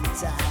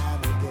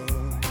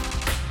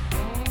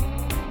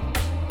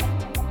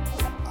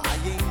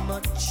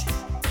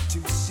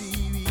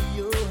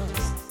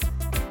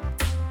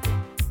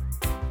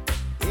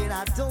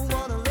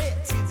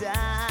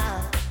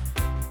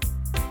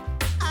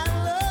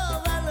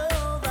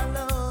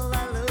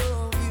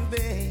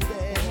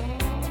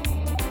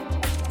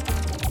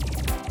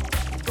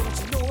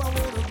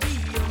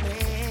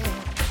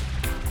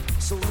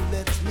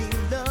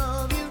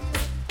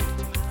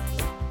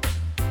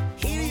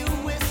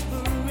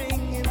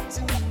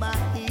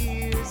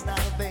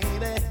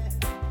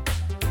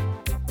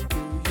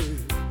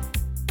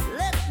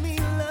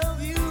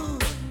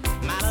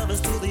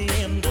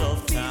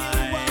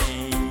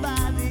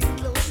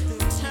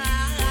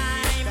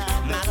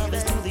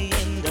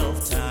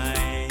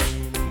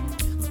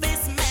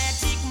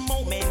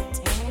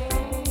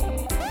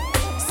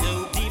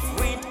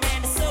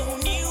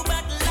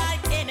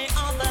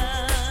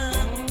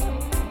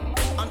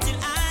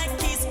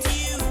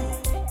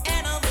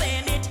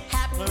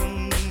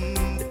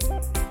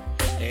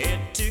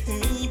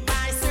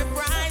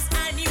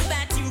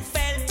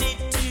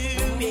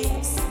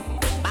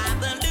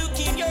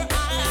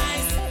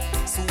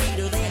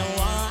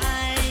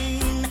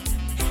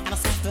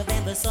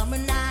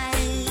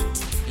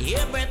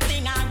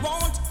 everything I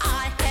want,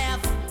 I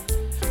have.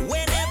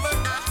 Whenever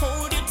I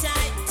hold you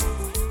tight,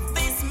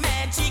 this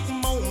magic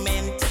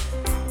moment,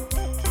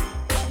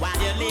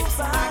 while your lips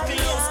are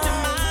close to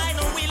mine,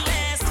 we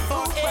last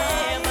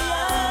forever,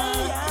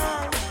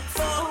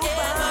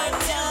 forever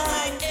till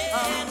the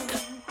end.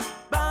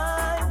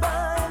 Bye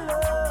bye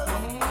love,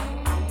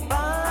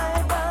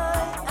 bye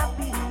bye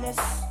happiness.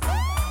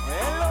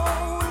 Hello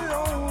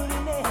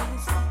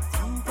loneliness,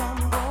 think I'm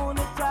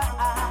gonna cry.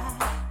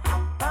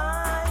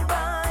 Bye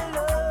bye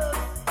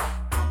love,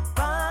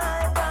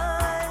 bye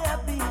bye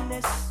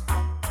happiness.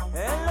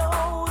 Hello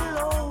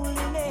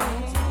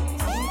loneliness,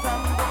 think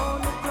I'm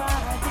gonna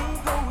cry. There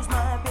goes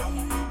my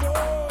baby,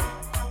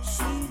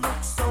 she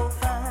looks so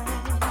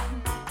fine.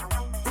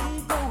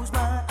 There goes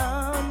my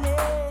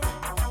honey,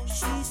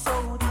 she's so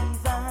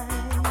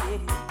divine.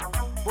 Yeah.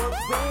 But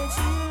when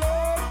she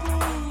left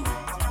me,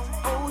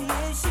 oh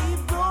yeah, she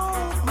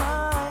broke my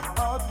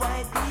heart. Why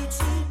did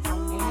she do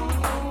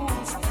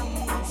those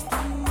things to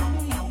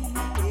me?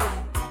 Yeah.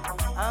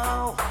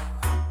 Oh,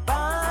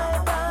 bye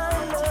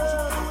bye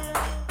love,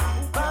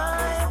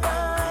 bye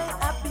bye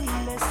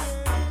happiness.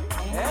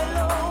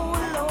 Hello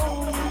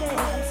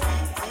loneliness,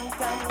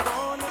 think I'm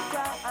gonna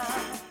cry.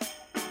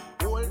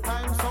 Whole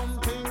time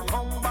something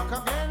come back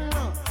again.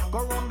 Go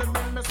round the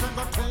bend, me say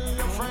go tell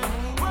your friend.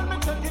 When me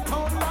check it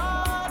out,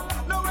 Lord,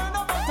 no way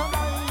no better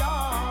than ya.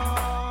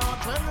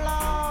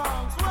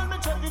 Dreadlocks. When me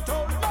check it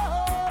out,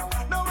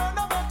 Lord, no way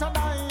no better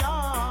than ya.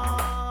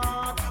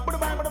 But the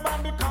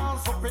band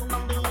because up in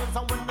on the hills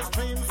and when the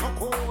streams so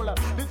cool,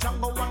 the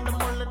jungle and the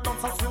mullet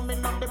dogs are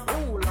swimming on the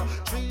pool.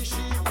 3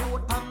 sheep,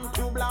 goat and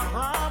 2 black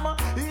ram.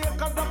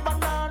 Acres of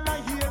banana,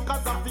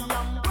 acres of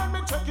yam. When me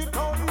check it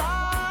out,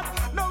 Lord,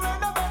 no way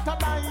no better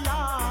than ya.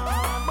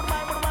 But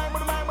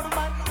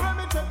when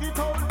me check it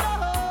out,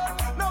 Lord,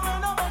 no way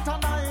no better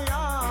than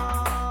ya.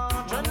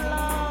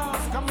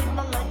 Dreadlocks, come in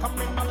my leg,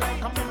 come in my leg,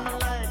 come in my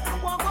leg.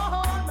 Walk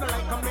on, me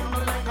like, come in my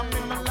leg, come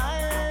in my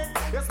leg.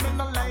 Yes, me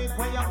no like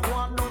where you go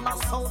on down to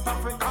South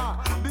Africa.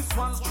 This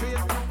one straight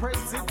to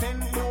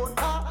President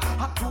Botha.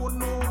 I don't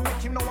know,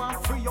 make him know I'm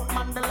free up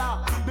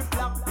Mandela. The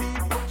black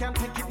people can't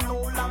take it no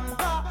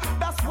longer.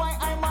 That's why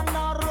I'm on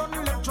a run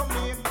left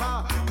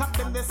Jamaica. Cut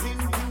them the same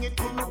thing, it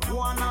could not go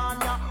on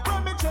ya.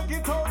 When me check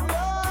it out,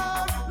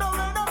 Lord, no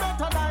way no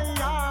better than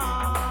ya.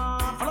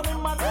 Follow me,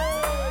 my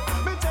day.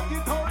 Me check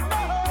it out,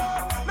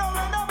 Lord, no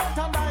way no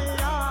better than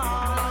ya.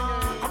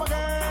 Come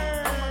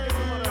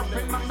again. Up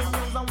in my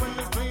news and when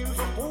the streams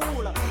are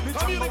cool. The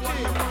jungle and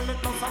the mullet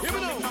dogs are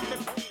swimming on the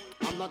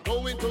I'm not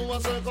going to a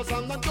circus,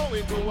 I'm not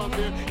going to a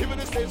fair. Even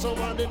the stage so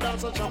where the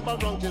dancer jump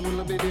around, you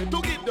will be there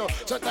to give the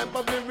such type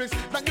of lyrics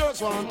that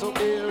girls want to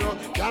hear.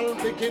 Girl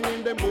picking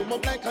in them boom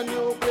up like a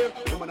nuclear.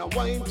 Woman a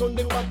wine to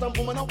the bottom,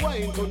 woman a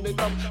wine to the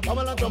top.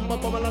 Pamela jump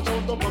up, Pamela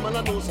shout up,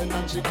 Pamela do send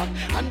and she hot.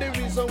 And the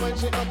reason why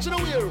she hot, she know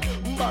where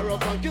Barra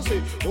Frank, you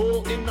see.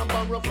 Oh, in a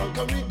Barra Frank,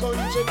 a recon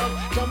she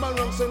hot. Jump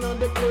around, send on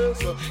the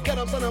place. Get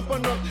up, stand up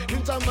and rock.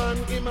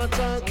 Interman, give my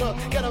chat.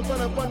 Get up,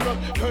 stand up and rock.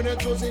 Turn your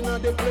toes in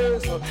the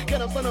place.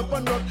 Get up, stand up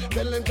and rock.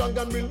 Tell them drunk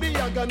and bring the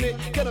agony.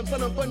 Get up,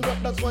 stand up and rock.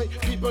 That's why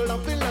people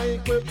don't feel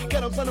like we.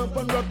 Get up, stand up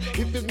and rock.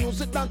 If it's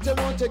music that you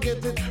want to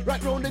get it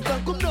right round the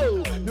clock, come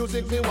now.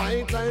 Music for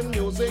white and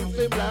music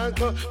for black.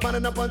 Man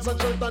in a pants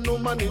and shirt and no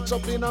man it's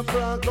up in a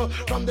frock.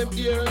 From them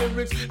ear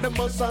lyrics, them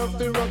must have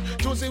to rock.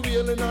 Juicy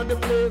wheeling on the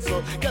place.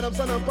 Get up,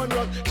 stand up and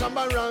rock.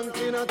 Shamba rank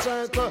in a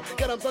chat.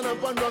 Get up, stand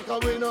up and rock.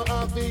 And we know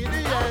half the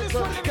idiots.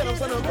 Get up,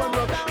 stand up and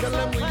rock. Tell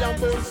them we are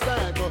both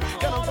stack.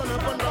 Get up, stand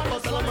up and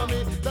rock. Tell them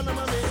mommy, tell them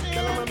mommy,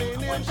 tell them mommy.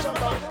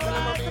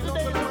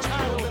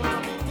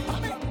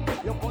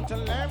 You put your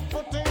left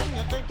foot in,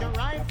 you take your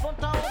right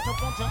foot out. You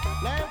put your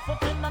left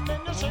foot in and then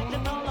you shake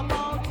it all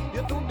about.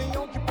 You do the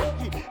okey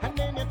pokey and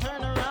then you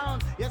turn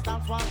around. Yes,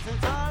 that's what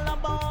it's all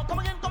about. Come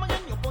again, come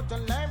again. You put your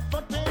left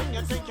foot in,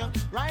 you take your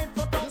right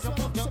foot out. You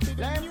put your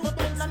left foot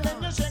in and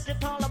then you shake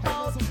it all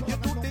about. You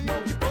do the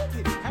okey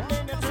pokey and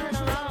then you turn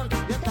around.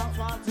 Yes, that's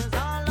what it's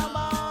all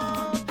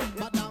about.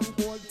 Madam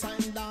old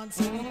time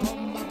dancing,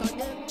 come back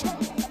again.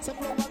 Say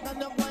flow again,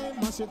 you go and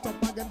mash it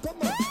up again.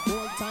 Come on,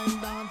 old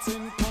time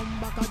dancing, come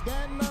back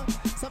again.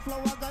 Say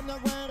flow again, you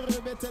go and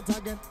rivet it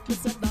again.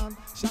 Kiss it down,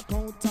 shock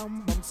out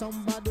and bump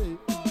somebody.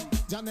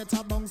 Janet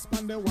a bounce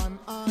pan the one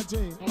RJ.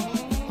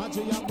 RJ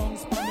a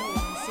bounce pan the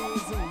one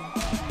Susie.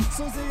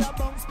 Susie a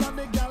bounce pan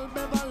the girl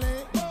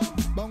Beverly.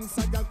 Bounce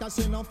a girl 'cause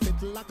she no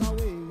fit like a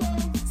way.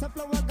 Say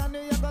flow again,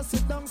 you go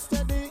sit down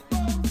steady.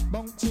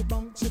 Bounce it,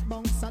 bounce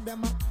a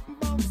dem a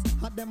bounce,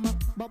 a dem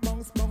a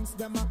bounce, bounce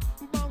dem a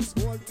bounce.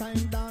 Whole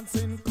time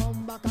dancing,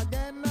 come back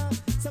again.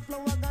 Say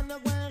flow again, you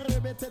go and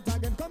rivet it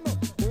again. Come on,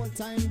 whole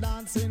time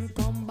dancing,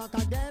 come back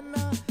again.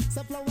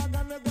 Say flow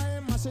again, you go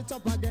and mash it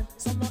up again.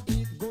 Some no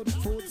eat good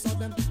food, so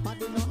them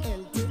body no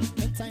healthy.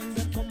 Anytime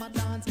they come a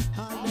dance,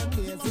 all them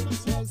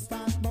lazy. Girl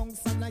start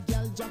bounce and a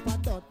girl drop a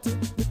dirty.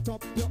 Pick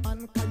up your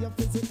hand 'cause you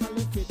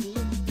physically fit.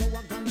 Flow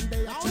again,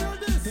 they a check.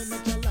 They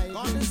make you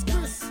like this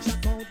guy.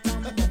 Shock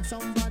out and bounce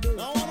somebody.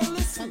 I wanna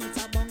listen. And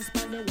it's a bounce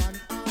by the one.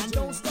 And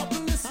don't stop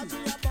and listen.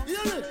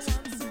 Hear it.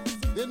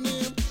 The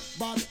name,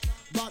 but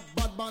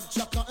bad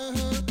chaka,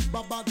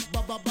 bad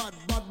chaka, bad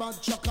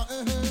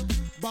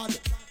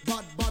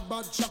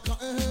chaka,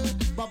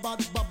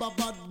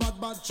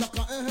 bad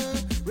chaka,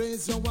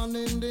 raise your one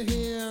in the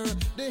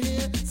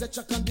air, say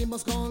chaka and they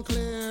must gone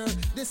clear.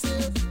 This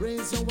here,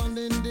 raise your one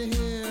in the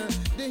air,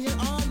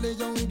 all the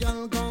young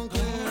girl gone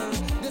clear.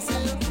 This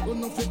here, who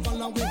no fit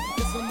follow away,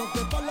 yes who no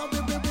fit follow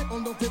away, baby, who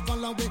no fit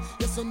follow away,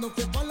 yes who no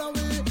fit follow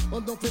away,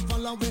 who no fit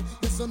follow away,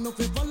 yes who no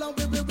fit follow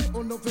away, baby,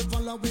 who no fit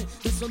follow away,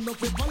 yes who no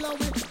fit follow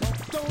away.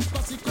 Uptown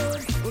Posse Club,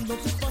 who no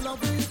fit follow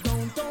away,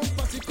 downtown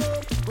Posse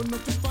Club, who no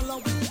fit follow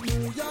away,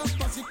 New York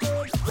Posse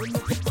Club, who no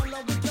fit follow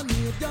away,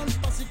 Canadian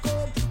Posse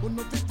Club, who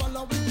no fit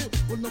follow away,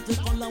 who no fit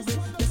follow away,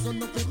 yes who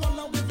no fit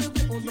follow away,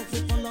 baby, who no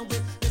fit follow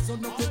away, yes who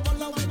no fit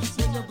follow away.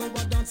 When you go a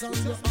dance and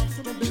you have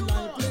to be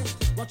lively,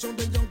 watch out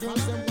the young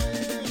girls and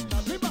waiting.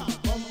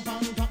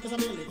 Compound top is a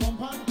Billy,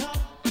 compound top.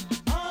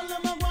 All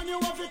them a run you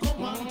off the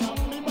compound top.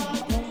 Me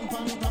bad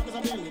compound top is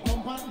a Billy,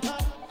 compound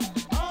top.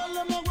 All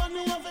them a run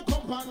you off the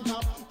compound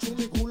top. Chew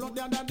me cool up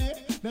the other day,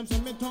 them say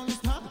me tongue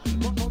stop.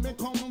 But now me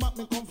come back,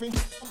 me come fi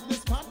the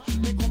spot.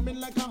 Me come in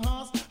like a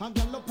horse and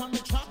gallop on the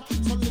track.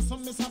 So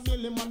listen, Miss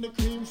Billy, man, the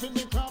cream fi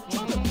the crop.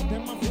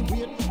 Them a fi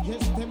wait,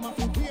 yes, them a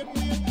fi wait.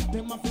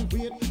 Them a fi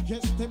wait,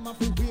 yes, them a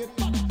fi wait.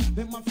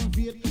 Them a fi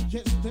wait,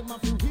 yes, them a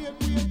fi wait.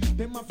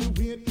 Them a fi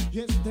wait,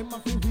 yes, them a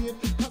fi wait.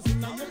 'Cause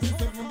in a year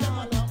 7 them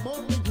a talk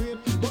about me great,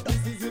 but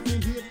this is it we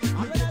hate. We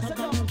get a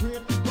damn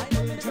great, but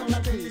they ain't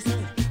trying to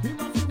say. Him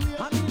a fi wait,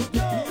 but they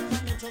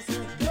can't just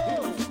say.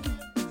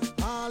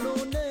 All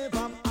who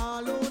never,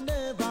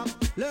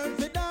 learn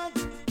fi dance.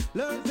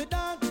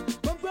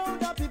 Come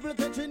proud of people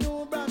catch a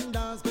new brand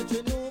dance, catch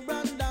a new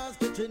brand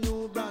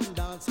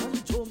dance.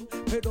 And chum,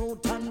 head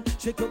out and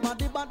shake your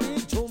body,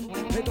 chum.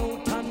 Head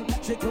out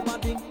and shake your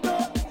body.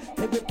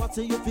 Every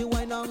party you feel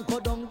wine and go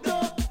down.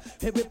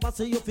 Every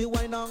party you feel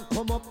wine and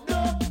come up.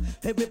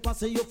 Every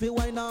party you feel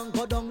wine and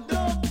go down.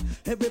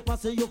 Every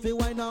party you feel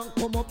wine and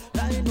come up.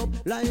 Line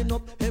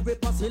up. Every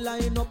party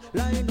line up.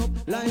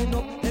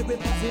 Every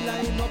party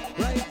line up.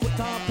 Right foot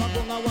off and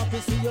go and want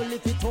to see you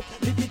lift it up.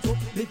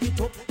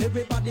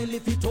 Everybody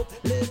lift it up.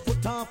 Left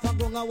foot off and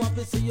go and want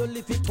to see you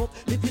lift it up.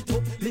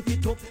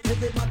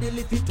 Everybody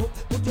lift it up.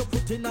 Put your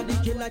foot in the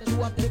key like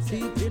you are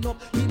keeping up.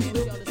 Keep it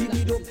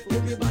up.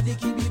 Everybody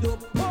keep it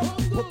up. Pop.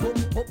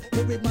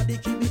 Everybody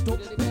keep it up.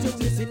 Put your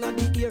face in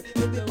the ear.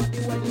 Everybody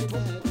wind it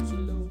up.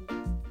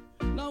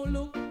 Now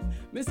look,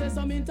 me say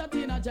some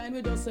entertainer join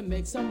with us to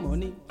make some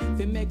money.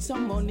 Fi make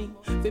some money.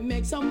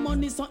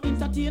 So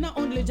entertainer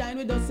only join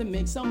with us to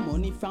make some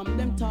money. From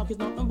them talk is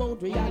not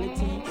about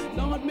reality.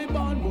 Lord me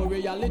born more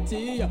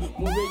reality.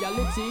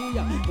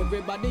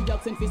 Everybody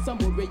asking for some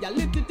more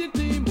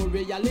reality. More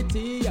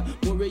reality.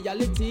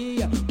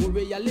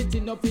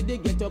 No fi they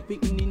get up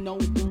picnic now.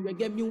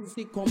 Reggae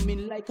music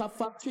coming like a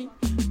factory.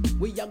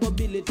 We a go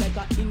build it like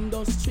a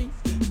industry.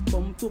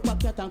 Come to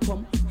Packet and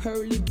come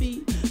Hurley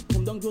B.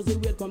 Come down Josie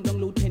Red, come down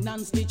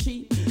Lieutenant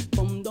Stitchy.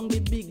 Come down the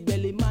big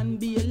belly man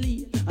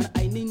Bailey. And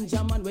I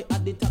Ninja man we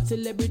at the top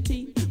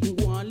celebrity.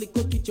 Go on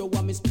little picture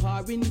wa me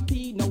sparring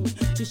P. Now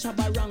Tisha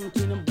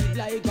ranking and big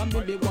like a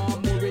maybe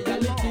want more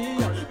reality.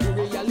 Now for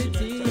the get up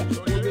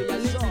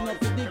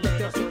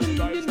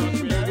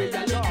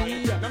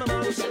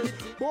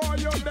boy,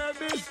 you're dead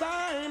this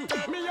time.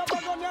 Me a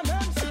bag on your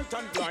name, sit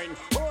and blind.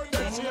 Oh,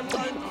 that same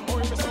time, oh,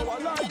 me so I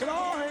like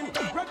line.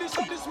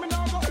 Register this, me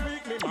now go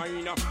speak me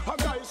mind. A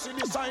guy see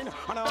the sign,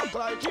 and I act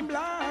like him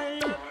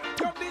blind.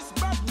 You're this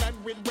bad man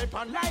with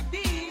weapon like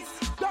this.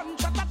 Don't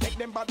try to take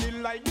them body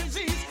like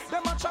disease.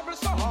 Them a travel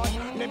so hard,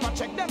 never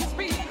check them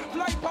speed.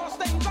 Fly past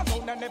danger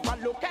zone and never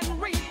look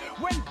and read.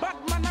 When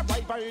Batman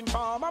arrive, I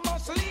inform I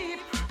must leave.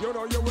 You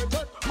know you will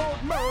take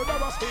mouth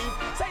murderer Steve.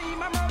 Say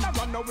my murder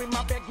run now with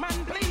my big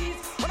man please.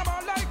 When I'm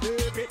all like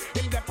baby,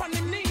 him dep on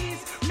him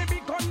knees. Me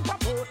big gun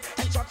pop out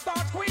and shot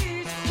start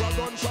squeeze. Your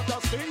gunshot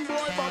a sting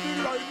boy body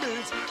like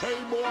this. Hey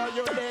boy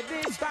you dead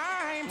this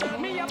time.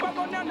 Me a bug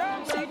on your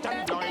nerve seat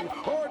and blind.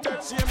 Oh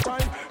that same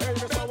time, hey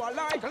me so I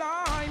like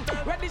line.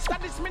 Ready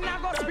this me now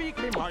go speak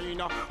me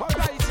mind. Oh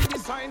I see the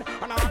sign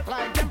and I act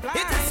like them blind.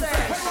 It's a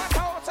say. When my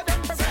thoughts of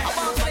them I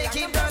want to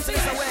keep dancing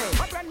this away.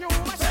 Everybody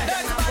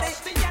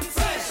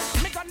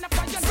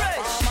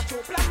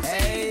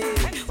hey,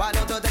 why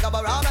don't you take up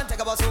a rum and take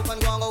up a soup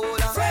and go and go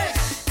hula?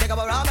 Fresh. Take up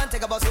a rum and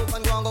take up a soup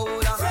and go and go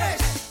hula. Fresh.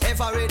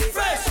 If I ready,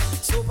 fresh.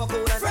 Super cool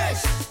and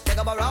fresh. Take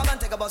up a rum and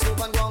take up a soup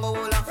and go and go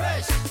hula.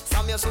 Fresh.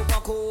 From your super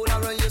cool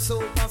and run you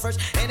super fresh.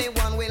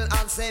 Anyone will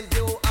accept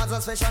you as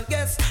a special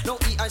guest. No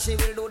he and she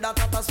will do that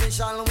at a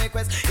special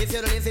request. If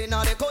you live in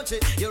the country,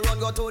 you run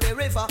go to the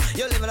river.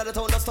 You live in the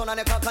town, the stone and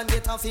the cock and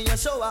get off in your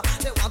shower.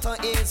 They want to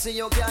eat so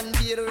you can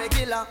be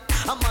regular.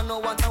 A man no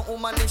want a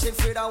woman if she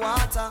free the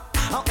water.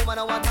 A woman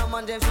no want a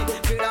man if she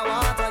free the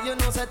water. You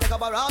know say take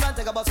up a rum and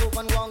take up a soup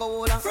and go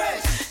hula.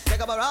 Fresh.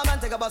 Take up a rum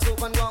and take up a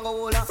soup and go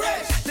hula.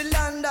 Fresh. The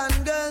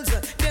London girls,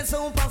 they they're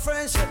super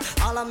fresh.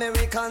 All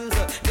Americans,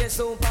 they're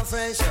super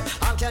fresh.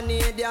 All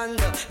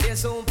Canadians, they're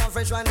super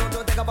fresh. Why don't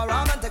you take up a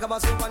rum and take up a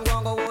soup and go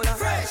and go water?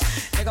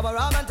 Fresh. Take up a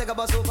rum and take up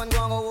a soup and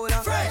go and go water.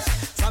 Fresh.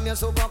 From you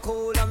super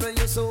cool and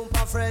you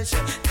super fresh.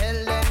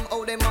 Tell them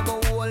how them a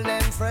go hold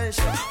them fresh.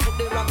 Put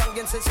the rock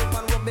against the soup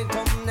and rub it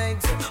come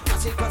next.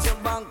 Pass it across your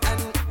back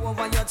and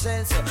over your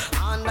chest.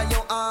 Under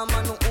your arm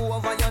and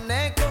over your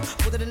neck.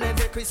 Put it in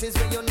every creases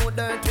where you know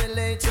dirt will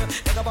let you.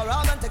 Take up a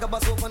rum and take up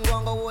a soup and go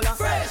and go hold her.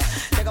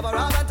 Fresh. Take up a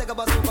rum and take up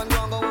a soup and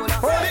go and go hold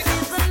her. Four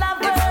season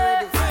lover.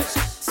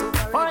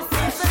 Four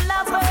season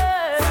lover.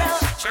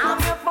 I'm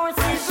your four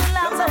season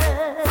lover.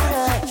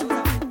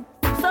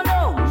 So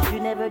no, you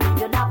should never give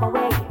your love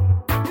away.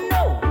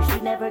 No, you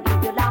should never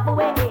give your love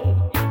away.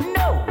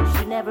 No, you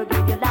should never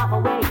give your love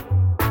away.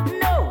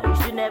 No, you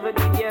should never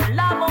give your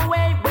love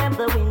away when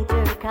the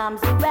winter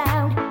comes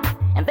around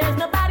and there's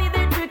nobody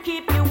there to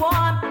keep you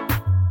warm.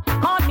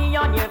 Call me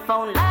on your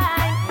phone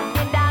line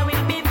and I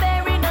will be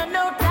there in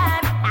no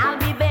time. I'll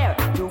be there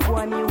to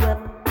warm you up.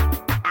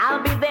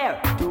 I'll be there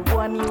to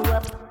warm you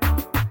up.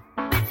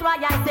 That's why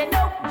I say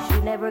no, you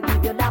should never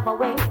give your love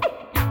away.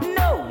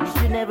 No, you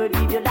should never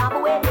give your love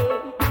away.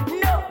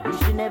 No, you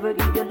should never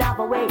give your love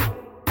away.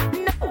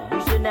 No,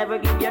 you should never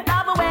give your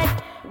love away.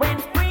 When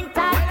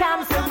springtime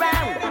comes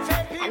around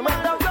and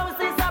when the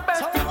roses are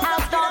bursting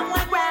out on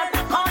the ground,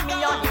 call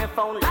me on your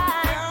phone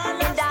line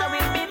and I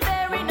will be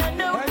there in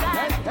no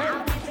time.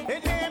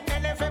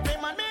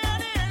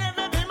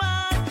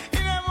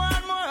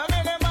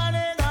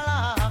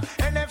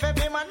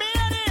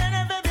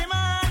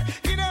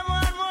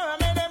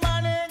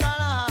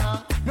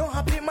 No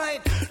happy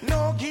mind,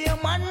 no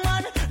game man,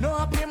 no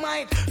happy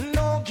mind,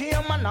 no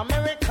game man,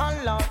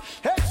 American love.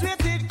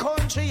 X-rated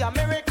country,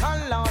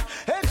 American love.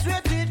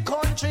 X-rated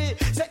country,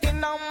 say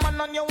in a man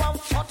on you on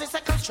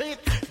 42nd Street.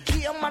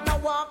 Game man a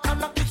walk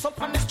and a kiss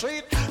up on the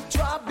street.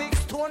 Draw big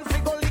stone,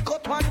 figure lick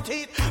out one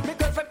teeth. Me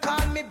girlfriend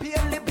call me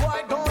Bailey,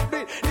 boy don't do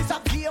it. This a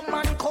game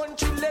man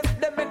country, left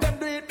them and them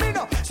do it. Me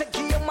no, say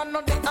game man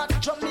on the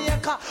at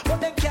Jamaica, but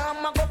they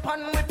can't mag up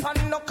and whip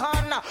on no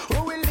corner. We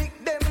will lick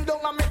them down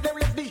and make them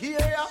left the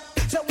area.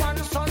 Say one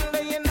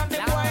Sunday in the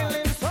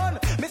boiling sun,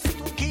 me see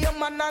two game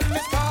man and me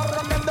star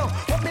on them down.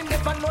 But me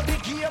never know the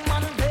game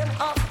man them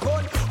have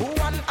gun.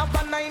 One have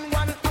a 9,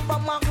 one have a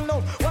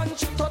Magnum. One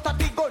shoot out of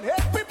the gun,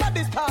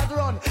 everybody start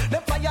run.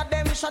 Them fire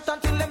them shot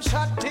until them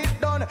shot it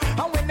done.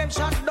 And when them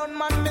shot done,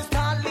 man, me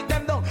start lick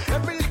them down.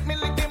 Every lick me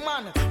lick the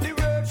man, the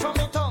word from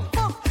me tongue.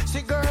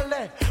 See girl,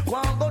 go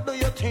and go do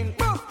your thing.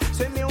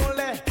 See me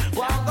only,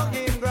 go and go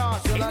game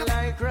grass. You don't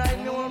like right,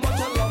 no but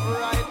you love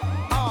right.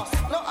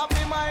 No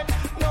happy mind,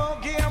 no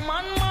game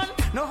man,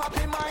 no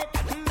happy mind,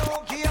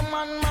 no game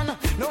man,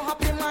 no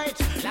happy mind,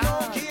 no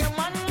game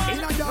man,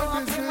 no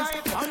happy mind,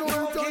 no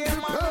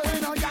game man.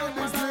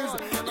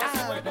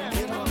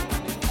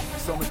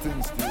 Some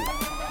things still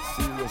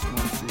serious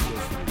man,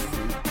 serious.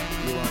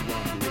 You are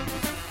one day.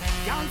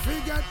 Can't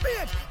forget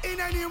bitch in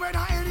any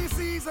weather, any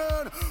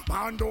season.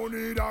 Man don't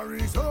need a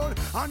reason.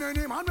 And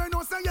any man when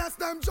no say yes,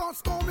 them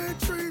just commit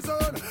treason.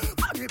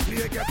 And the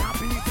play get a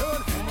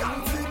beaten.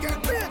 Can't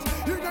forget bitch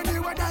in any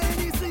weather,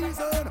 any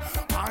season.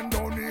 Man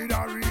don't need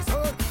a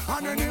reason.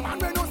 And any man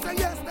when no say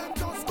yes, them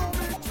just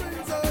commit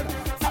treason.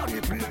 And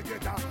the play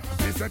get a.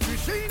 Me say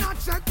she not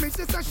check me,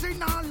 she say she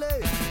not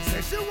lay.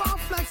 Say she want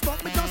flex,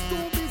 but me just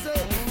too busy.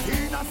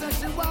 Tina say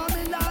she want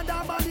me land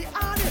her body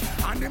on it.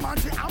 And the man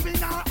she have in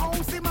her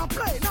house in my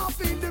play. Now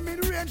feel the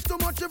mid-range too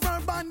much of her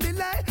band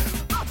delay.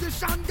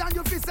 Position down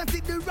you feel set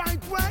it the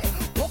right way.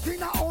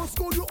 Walking a old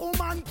school you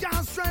woman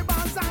can't stray.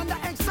 Bands and the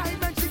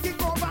excitement she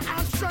kick over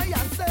and stray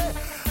and say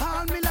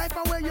all me life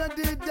and where you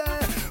did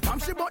there. From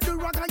she bought the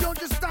rock and you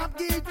just stop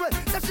gateway.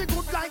 That she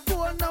good like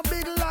gold no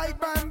big like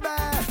bamboo.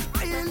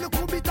 Hey look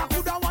who bit a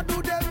coulda what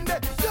do them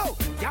there. Yo,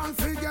 can't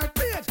forget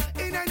bitch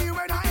in any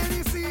weather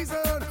any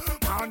season.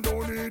 Man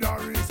don't need a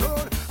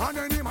reason. And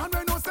any man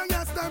when no say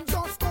yes them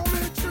just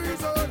commit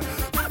treason.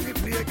 And the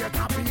play get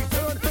a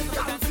beaten.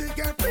 Can't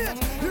forget bitch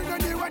in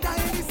any weather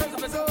any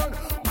season.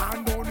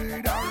 Man don't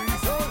need a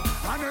reason.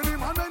 And any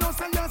man when no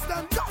say yes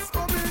them just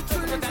commit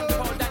treason.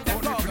 And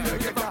the play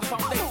get a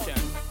foundation.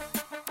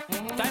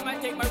 Time I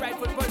take my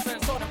rightful position,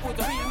 so to put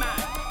a real man.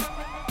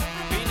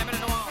 We never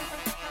know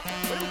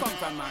where you come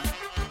from, man.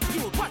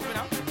 You watch me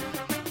now.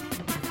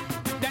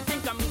 They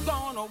think I'm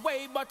gone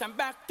away, but I'm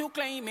back to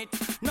claim it.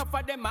 Enough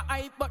of them are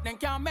hype, but they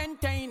can't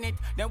maintain it.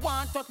 They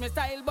want touch my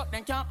style, but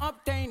they can't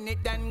obtain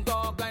it. Then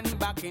go and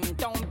back in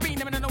town. We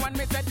never know one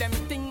me said them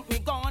think me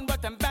gone,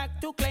 but I'm back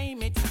to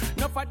claim it.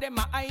 Enough of them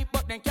are hype,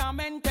 but they can't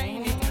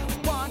maintain it.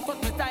 Want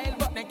touch my style,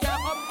 but they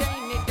can't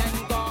obtain it.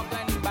 Then go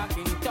and back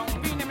in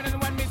town. We never know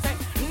one me say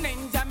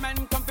Ninja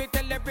man come fi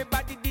tell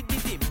everybody di.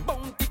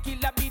 Bounty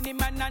killer Beanie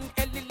Man and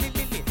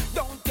Ellie.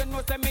 Don't you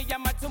know say me a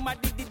mad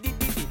somebody di.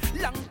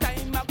 Long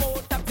time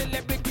ago top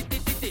celebrity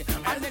di.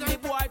 And then the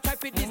boy try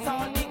fi diss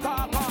all the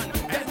carbon.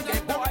 Then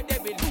the boy they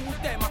will lose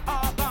them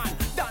organ.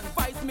 Done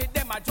vice me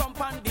them a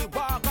jump on the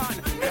wagon.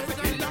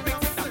 Every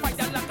lyrics is a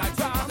fire like a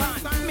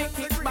dragon. Make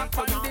it back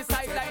on the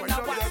sideline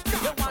now watch.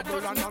 You want to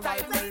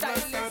style is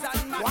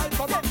and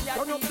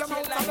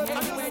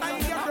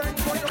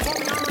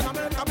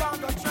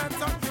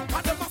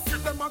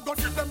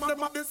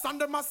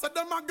I said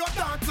them a go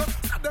dance.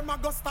 Said them a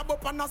go stab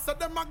up and I said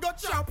them a go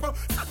chop.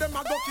 Said them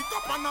a go kick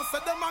up and I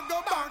said them a go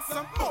box.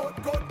 Mouth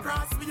good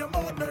cross for your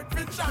mouth make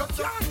me chop.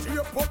 You can't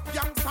rape up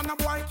gangs and a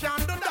boy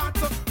can't do that.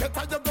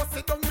 Better you go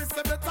sit down, me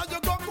say better you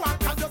go quack.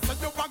 And you say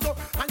you a go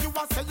and you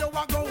a say you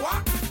a go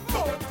what?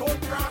 Mouth good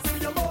cross for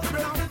your mouth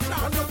make me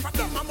chop. And you for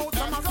them a mouth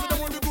and I say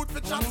them only good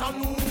for chat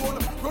alone.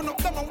 Run up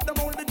them out, them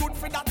only good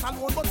for that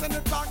alone. But when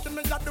you talking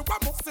me, that the one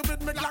must see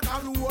with me like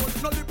alone.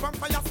 No lip and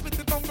fire, spit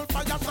it on the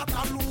fire shot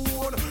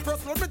alone.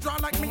 First let me draw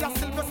like me a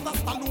Sylvester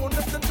Stallone.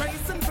 If the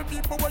chasing for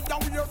people when you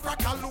wear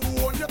frack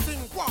alone. You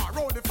think war,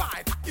 roll the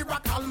fight,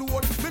 Iraq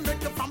alone. Me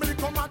make your family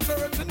come to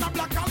church in a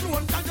black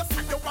alone. Can you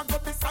say you a go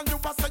this and you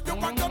a say you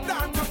a go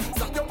dance?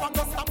 Say you a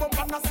go stab up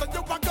and I say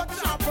you a go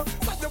chop.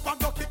 Say you a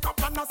go kick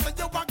up and I say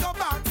you a go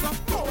back. So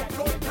go,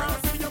 go,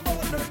 cross for your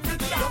bone and fit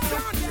you. You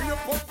can't hear your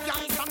foot,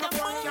 guys, and the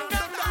boy can't do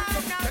that.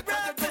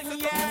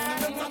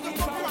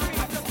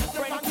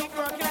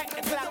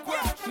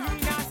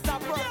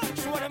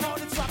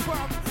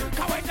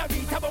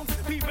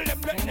 People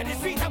them the inna the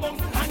street a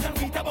bounce, and the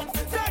beat a bounce.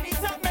 Turn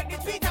it up, make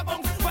the street a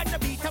bounce. When the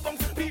beat a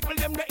bounce, people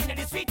them the inna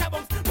the street a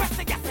bounce. Press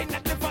the gas in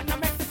at the front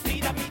and make the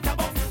speed a beat a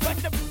bounce. When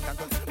the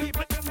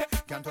people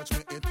can't touch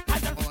me it.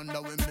 I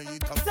wonder when me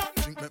eat up,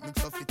 drink make me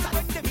so fit.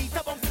 When the beat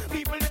a bounce,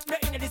 people them the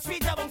inna the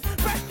street a bounce.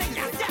 Press the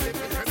gas,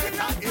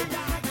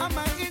 yeah. I'm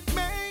a hit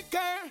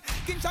maker.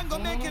 King Shango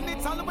making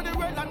it all over the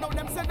world. I know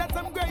them say that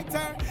I'm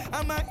greater.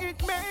 I'm a hit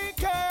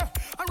maker.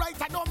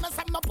 Alright, I don't mess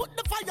up. I put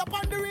the fire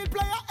upon the real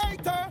player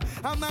hater.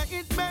 I'm a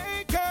hit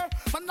maker.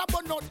 Man, I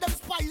burn out them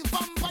spies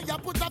vampire.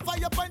 Put a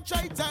fire upon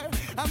traitor.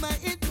 I'm a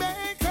hit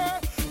maker.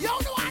 You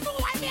know I know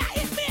why me a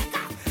hit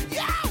maker.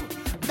 Yo,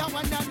 that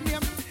one that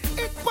name.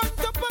 It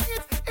pumped up on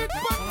it. It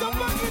pumped up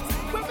on it.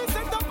 When we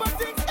set up a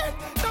thing, it.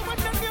 That one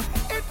that name.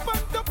 It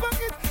pumped up on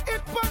it.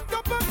 It pumped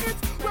up on it.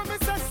 When we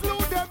say slow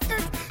them,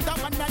 it. That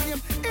one that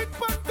name. It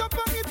pumped up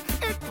on it.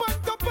 It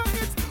pumped up on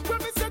it. When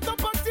we set up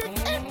a thing,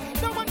 it.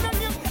 That one that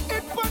name.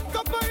 It pumped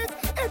up on it.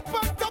 It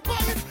pumped up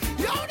on it.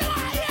 You know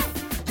I am.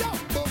 Yo,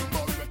 boom,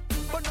 boom.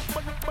 Burn up,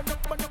 burn up, burn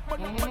up, burn up,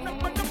 burn up,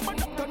 burn up,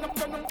 burn up, burn up,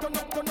 turn up, turn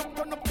up, turn up,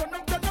 turn up, turn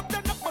up, turn up,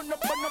 turn up, turn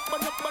up, burn up, burn up,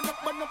 burn up, burn up,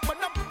 burn up,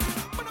 burn up.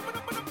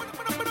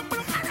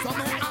 So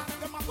me ask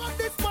them about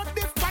this, but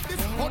this, but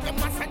this. Oh, them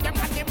a say them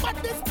and they but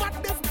this, but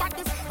this, but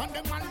this. And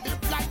them all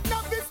live like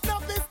novice,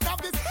 novice,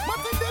 novice.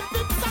 But in them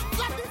big songs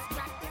like this,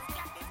 like this,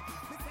 like this.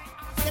 Me say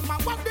ask them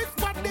about this,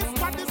 but this,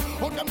 but this.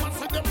 Oh, them a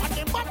say them and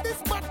they but this,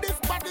 but this,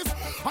 but this.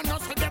 And I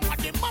say them and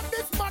they but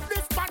this, but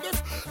this, but this.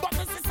 But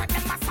this is a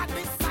them a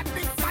sadist,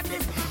 sadist,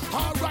 sadist.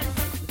 All right,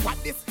 what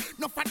this?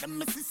 No for them,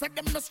 missy said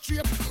them no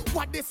straight.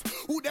 What this?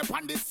 Who them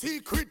on the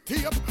secret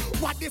tape?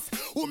 What this?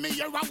 Who me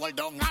hear a hold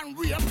down and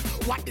rape?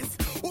 What this?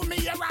 Who me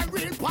hear a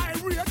real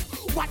pirate?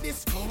 What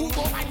this? Who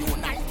go a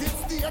United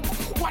States?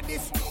 What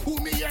this? Who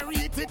me hear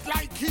eat it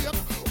like cake?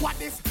 What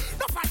this?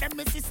 No for them,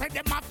 missy said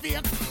them a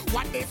fake.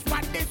 What this?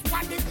 What this?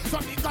 What this? So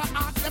me go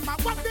ask them a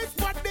what this?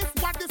 What this?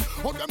 What this?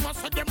 Oh, them a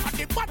say them a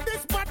the what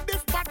this? What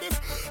this? What this?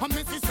 And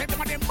missy said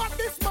them a the what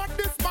this? What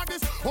this? What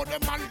this? Oh,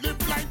 them a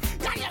live like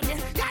yeah, me,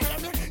 yeah,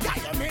 me,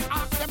 yeah, me.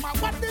 Ask them a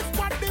what this?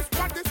 What this?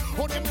 What this?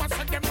 Oh, them a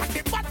say them a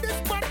the what this?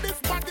 What this?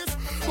 What this?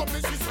 But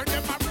missy said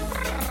them a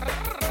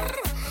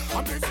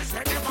and missy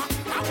said them a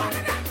I want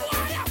it that boy.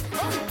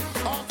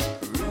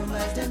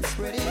 Rumors them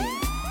spreading,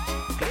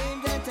 claim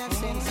that I've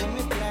sense in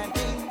me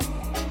planting,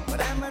 but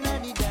I'm a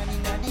noddy danny,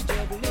 noddy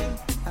juggling.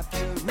 I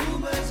feel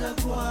rumors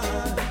of war.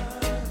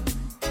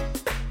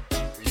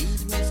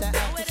 Please, miss, I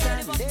have to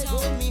stand. They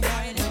hold me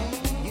hard.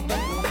 You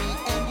don't know me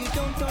and you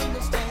don't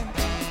understand.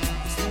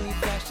 You see me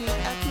flashing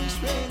at this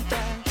rain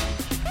time.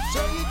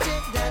 So you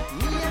take that,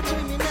 me a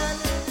criminal.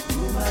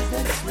 Rumors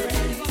them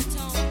spreading,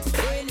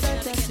 claim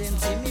that I've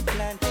sense in me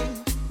planting,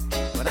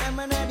 but I'm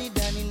a noddy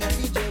danny,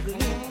 noddy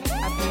juggling.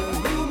 I feel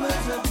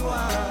rumors of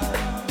war.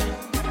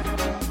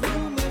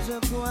 Rumors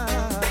of war.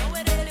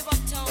 Where do you live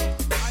uptown?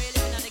 Are you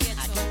living on the ghetto?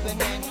 I keep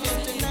an end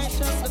to nice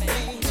of the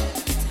pain.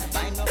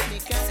 Find up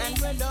liquor and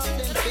red up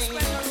them pain.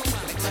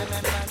 Make my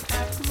man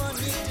have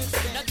money to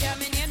spend. No care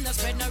me name, no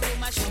spread no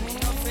rumor, show me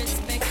no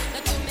respect. No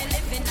to me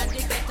living at the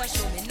ghetto,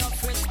 show me no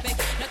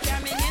respect. No care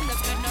me name, no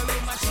spread no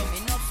rumor, show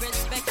me no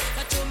respect.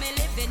 No to me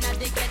living at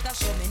the ghetto,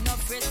 show me no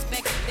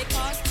respect.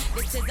 Because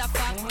this is a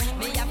fact,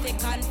 me have to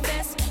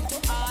confess to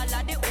all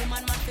of the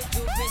woman man to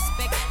do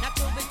respect. Not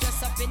to be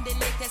dressed up in the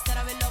latest that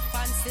I will look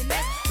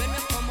fanciness. When we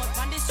come out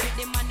on the street,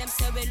 the man them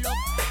say we look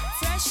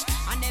fresh,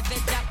 and every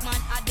jack man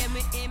at them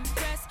we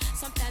impress.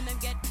 Sometimes them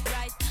get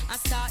bright and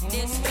start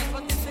this way,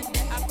 but if it's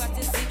the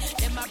aquatic,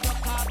 them a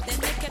broke off, then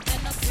they keep them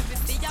not see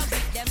if they are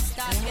weak, them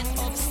start get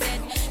upset.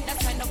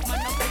 That's why no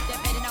man no put them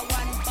head in a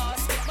one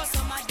basket, because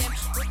some of them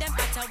put them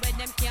hotter when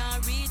them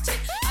can't reach it.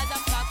 As a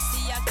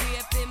foxy, I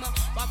grape him,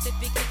 want to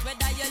pick it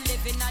whether you're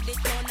living at the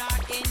town or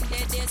in the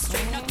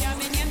district. No care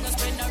me name, no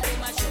spread no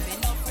rumor, show me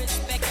no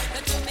respect.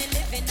 No to me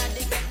living at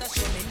the ghetto,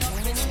 show me no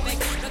respect.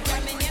 No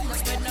care me name, no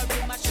spread no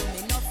rumor, show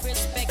me no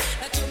respect.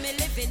 No to me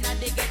living at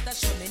the ghetto,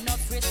 show me no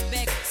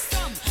respect.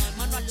 Some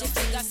man watch your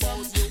figure,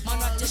 some man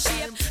watch your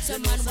shape,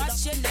 some man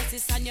watch your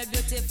necklace and your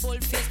beautiful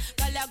face.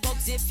 Girl, a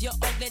gogs. If you're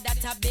ugly,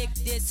 that's a big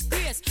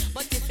disgrace.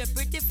 But if you're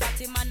pretty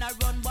fatty, man, I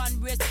run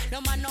one race.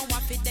 No man no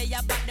want fit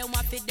there, back them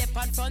want fit dip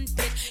on front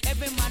page.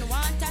 Every man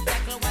want a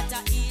tackle what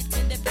I eat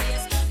in the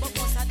place. But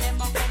most of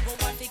them are go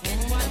want to get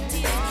one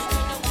taste.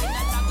 You know when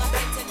I talk about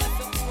it, if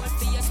you hold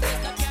for your space,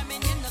 don't care me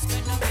in the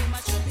spend no room, I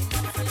should be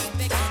done for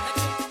respect.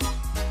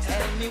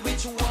 Tell me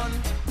which one,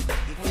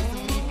 if it's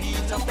me,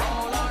 Peter,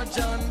 Paul, or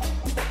John.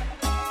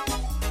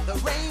 The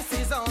race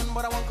is on,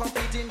 but I won't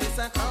compete in this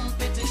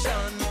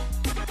competition.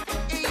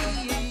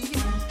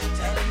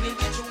 Tell me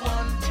which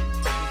one,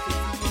 if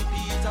it's me,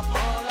 Peter,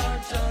 Paul, or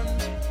John.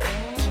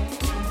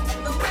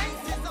 The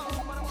race is on,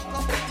 but I won't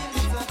compete in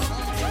this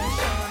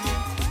competition.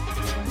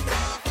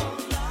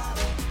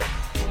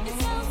 It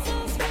sounds so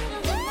sweet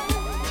on the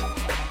line.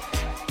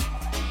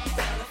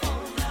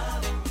 Telephone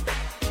love,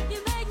 you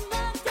make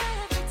my day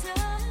every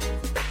time.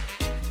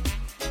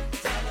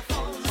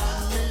 Telephone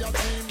love, Me a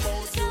dream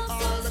about you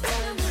all the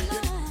time.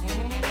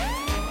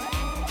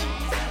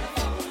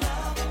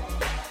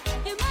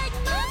 you make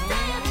my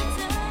day every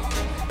time.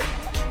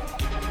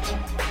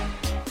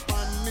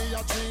 And me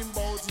a dream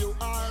about you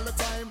all the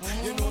time.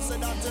 You know say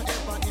that you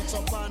ever itch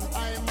up and I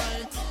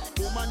mind.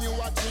 Woman, you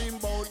a dream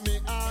about me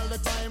all the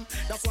time.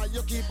 That's why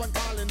you keep on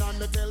calling on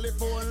the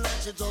telephone like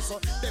she just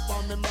dip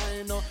on me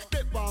mind,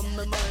 dip on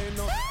me mind,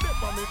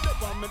 dip on me,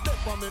 dip on me,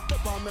 dip on me,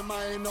 dip on me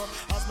mind.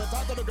 As me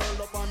talk to the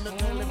girl up on the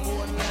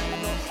telephone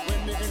line,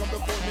 when me hang up the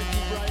phone, me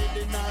keep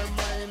riding her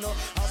mind.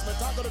 As me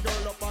talk to the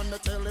girl up on the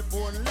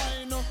telephone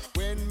line,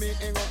 when me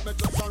hang up, me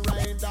just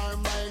ride her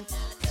mind.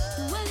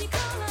 When you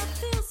call, I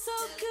feel so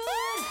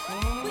good.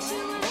 Wish you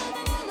were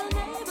living in the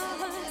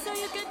neighborhood so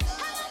you could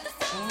hang up the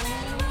phone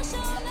and rush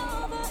on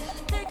over.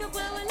 Take up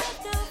where we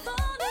left the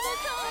phone to the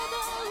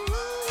cover.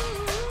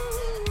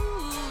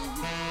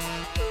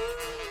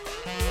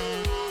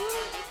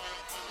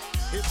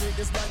 If she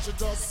is bad, she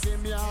just see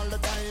me all the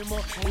time.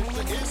 If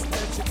she is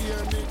dead, she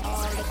hear me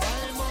all the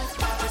time.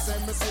 She say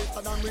me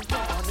sweeter than with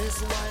on this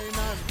wine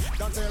and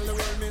don't tell the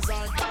world me's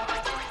on.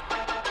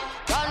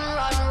 Run,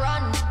 run,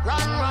 run,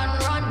 run, run,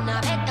 run. I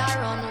better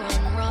run,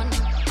 run, run.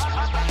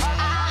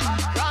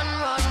 Run,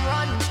 run,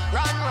 run,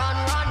 run, run,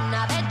 run. I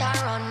better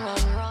run,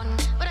 run, run.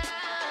 But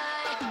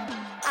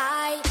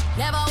I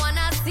never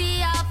wanna see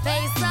your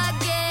face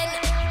again.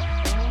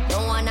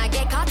 Don't wanna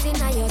get caught in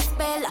your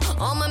spell.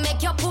 I'ma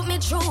make you put me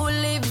through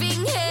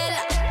living hell.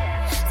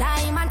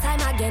 Time and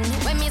time again,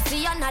 when me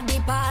see you at the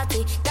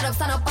party, get up,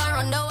 stand up and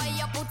run the way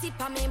you put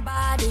it on me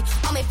body.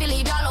 Oh, me feel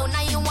leave you alone,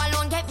 now you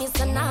alone get me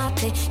so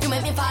naughty. You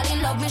make me fall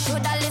in love, me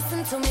shoulda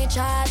listen to me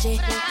charge it.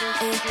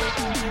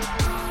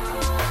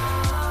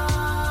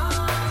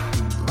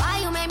 Why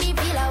you make me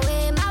feel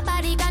away, my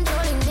body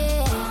controlling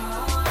me.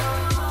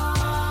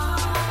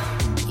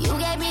 You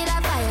gave me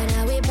that fire,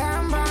 now we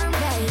burn, burn,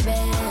 baby.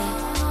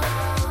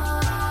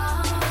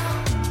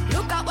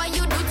 Look at what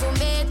you do to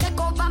me, take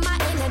over my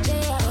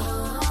energy.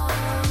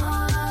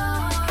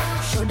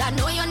 Should I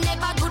know you're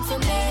never good for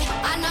me?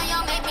 I know you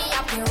make me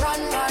happy.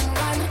 Run, run,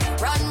 run,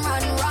 run,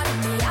 run, run.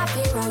 Me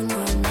happy, run,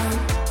 run, run.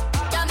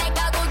 You make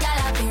a good girl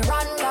happy.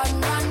 Run, run,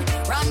 run,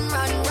 run,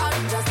 run, run.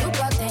 Just to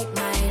protect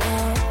my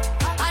love.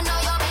 I know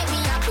you make me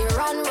happy.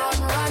 Run, run,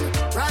 run,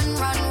 run,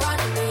 run, run.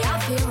 Me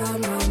happy, run,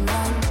 run,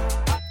 run.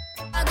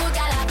 A good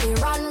girl happy.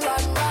 Run,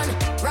 run, run,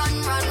 run,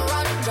 run,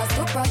 run. Just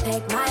to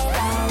protect my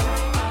love.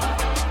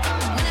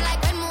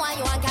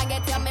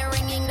 Me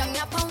ringing down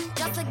your phone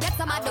just to get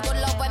some of the good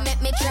love when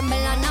make me tremble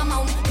and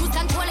amount. Lose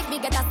control if me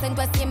get a scent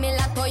with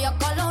similar to your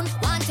cologne.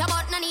 Want your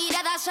but no need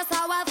it, that's just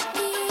how I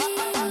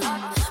feel.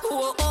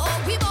 Oh,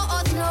 oh, we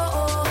both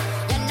know.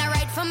 You're not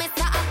right for me,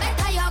 so I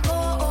better you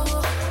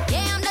go.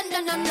 Yeah, I'm done,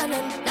 done, done, done,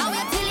 done. Now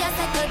wait till you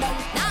settle down.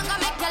 Now I'm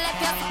gonna make you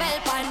left your spell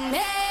on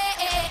me.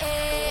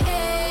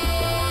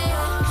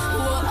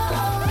 Oh,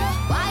 oh,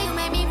 why you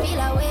make me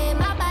feel away?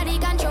 My body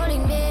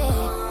controlling me.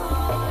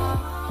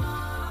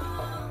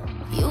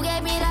 You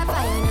gave me that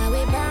fire, now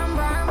we burn,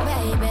 burn,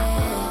 baby.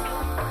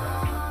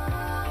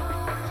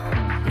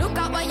 Look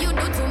at what you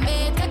do to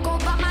me, take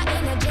over my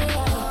energy.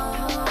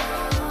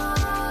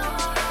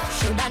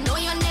 Should I know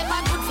you're never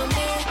good for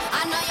me?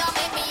 I know you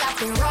make me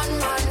happy. Run,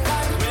 run,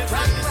 run,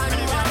 run, run,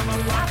 run.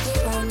 Me happy,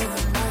 run,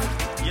 run, run.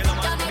 You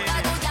make a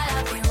good girl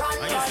happy. Run,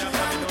 run,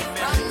 run,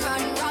 run,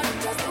 run, run.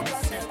 Just to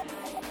protect.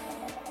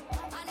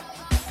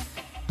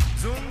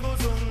 Zungo,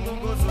 zungo,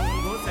 go,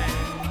 zungo, zen.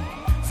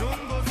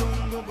 Zungo,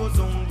 zungo, go,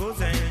 zungo,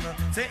 zen.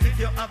 Say if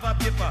you have a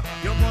paper,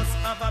 you must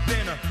have a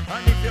pen.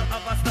 And if you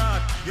have a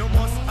start, you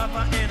must have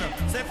a end.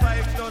 Say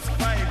 5 plus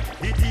 5,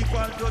 it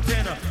equal to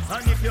 10.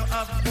 And if you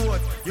have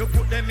both, you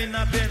put them in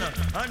a pen.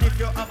 And if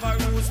you have a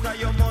rooster,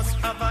 you must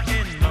have a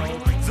hen. Now,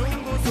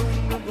 zungo,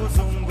 zungo, go,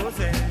 zungo,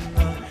 zen.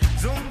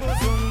 Zungo,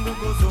 zungo,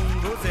 go,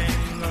 zungo, zen.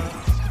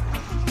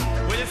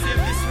 When you see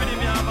this minute,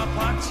 me have a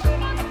patch.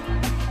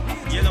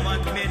 Yellow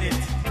man made it.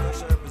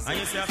 And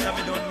you say after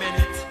me don't made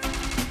it,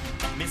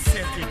 me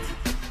set it.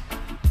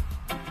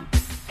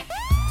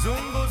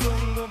 Zungo,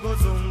 zungo, go,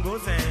 zungo,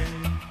 zen.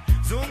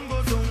 Zungo,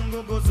 zungo,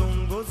 go,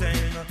 zungo,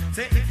 zen.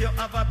 Say if you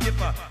have a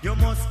paper, you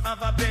must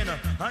have a pen.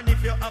 And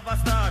if you have a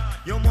start,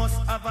 you must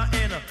have a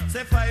N.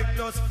 Say 5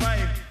 plus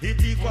 5,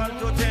 it equal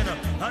to 10.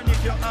 And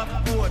if you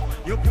have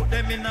both, you put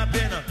them in a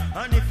bin.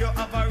 And if you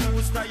have a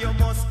rooster, you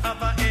must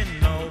have a N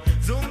now.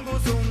 Zungo,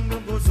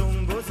 zungo, go,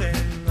 zungo, zen.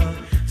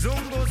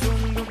 Zungo,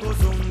 zungo, go,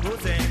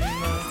 zungo, zen.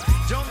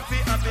 Jumpy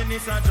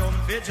happiness and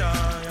jumpy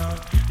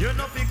joy. You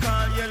know fi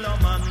call yellow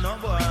man no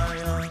boy.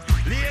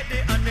 Lady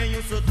and they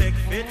used to take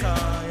fit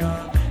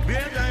tire.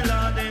 Bear the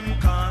Lord them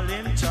call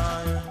him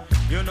child.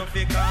 You know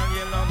fi call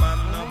yellow man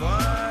no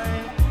boy.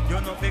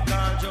 You know fi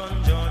call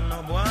John no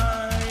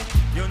boy.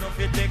 You know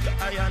fi take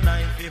iron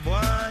knife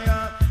boy.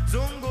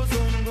 Zungo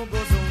zungo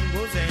go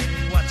zungo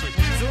zen. Watch it.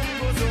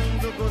 Zungo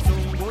zungo go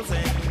zungo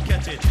zen.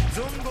 Catch it.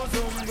 Zungo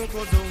zungo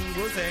go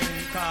zungo zen.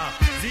 Car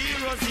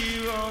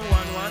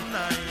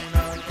 00119.